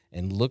sign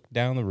and looked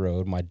down the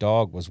road, my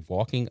dog was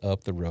walking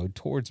up the road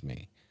towards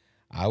me.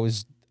 I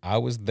was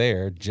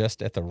there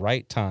just at the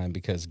right time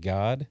because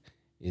God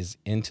is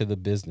into the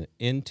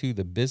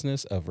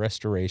business of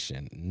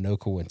restoration. No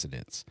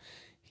coincidence.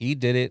 He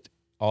did it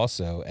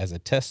also as a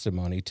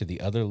testimony to the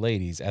other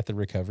ladies at the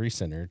recovery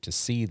center to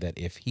see that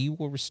if he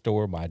will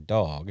restore my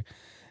dog,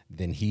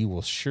 then he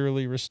will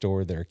surely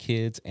restore their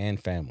kids and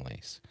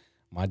families.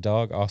 My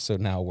dog also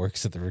now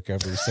works at the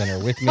recovery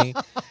center with me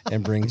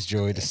and brings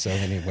joy to so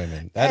many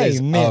women. That is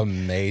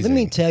amazing. Let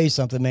me tell you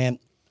something, man.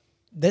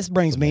 This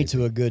brings me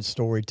to a good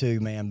story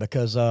too, man,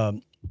 because my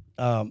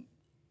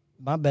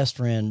best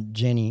friend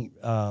Jenny,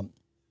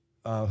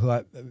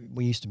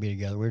 we used to be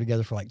together. We were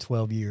together for like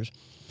 12 years.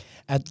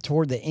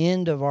 Toward the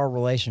end of our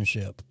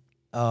relationship,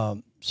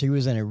 she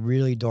was in a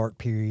really dark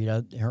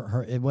period.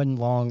 It wasn't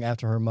long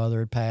after her mother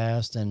had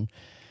passed, and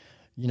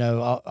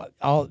a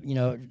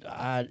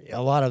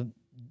lot of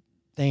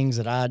things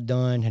that I'd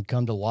done had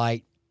come to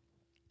light.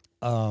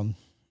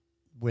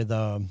 With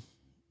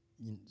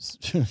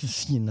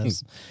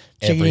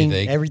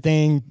cheating,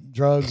 everything,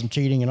 drugs and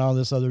cheating and all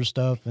this other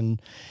stuff,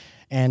 and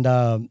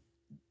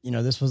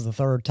this was the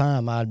third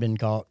time I'd been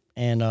caught,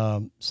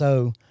 and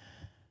so.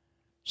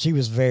 She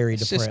was very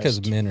depressed. Just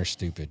because men are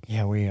stupid.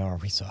 Yeah, we are.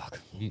 We suck.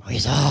 We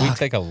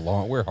take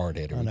we're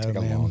hard-headed. We take a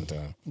long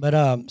time.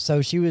 But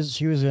so she was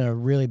in a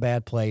really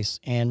bad place,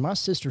 and my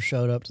sister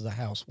showed up to the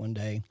house one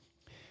day,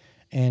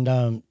 and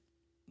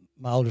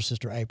my older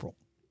sister April,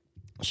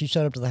 she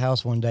showed up to the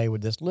house one day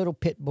with this little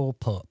pit bull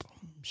pup.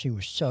 She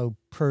was so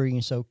pretty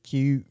and so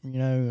cute.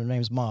 Her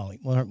name's Molly.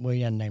 Well,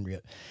 we hadn't named her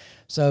yet.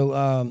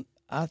 So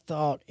I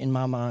thought in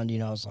my mind,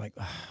 I was like,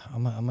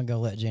 I'm gonna go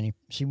let Jenny.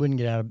 Jenny wouldn't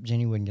get out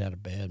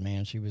of bed,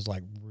 man. She was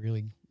like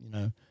really,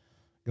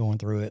 going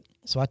through it.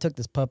 So I took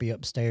this puppy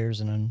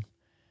upstairs and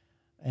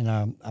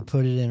I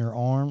put it in her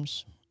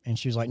arms, and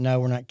she was like,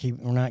 "No, we're not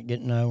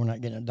getting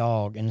a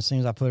dog." And as soon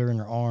as I put her in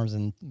her arms,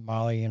 and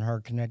Molly and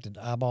her connected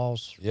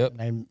eyeballs, yep,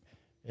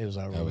 it was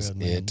over. That was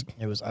it.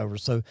 It was over.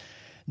 So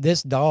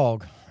this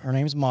dog, her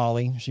name's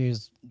Molly.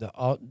 She's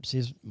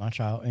my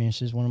child, and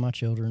she's one of my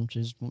children.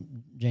 She's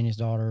Jenny's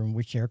daughter, and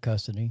we share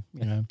custody.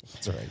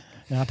 That's right.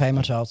 And I pay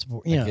my child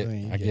support.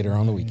 I get her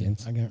on the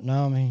weekends.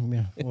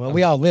 Well,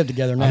 we all live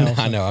together now.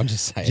 I know. I'm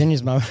just saying.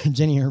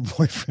 Jenny and her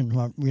boyfriend.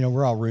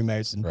 We're all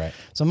roommates, and right.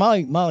 So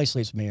Molly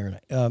sleeps with me every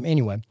night.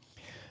 Anyway,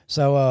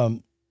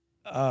 so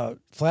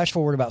flash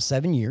forward about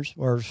 7 years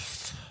or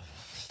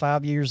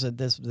 5 years that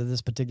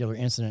this particular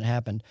incident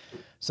happened.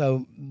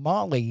 So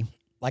Molly,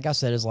 like I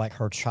said, is like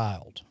her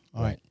child.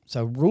 All right.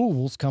 So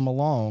rules come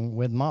along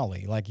with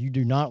Molly. Like, you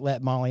do not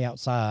let Molly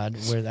outside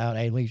without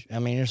a leash. I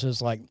mean, it's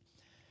just like,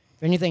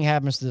 if anything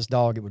happens to this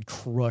dog, it would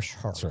crush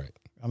her. That's right.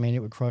 I mean, it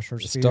would crush her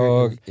this spirit.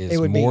 Dog is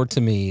more to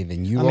me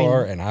than you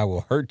are, and I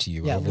will hurt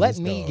you. Yeah, over let this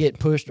me dog. get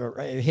pushed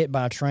or hit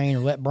by a train, or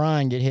let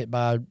Brian get hit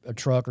by a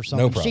truck or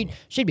something. No problem.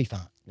 She'd be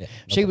fine. Yeah,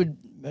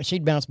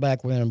 She'd bounce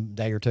back within a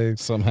day or two.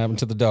 Something happened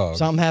to the dog.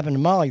 Something happened to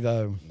Molly,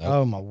 though. Nope.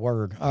 Oh, my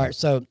word. All right,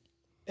 so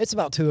it's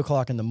about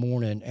 2:00 in the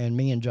morning, and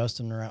me and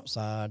Justin are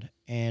outside,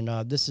 and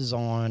this is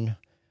on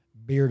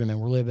Beardeman.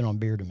 We're living on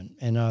Beardeman,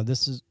 and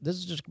this is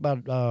just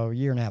about a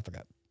year and a half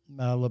ago.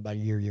 A little about a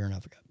year and a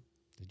half ago.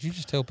 Did you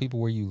just tell people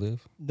where you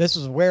live? This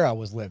is where I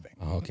was living.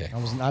 Oh, okay.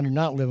 I do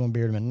not live on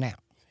Beardeman now.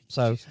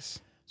 So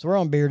we're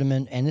on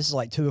Beardeman, and this is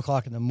like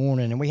 2:00 in the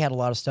morning, and we had a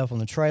lot of stuff on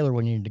the trailer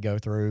we needed to go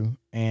through,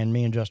 and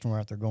me and Justin were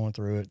out there going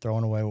through it,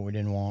 throwing away what we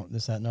didn't want,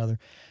 this, that, and other.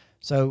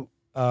 So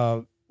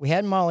we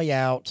had Molly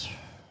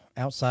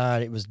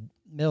outside. It was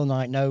middle of the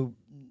night. No.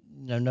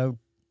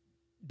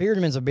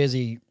 Beardeman's a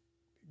busy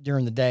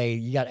during the day.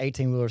 You got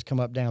 18-wheelers come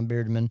up down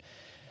Beardeman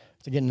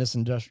to get in this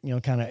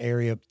industrial, kind of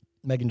area,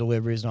 making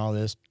deliveries and all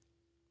this.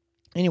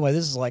 Anyway,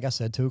 this is, like I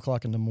said,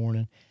 2:00 in the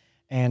morning,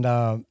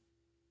 and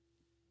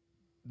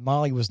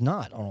Molly was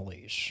not on a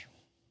leash,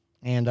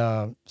 and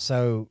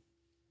so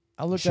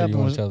I looked up. You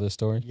want to tell this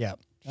story? Yeah,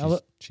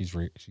 she's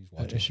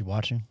watching. Is she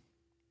watching?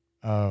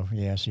 Oh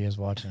yeah, she is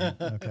watching.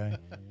 Okay.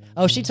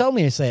 Oh, she told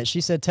me to say it. She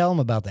said, "Tell them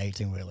about the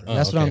 18-wheeler." Oh,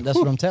 that's okay. That's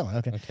what I'm telling.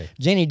 Okay.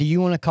 Jenny, do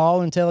you want to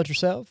call and tell it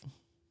yourself?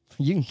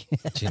 You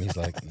can. Jenny's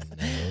like,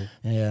 no.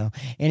 Yeah.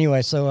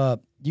 Anyway, so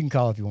you can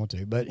call if you want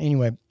to, but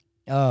anyway,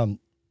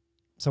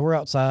 so we're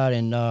outside,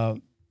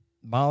 and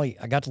Molly,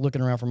 I got to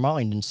looking around for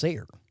Molly and didn't see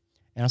her.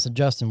 And I said,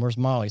 Justin, where's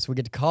Molly? So we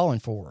get to calling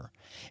for her.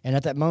 And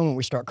at that moment,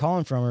 we start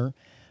calling for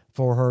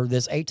her.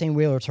 This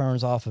 18-wheeler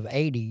turns off of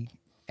 80,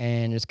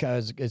 and it's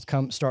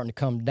starting to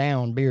come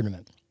down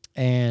Beardeman.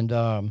 And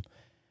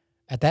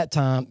at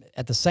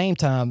the same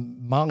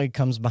time, Molly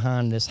comes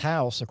behind this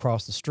house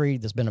across the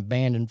street that's been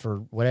abandoned for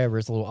whatever.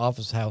 It's a little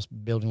office house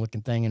building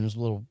looking thing, and there's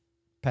a little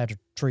patch of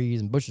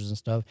trees and bushes and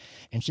stuff,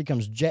 and she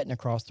comes jetting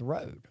across the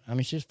road. I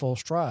mean, she's full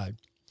stride.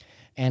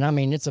 And, I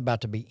mean, it's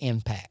about to be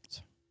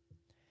impact.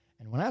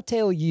 And when I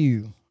tell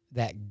you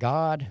that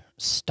God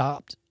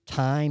stopped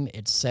time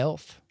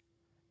itself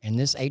and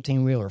this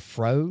 18-wheeler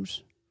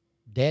froze,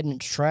 dead in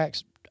its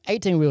tracks,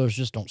 18-wheelers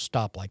just don't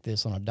stop like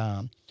this on a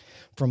dime.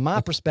 From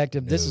my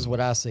perspective, this is what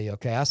I see,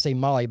 okay? I see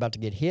Molly about to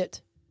get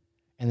hit.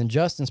 And then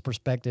Justin's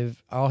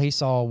perspective, all he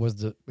saw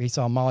was he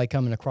saw Molly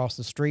coming across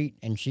the street,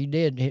 and she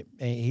did hit.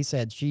 He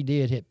said she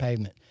did hit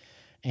pavement,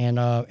 and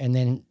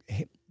then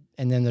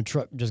the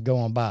truck just go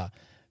on by.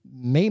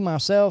 Me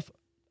myself,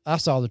 I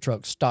saw the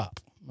truck stop,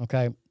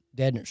 okay,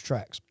 dead in its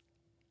tracks,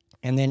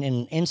 and then in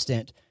an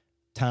instant,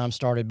 time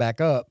started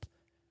back up,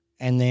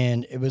 and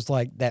then it was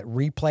like that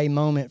replay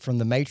moment from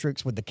The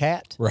Matrix with the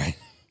cat, Right.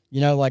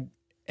 you know, like,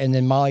 and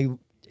then Molly,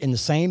 in the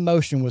same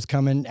motion, was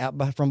coming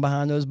out from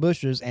behind those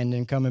bushes and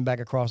then coming back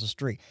across the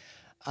street.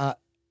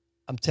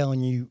 I'm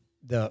telling you,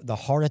 the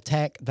heart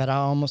attack that I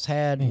almost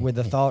had with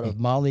the thought of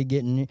Molly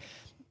getting,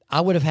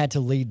 I would have had to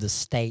leave the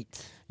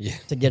state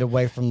to get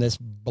away from this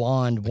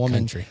blonde woman.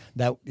 Country.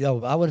 That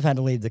I would have had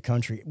to leave the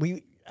country.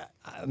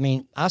 I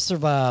mean, I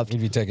survived.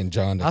 You'd be taking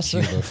John to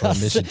Cuba for a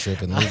mission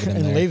trip and leaving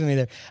him there. Leaving me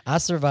there. I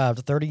survived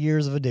 30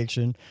 years of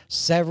addiction,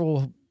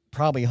 several,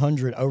 probably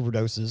 100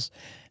 overdoses,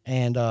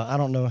 and I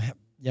don't know.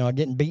 You know,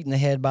 getting beat in the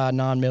head by a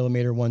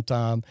 9mm one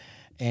time,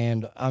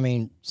 and I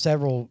mean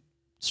several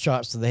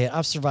shots to the head.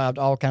 I've survived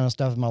all kind of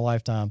stuff in my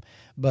lifetime,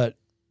 but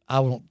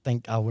I don't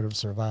think I would have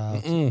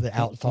survived the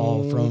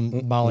outfall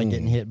from Molly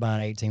getting hit by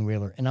an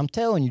 18-wheeler. And I'm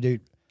telling you,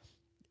 dude,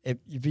 if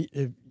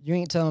you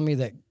ain't telling me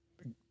that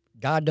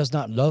God does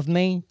not love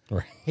me,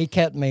 Right. He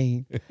kept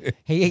me.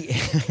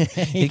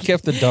 He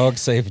kept the dog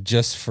safe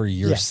just for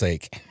your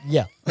sake.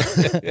 Yeah.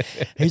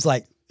 He's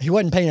like, he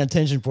wasn't paying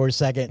attention for a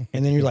second,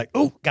 and then you're like,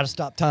 oh, got to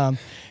stop time.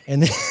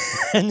 And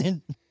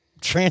then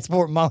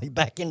transport Molly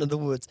back into the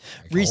woods,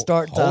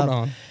 restart time. Hold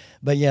on.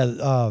 But yeah,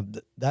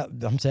 that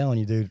I'm telling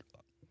you, dude,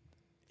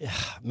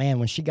 man,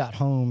 when she got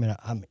home,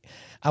 and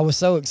I was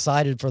so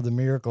excited for the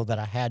miracle that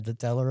I had to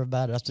tell her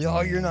about it. I said, oh,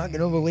 you're not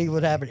going to believe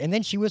what happened. And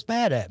then she was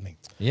mad at me.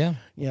 Yeah.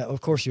 Yeah,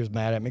 of course she was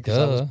mad at me because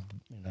I was,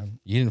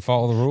 You didn't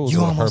follow the rules. you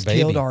with almost her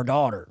baby. killed our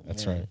daughter.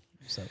 That's Yeah. right.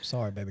 So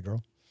sorry, baby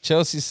girl.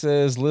 Chelsea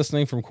says,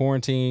 listening from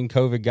quarantine,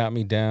 COVID got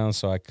me down,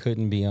 so I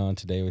couldn't be on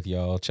today with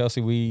y'all.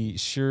 Chelsea, we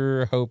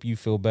sure hope you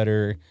feel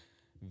better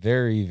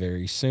very,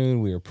 very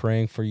soon. We are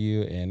praying for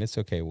you, and it's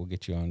okay. We'll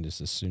get you on just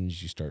as soon as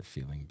you start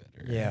feeling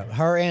better. Yeah,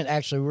 her and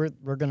actually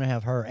we're going to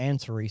have her and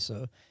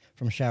Teresa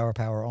from Shower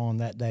Power on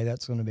that day.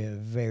 That's going to be a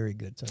very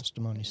good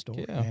testimony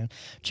story, man.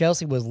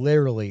 Chelsea was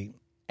literally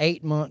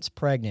 8 months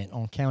pregnant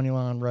on County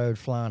Line Road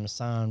flying a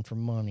sign for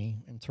money,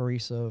 and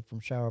Teresa from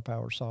Shower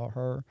Power saw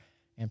her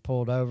and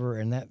pulled over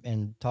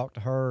and talked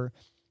to her,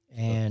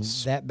 and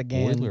that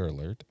began. Spoiler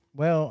alert.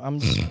 Well, I'm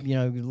just, a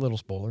little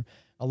spoiler.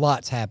 A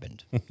lot's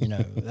happened.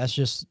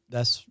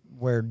 That's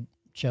where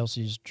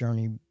Chelsea's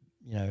journey,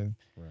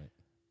 Right.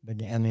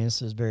 began. I mean,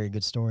 this is a very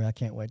good story. I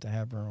can't wait to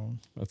have her on.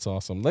 That's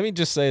awesome. Let me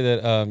just say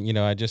that,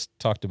 I just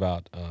talked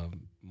about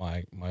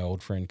my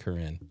old friend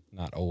Corinne,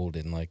 not old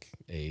in like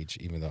age,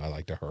 even though I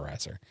like to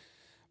harass her.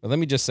 But let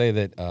me just say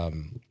that,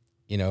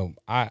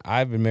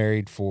 I've been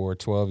married for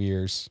 12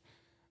 years.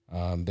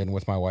 Been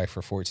with my wife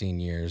for 14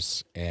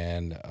 years,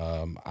 and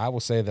I will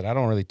say that I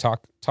don't really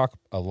talk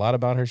a lot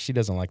about her. She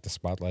doesn't like the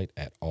spotlight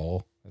at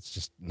all. That's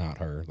just not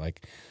her.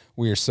 Like,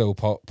 we are so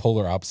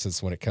polar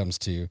opposites when it comes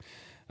to.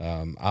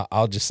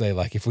 I'll just say,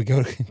 like, if we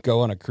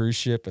go on a cruise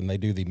ship and they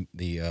do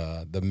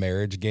the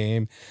marriage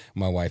game,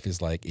 my wife is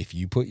like, if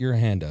you put your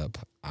hand up,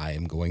 I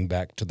am going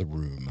back to the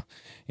room.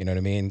 You know what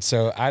I mean?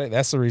 So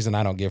that's the reason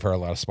I don't give her a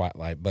lot of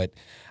spotlight. But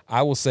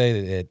I will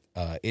say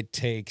that it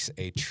takes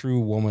a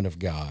true woman of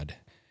God.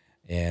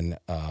 And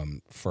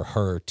for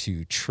her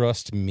to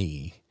trust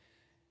me,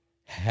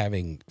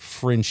 having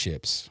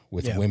friendships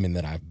with women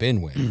that I've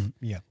been with,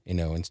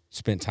 and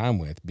spent time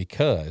with,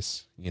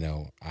 because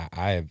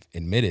I have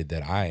admitted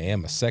that I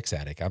am a sex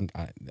addict.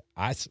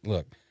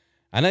 Look,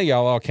 I know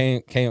y'all all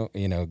can't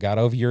got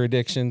over your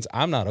addictions.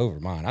 I'm not over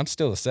mine. I'm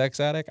still a sex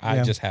addict.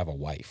 I just have a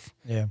wife.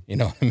 Yeah, you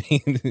know what I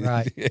mean.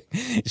 Right.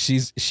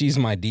 She's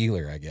my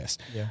dealer, I guess.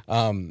 Yeah.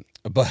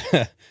 But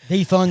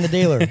defund the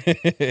dealer.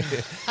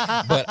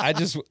 But I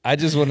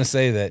just want to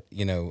say that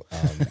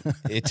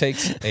it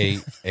takes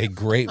a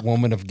great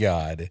woman of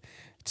God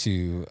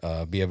to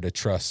be able to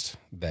trust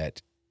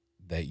that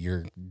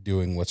you're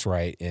doing what's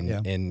right,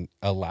 and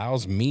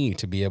allows me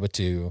to be able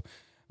to.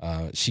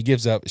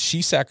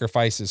 She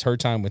sacrifices her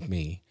time with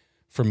me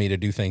for me to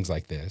do things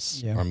like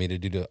this, or me to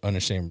do the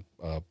Unashamed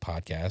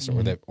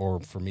podcast, or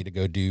for me to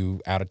go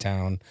do out of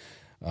town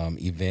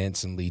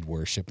events and lead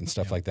worship and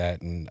stuff like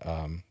that. And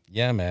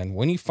man,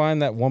 when you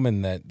find that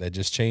woman that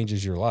just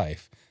changes your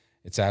life,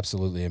 it's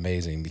absolutely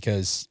amazing,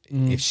 because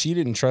if she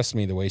didn't trust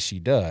me the way she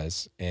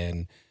does,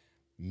 and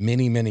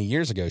many, many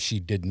years ago, she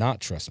did not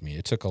trust me.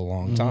 It took a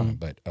long time,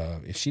 but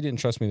if she didn't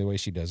trust me the way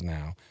she does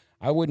now,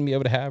 I wouldn't be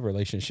able to have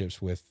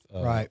relationships with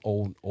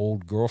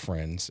old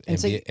girlfriends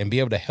and be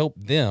able to help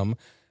them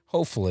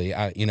hopefully,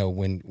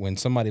 when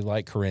somebody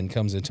like Corinne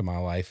comes into my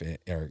life,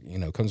 or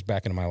comes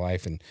back into my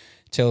life and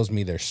tells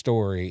me their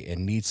story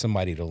and needs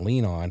somebody to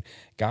lean on,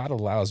 God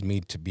allows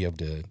me to be able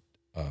to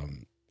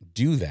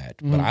do that.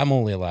 But I'm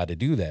only allowed to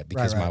do that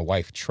because my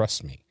wife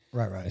trusts me.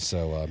 Right. And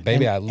so,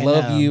 baby, I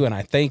love you, and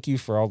I thank you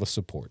for all the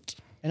support.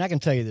 And I can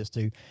tell you this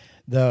too,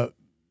 the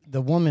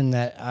woman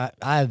that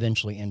I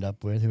eventually end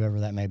up with,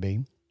 whoever that may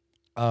be,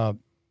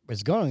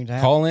 is going to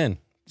have, Call in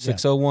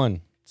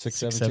 601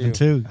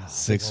 672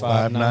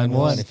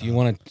 6591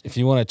 if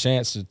you want a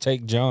chance to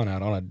take John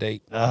out on a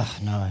date.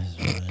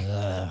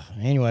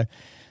 Anyway,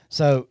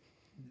 so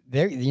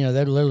they're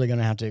literally going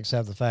to have to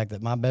accept the fact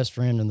that my best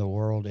friend in the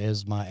world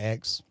is my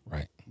ex,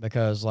 Right?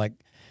 Because like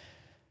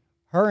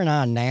her and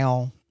I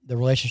now, the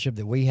relationship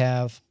that we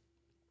have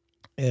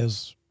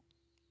is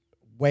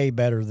way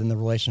better than the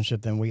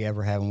relationship than we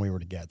ever had when we were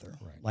together.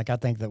 Right. Like I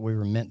think that we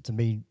were meant to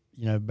be,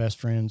 best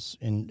friends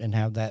and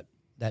have that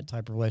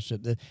type of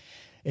relationship.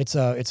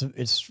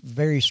 It's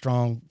very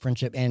strong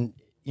friendship. And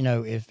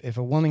if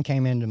a woman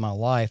came into my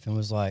life and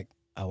was like,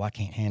 "Oh, I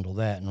can't handle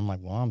that," and I'm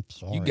like, "Well, I'm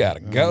sorry. You gotta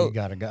go. You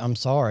gotta go. I'm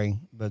sorry,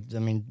 but I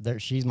mean,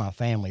 she's my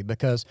family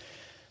because,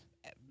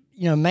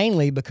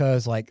 mainly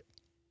because like,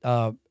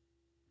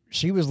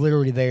 she was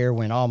literally there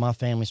when all my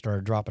family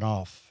started dropping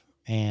off,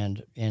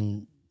 and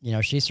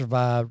she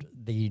survived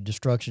the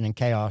destruction and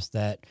chaos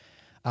that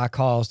I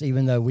caused,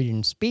 even though we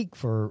didn't speak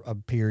for a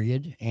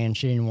period, and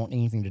she didn't want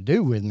anything to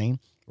do with me.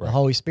 Right. The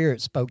Holy Spirit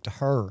spoke to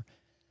her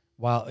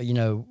while,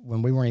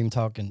 when we weren't even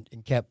talking,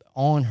 and kept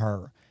on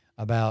her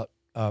about,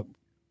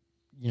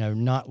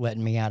 not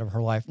letting me out of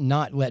her life,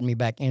 not letting me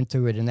back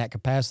into it in that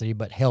capacity,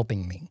 but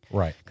helping me.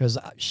 Right. Because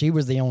she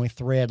was the only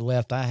thread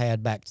left I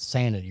had back to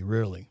sanity,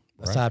 really,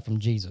 aside from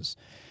Jesus.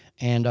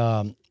 And,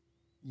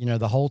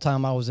 the whole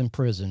time I was in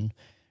prison,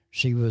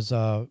 she was,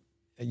 not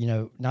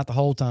the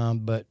whole time,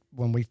 but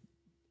when we,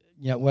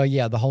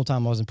 the whole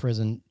time I was in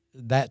prison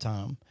that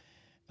time,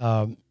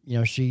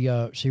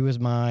 she was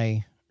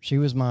my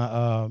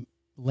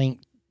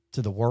link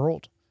to the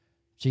world.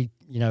 She,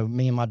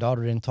 me and my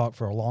daughter didn't talk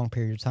for a long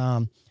period of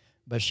time,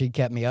 but she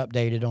kept me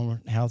updated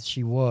on how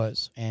she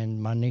was,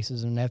 and my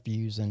nieces and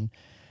nephews, and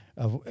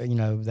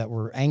that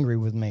were angry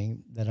with me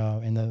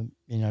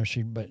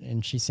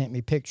she sent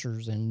me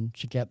pictures, and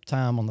she kept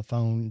time on the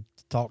phone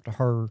to talk to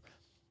her.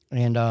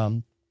 And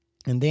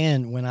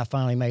then when I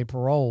finally made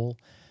parole,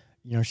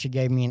 she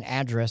gave me an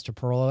address to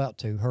parole out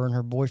to. Her and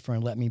her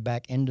boyfriend let me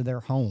back into their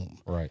home.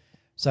 Right.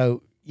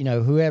 So,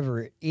 whoever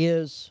it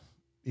is,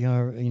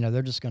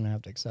 they're just going to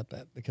have to accept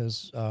that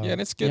because,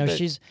 it's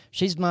good.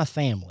 She's my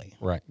family.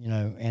 Right.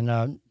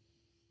 And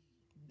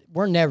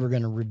we're never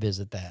going to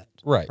revisit that.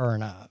 Right. Her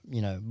and I,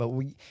 but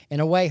in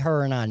a way,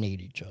 her and I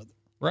need each other.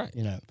 Right.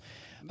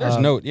 There's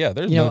no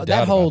doubt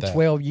that whole about that.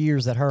 12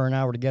 years that her and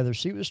I were together,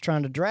 she was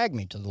trying to drag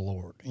me to the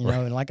Lord,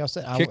 and like I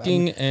said,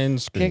 kicking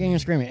and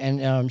screaming.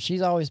 And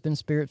she's always been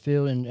spirit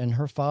filled, and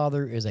her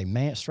father is a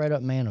man, straight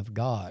up man of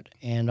God.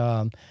 And,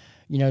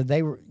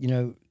 they were,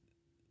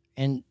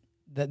 and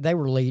they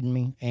were leading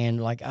me,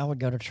 and like I would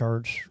go to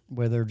church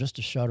with her just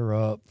to shut her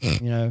up,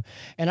 and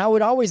I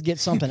would always get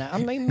something.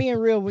 I'm being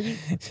real with you,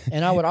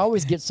 and I would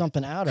always get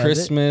something out of it.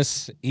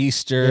 Christmas,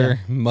 Easter,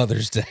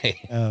 Mother's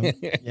Day.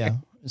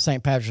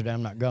 St. Patrick's Day,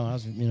 I'm not going. I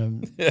was,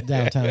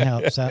 downtown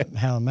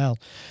Howland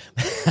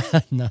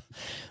no,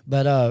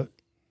 but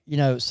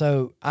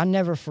so I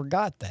never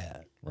forgot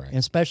that, right? And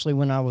especially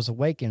when I was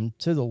awakened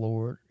to the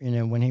Lord,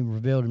 when He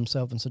revealed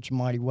Himself in such a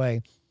mighty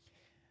way,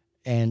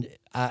 and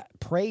I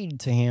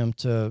prayed to Him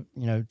to,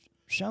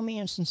 show me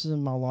instances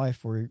in my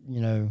life where,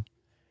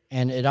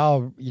 and it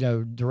all,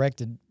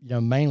 directed,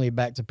 mainly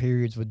back to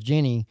periods with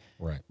Jenny,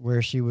 right?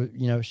 Where she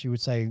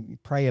would say,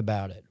 pray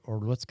about it, or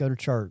let's go to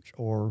church,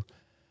 or.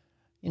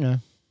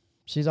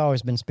 She's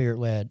always been spirit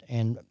led,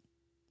 and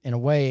in a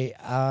way,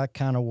 I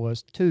kind of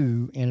was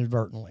too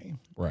inadvertently.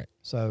 Right.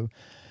 So,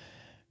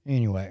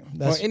 anyway,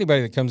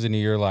 anybody that comes into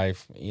your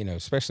life,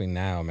 especially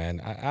now,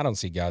 man, I don't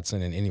see God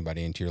sending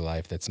anybody into your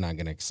life that's not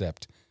going to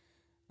accept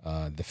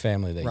the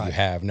family that you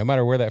have, no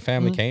matter where that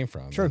family came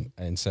from. True.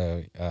 And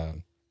so,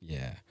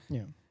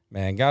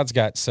 man, God's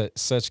got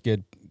such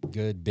good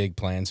big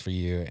plans for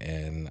you,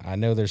 and I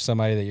know there's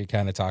somebody that you're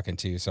kind of talking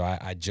to, so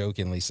I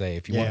jokingly say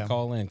if you want to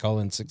call in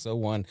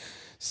 601-652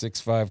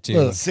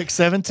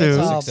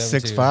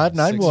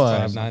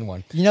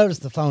 672-6591. You notice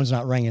the phone's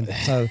not ringing,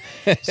 so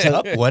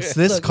what's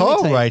this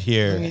call right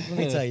here? Let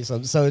me tell you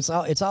something. So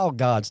it's all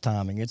God's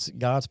timing. It's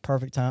God's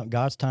perfect time.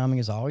 God's timing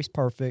is always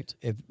perfect.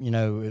 If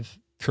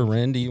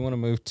Corinne, do you want to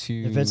move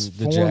to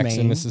the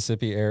Jackson,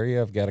 Mississippi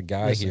area? I've got a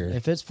guy here.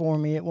 If it's for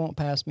me, it won't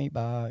pass me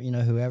by.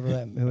 Whoever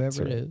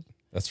it is.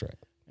 That's right.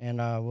 And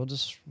we'll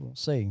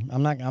see.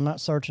 I'm not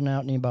searching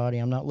out anybody.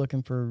 I'm not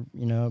looking for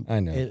I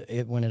know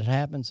it when it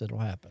happens, it'll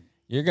happen.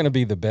 You're gonna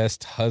be the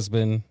best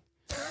husband.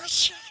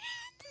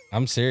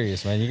 I'm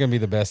serious, man. You're gonna be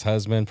the best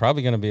husband.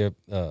 Probably gonna be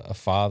a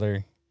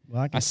father.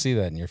 Well, I see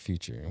that in your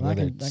future.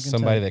 Whether it's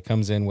somebody that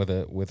comes in with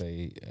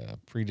a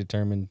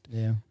predetermined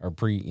or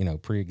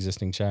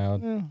pre-existing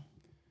child. Yeah.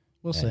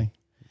 We'll see.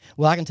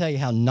 Well, I can tell you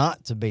how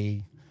not to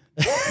be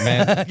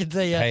Man, I can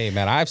tell you. hey,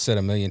 man, I've said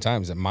a million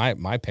times that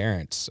my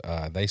parents,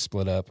 they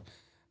split up,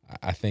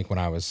 I think when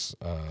I was,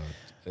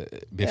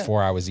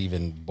 before I was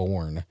even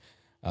born.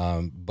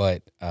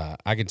 But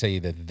I can tell you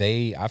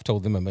that I've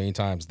told them a million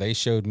times, they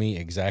showed me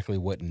exactly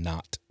what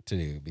not to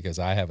do because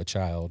I have a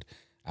child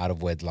out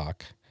of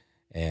wedlock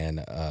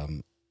and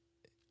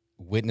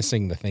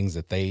witnessing the things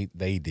that they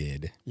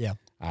did. Yeah.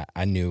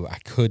 I knew I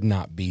could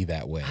not be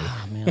that way.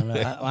 Oh, man,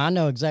 I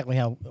know exactly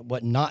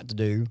what not to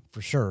do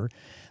for sure.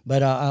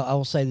 But I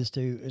will say this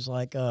too. It's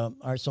like, all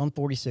right, so I'm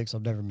 46.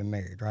 I've never been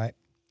married, right?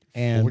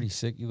 And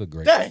 46, you look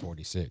great at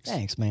 46.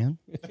 Thanks, man.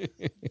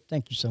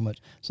 Thank you so much.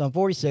 So I'm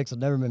 46. I've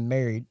never been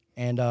married,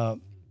 and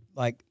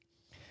like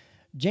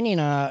Jenny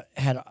and I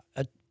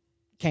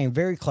came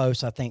very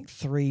close. I think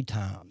 3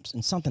 times,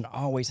 and something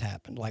always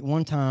happened. Like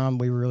one time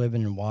we were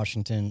living in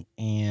Washington,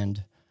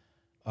 and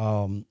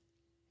You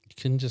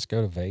couldn't just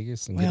go to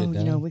Vegas and get it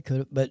done? we could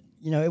have, but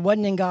it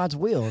wasn't in God's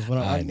will. Is what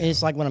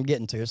it's like what I'm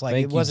getting to. It's like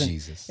Thank it you, wasn't.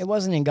 Jesus. It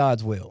wasn't in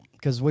God's will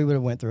because we would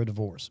have went through a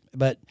divorce.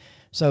 But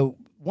so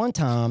one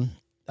time.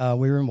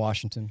 We were in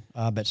Washington.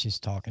 I bet she's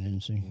talking,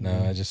 isn't she?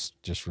 No, I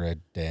just read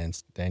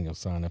Daniel's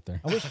sign up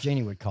there. I wish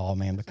Jenny would call,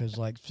 man, because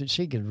like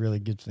she could really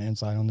get some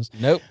insight on this.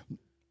 Nope.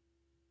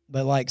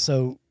 But like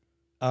so,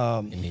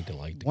 You need to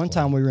like. one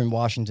time we were in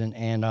Washington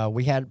and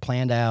we had it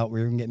planned out. We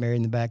were gonna get married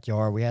in the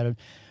backyard. We had a. Are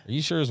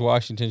you sure it was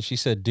Washington? She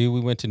said, "Dude,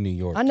 we went to New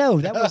York." I know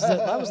that was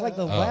like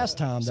the last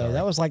time though. sorry.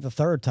 That was like the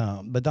 3rd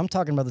time. But I'm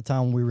talking about the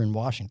time we were in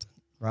Washington,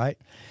 right?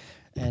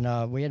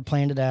 And we had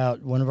planned it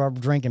out. One of our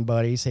drinking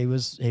buddies, he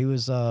was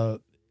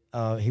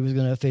going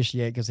to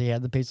officiate because he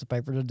had the piece of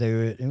paper to do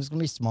it. It was going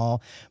to be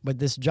small. But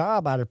this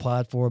job I'd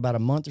applied for about a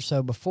month or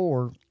so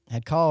before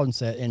had called and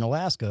said in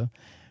Alaska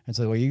and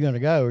said, well, you going to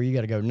go or you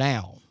got to go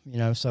now?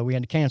 So we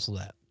had to cancel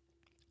that.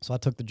 So I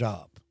took the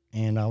job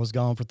and I was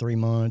gone for 3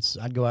 months.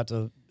 I'd go out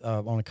to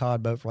on a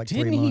cod boat for like 3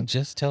 Didn't months. he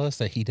just tell us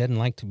that he doesn't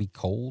like to be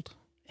cold?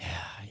 Yeah,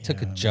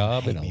 Took a man,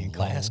 job I in hate being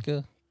cold.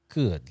 Alaska?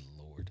 Good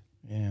Lord.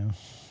 Yeah.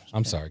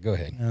 I'm sorry. Go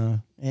ahead.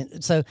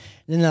 And so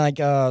then like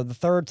the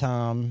 3rd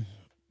time,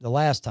 the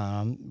last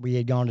time we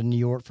had gone to New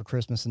York for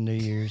Christmas and New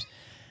Year's,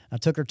 I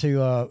took her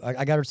to.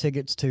 I got her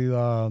tickets to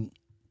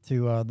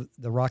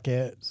the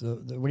Rockettes.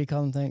 What do you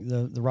call them?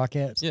 The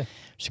Rockettes. Yeah.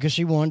 Because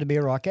she wanted to be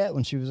a Rockette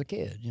when she was a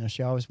kid.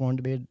 She always wanted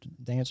to be a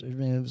dancer. I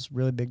mean, it was a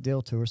really big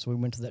deal to her. So we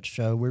went to that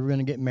show. We were going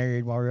to get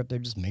married while we were up there,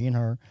 just me and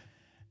her.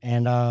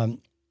 And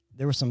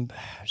there was some.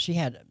 She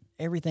had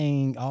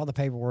everything, all the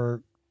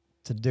paperwork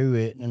to do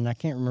it, and I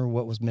can't remember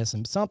what was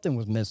missing. Something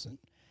was missing.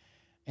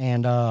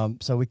 And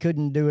so we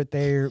couldn't do it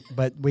there,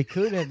 but we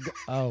could have.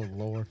 Oh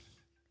Lord!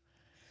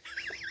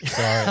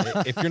 Sorry,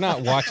 if you're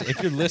not watching,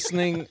 if you're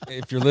listening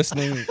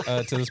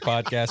to this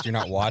podcast, you're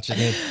not watching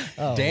it.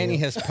 Oh, Danny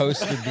has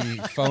posted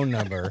the phone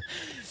number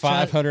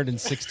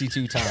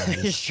 562 He's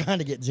times trying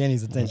to get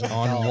Jenny's attention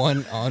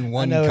on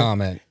one know.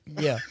 comment.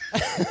 Yeah.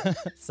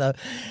 So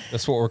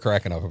That's what we're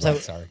cracking up about. So-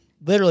 Sorry.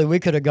 literally, we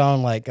could have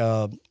gone like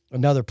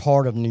another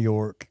part of New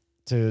York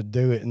to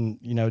do it, and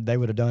they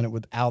would have done it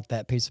without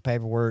that piece of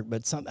paperwork.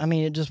 But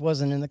it just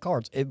wasn't in the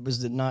cards. It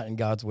was not in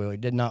God's will. He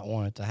did not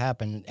want it to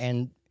happen.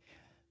 And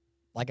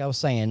like I was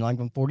saying, like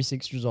I'm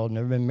 46 years old,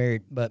 never been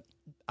married, but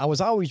I was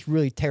always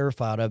really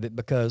terrified of it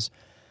because,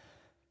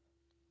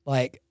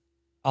 like,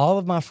 all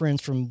of my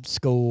friends from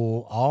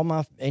school,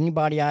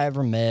 anybody I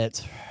ever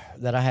met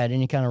that I had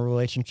any kind of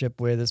relationship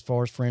with, as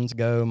far as friends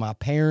go, my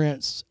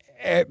parents,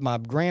 my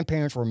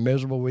grandparents were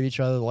miserable with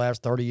each other the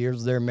last 30 years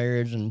of their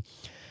marriage, and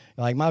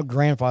like my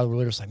grandfather would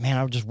literally say, "Man,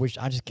 I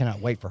just cannot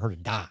wait for her to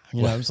die."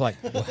 It's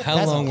like, How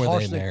that's a long were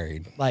harsh they thing.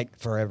 married? Like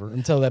forever,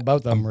 until that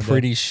both of them I'm were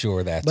pretty dead.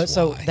 sure that's But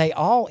so why. they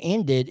all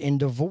ended in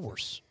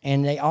divorce,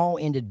 and they all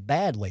ended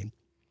badly,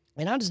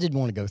 and I just didn't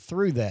want to go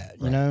through that,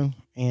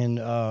 and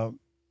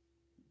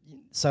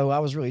so I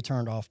was really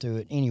turned off to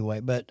it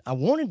anyway. But I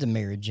wanted to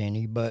marry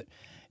Jenny, but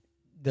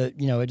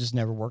it just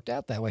never worked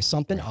out that way.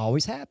 Something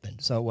always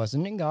happened, so it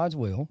wasn't in God's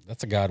will.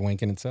 That's a God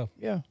wink in itself.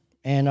 Yeah,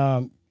 and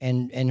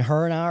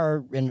her and I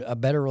are in a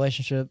better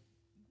relationship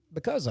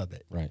because of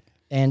it. Right.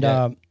 And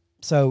Yeah.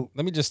 so,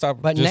 Let me just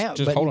stop. but just, now,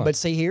 just hold on. but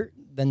see here,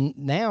 then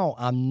now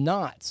I'm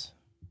not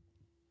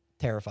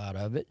terrified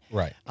of it.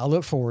 Right. I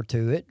look forward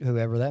to it,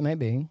 whoever that may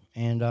be,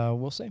 and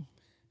we'll see.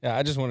 Yeah,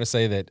 I just want to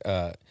say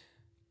that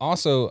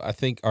also I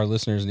think our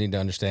listeners need to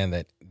understand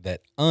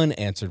that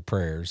unanswered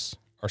prayers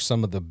are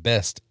some of the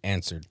best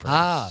answered prayers.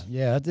 Ah,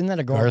 yeah, isn't that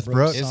a Garth Garth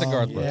Brooks Brooks? song? It's a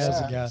Garth Brooks Yeah, it's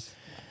a song. guy.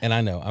 And I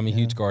know I'm a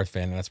huge Garth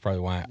fan, and that's probably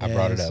why I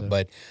brought it Yeah, up. so-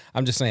 But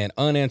I'm just saying,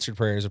 unanswered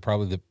prayers are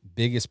probably the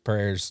biggest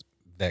prayers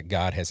that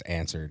God has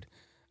answered.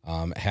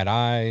 Had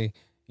I,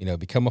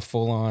 become a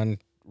full-on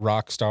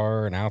rock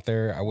star and out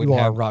there, I wouldn't You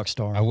are have a rock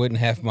star. I wouldn't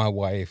have my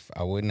wife.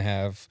 I wouldn't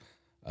have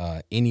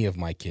any of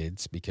my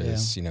kids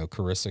because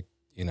Carissa.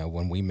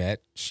 When we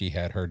met, she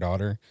had her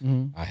daughter.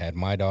 Mhm. I had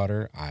my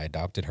daughter. I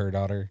adopted her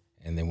daughter,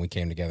 and then we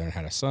came together and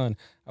had a son.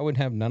 I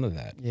wouldn't have none of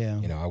that. Yeah.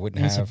 I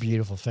wouldn't It's a have.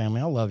 beautiful family.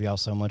 I love y'all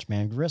so much,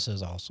 man. Carissa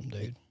is awesome,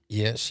 dude.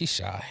 Yeah, she's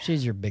shy.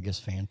 She's your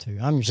biggest fan too.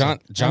 I'm your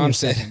John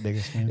second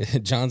biggest fan.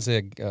 John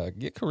said,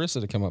 get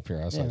Carissa to come up here.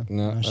 I was like,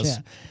 no.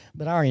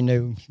 But I already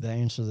knew the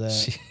answer to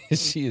that.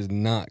 She is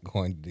not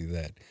going to do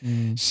that.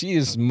 She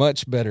is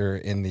much better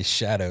in the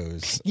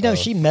shadows. You know,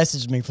 she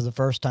messaged me for the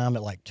first time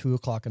at like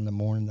 2:00 in the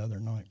morning the other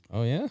night.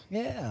 Oh, yeah?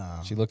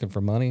 Yeah. She looking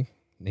for money?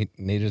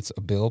 Needed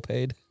a bill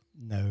paid?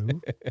 No.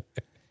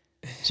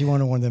 She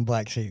wanted one of them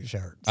black sheep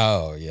shirts.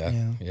 Oh,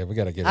 yeah. Yeah, we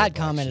got to get her I'd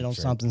commented on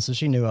something, so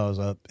she knew I was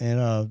up.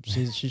 And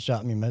she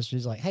shot me a message.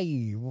 She's like,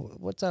 hey,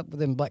 what's up with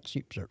them black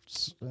sheep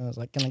shirts? And I was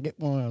like, can I get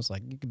one? I was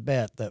like, you can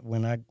bet that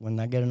when I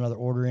get another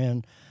order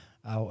in,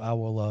 I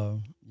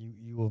will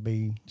you will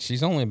be.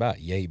 She's only about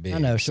yay big. I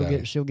know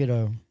she'll get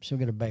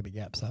a baby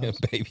Gap size. A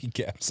baby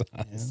Gap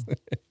size.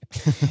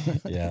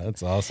 Yeah,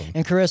 that's awesome.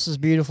 And Carissa's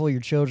beautiful. Your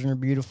children are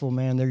beautiful,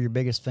 man. They're your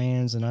biggest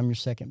fans, and I'm your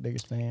second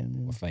biggest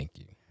fan. Well, thank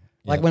you.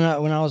 Like when I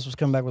was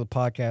coming back with a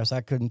podcast,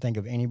 I couldn't think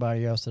of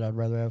anybody else that I'd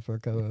rather have for a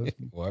co-host.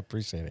 Well, I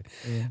appreciate it.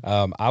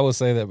 Yeah. I will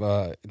say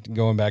that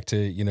going back to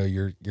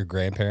your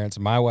grandparents,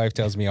 my wife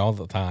tells me all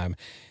the time,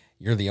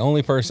 you're the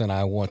only person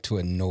I want to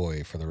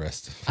annoy for the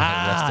rest of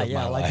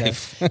my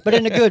life. That. But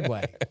in a good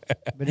way.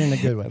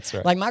 That's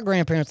right. Like my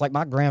grandparents, like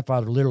my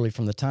grandfather, literally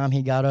from the time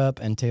he got up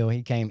until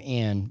he came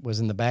in, was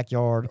in the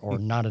backyard or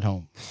not at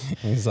home.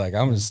 He's like,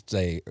 I'm going to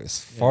stay as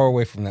far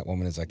away from that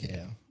woman as I can.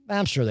 Yeah.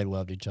 I'm sure they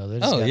loved each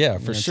other.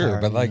 For sure.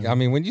 But I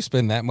mean, when you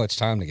spend that much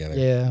time together,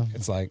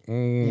 it's like,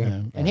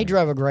 And he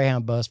drove a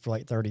Greyhound bus for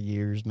like 30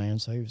 years, man.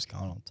 So he was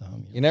gone all the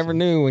time. You never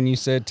knew when you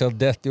said till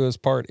death do us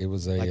part. It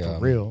was like for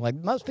real. Like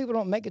most people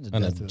don't make it to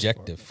an death.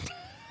 objective.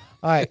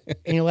 All right.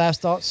 Any last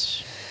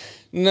thoughts?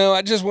 No,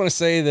 I just want to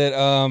say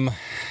that,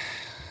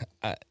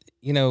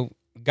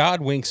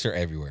 God winks are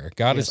everywhere.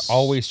 God is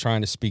always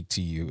trying to speak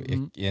to you.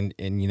 Mm-hmm.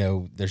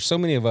 And there's so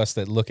many of us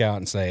that look out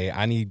and say,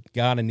 I need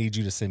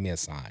you to send me a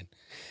sign.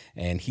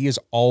 And he is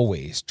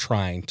always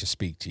trying to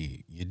speak to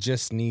you. You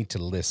just need to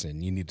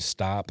listen. You need to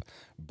stop,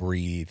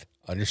 breathe,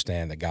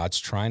 understand that God's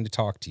trying to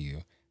talk to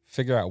you,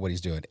 figure out what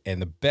he's doing.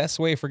 And the best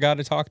way for God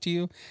to talk to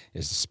you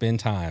is to spend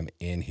time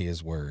in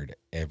his word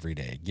every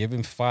day. Give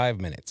him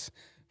 5 minutes.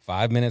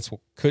 5 minutes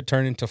could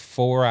turn into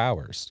 4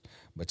 hours,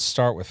 but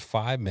start with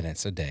 5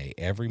 minutes a day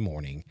every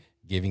morning,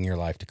 giving your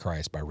life to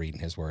Christ by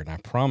reading his word. And I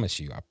promise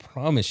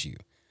you,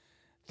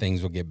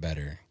 things will get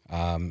better.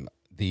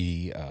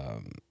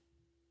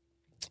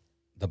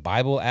 The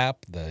Bible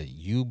app, the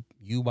U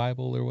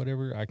Bible or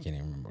whatever, I can't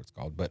even remember what it's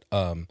called, but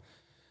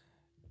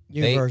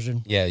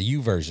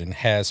YouVersion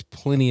has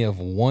plenty of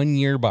 1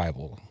 year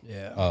Bible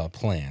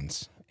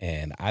plans,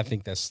 and I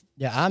think that's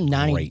I'm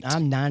great.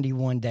 I'm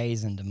 91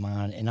 days into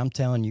mine, and I'm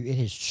telling you, it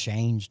has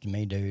changed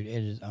me, dude.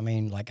 It is. I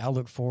mean, like I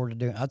look forward to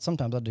doing.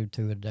 Sometimes I do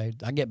 2 a day.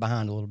 I get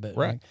behind a little bit,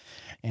 right?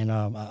 And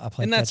I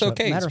play. And that's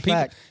okay. Matter of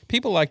fact,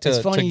 people like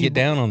to get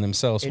down on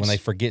themselves when they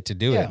forget to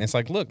do it. And it's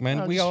like, look,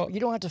 man, you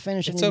don't have to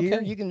finish it in a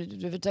year. You can,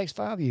 if it takes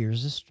 5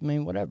 years.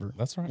 Whatever.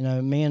 That's right.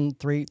 Me and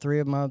three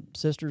of my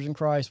sisters in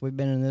Christ, we've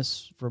been in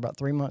this for about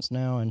 3 months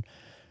now, and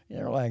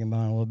they're lagging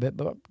behind a little bit.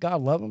 But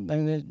God love them,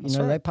 and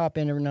they pop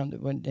in every now and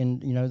then,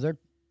 and they're,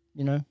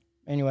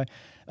 anyway.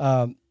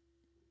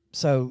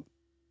 So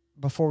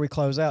before we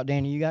close out,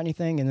 Danny, you got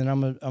anything? And then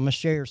I'm gonna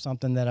share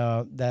something that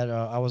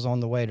I was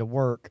on the way to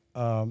work.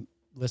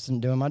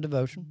 Doing my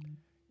devotion,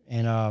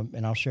 and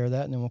I'll share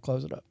that, and then we'll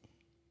close it up.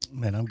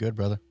 Man, I'm good,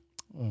 brother.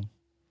 All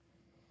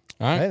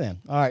right. Okay, then.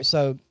 All right,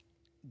 so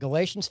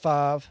Galatians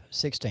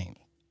 5:16,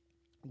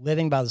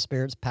 living by the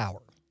Spirit's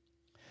power.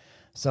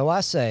 So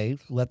I say,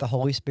 let the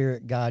Holy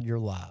Spirit guide your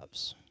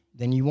lives.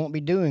 Then you won't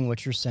be doing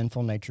what your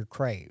sinful nature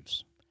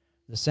craves.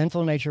 The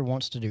sinful nature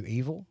wants to do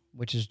evil,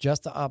 which is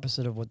just the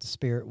opposite of what the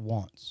Spirit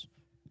wants.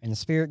 And the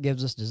Spirit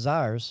gives us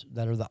desires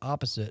that are the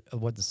opposite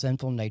of what the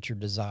sinful nature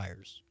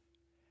desires.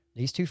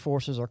 These two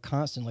forces are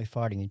constantly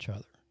fighting each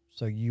other,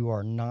 so you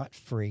are not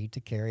free to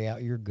carry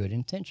out your good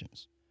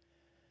intentions.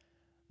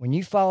 When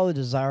you follow the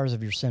desires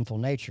of your sinful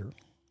nature,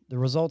 the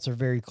results are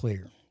very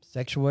clear.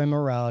 Sexual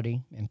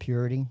immorality,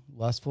 impurity,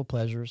 lustful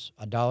pleasures,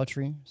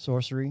 idolatry,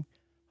 sorcery,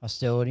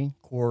 hostility,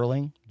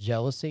 quarreling,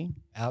 jealousy,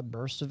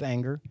 outbursts of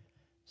anger,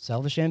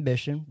 selfish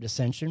ambition,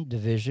 dissension,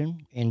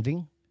 division,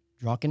 envy,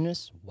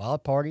 drunkenness,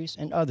 wild parties,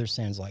 and other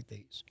sins like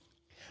these.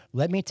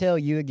 Let me tell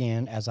you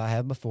again, as I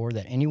have before,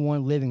 that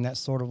anyone living that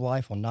sort of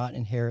life will not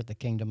inherit the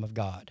kingdom of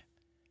God.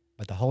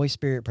 But the Holy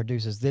Spirit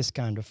produces this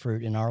kind of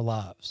fruit in our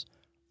lives: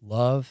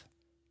 love,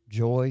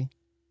 joy,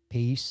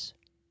 peace,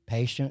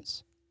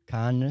 patience,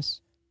 kindness,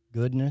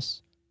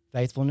 goodness,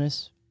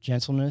 faithfulness,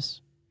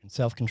 gentleness, and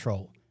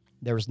self-control.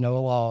 There is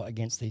no law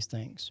against these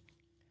things.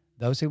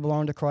 Those who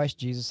belong to Christ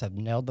Jesus have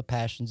nailed the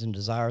passions and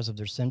desires of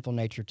their sinful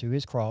nature to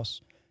his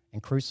cross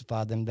and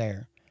crucified them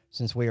there.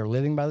 Since we are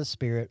living by the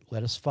Spirit,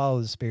 let us follow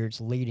the Spirit's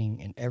leading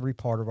in every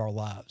part of our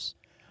lives.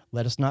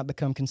 Let us not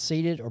become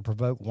conceited or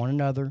provoke one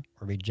another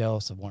or be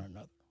jealous of one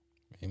another.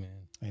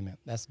 Amen. Amen.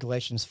 That's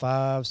Galatians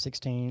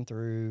 5:16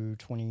 through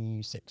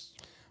 26.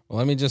 Well,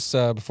 let me just,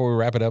 before we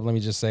wrap it up, let me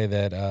just say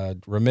that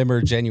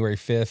remember January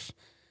 5th,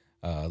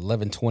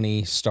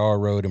 1120 Star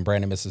Road in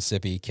Brandon,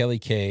 Mississippi, Kelly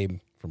K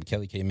from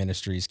Kelly K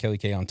Ministries. Kelly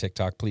K on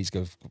TikTok. Please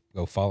go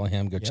follow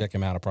him. Go check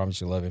him out. I promise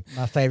you'll love him.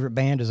 My favorite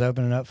band is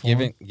opening up for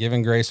him.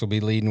 Giving Grace will be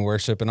leading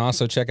worship. And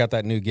also check out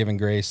that new Giving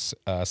Grace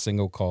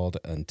single called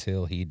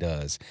Until He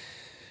Does.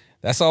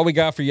 That's all we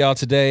got for y'all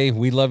today.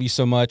 We love you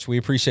so much. We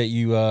appreciate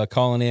you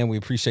calling in. We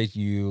appreciate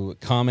you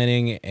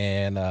commenting,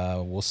 and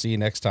we'll see you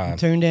next time.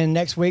 Tuned in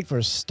next week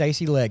for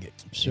Stacy Leggett.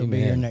 She'll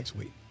be here next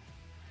week.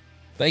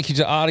 Thank you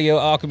to Audio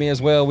Alchemy as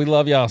well. We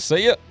love y'all.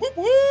 See ya. Whoop,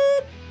 whoop.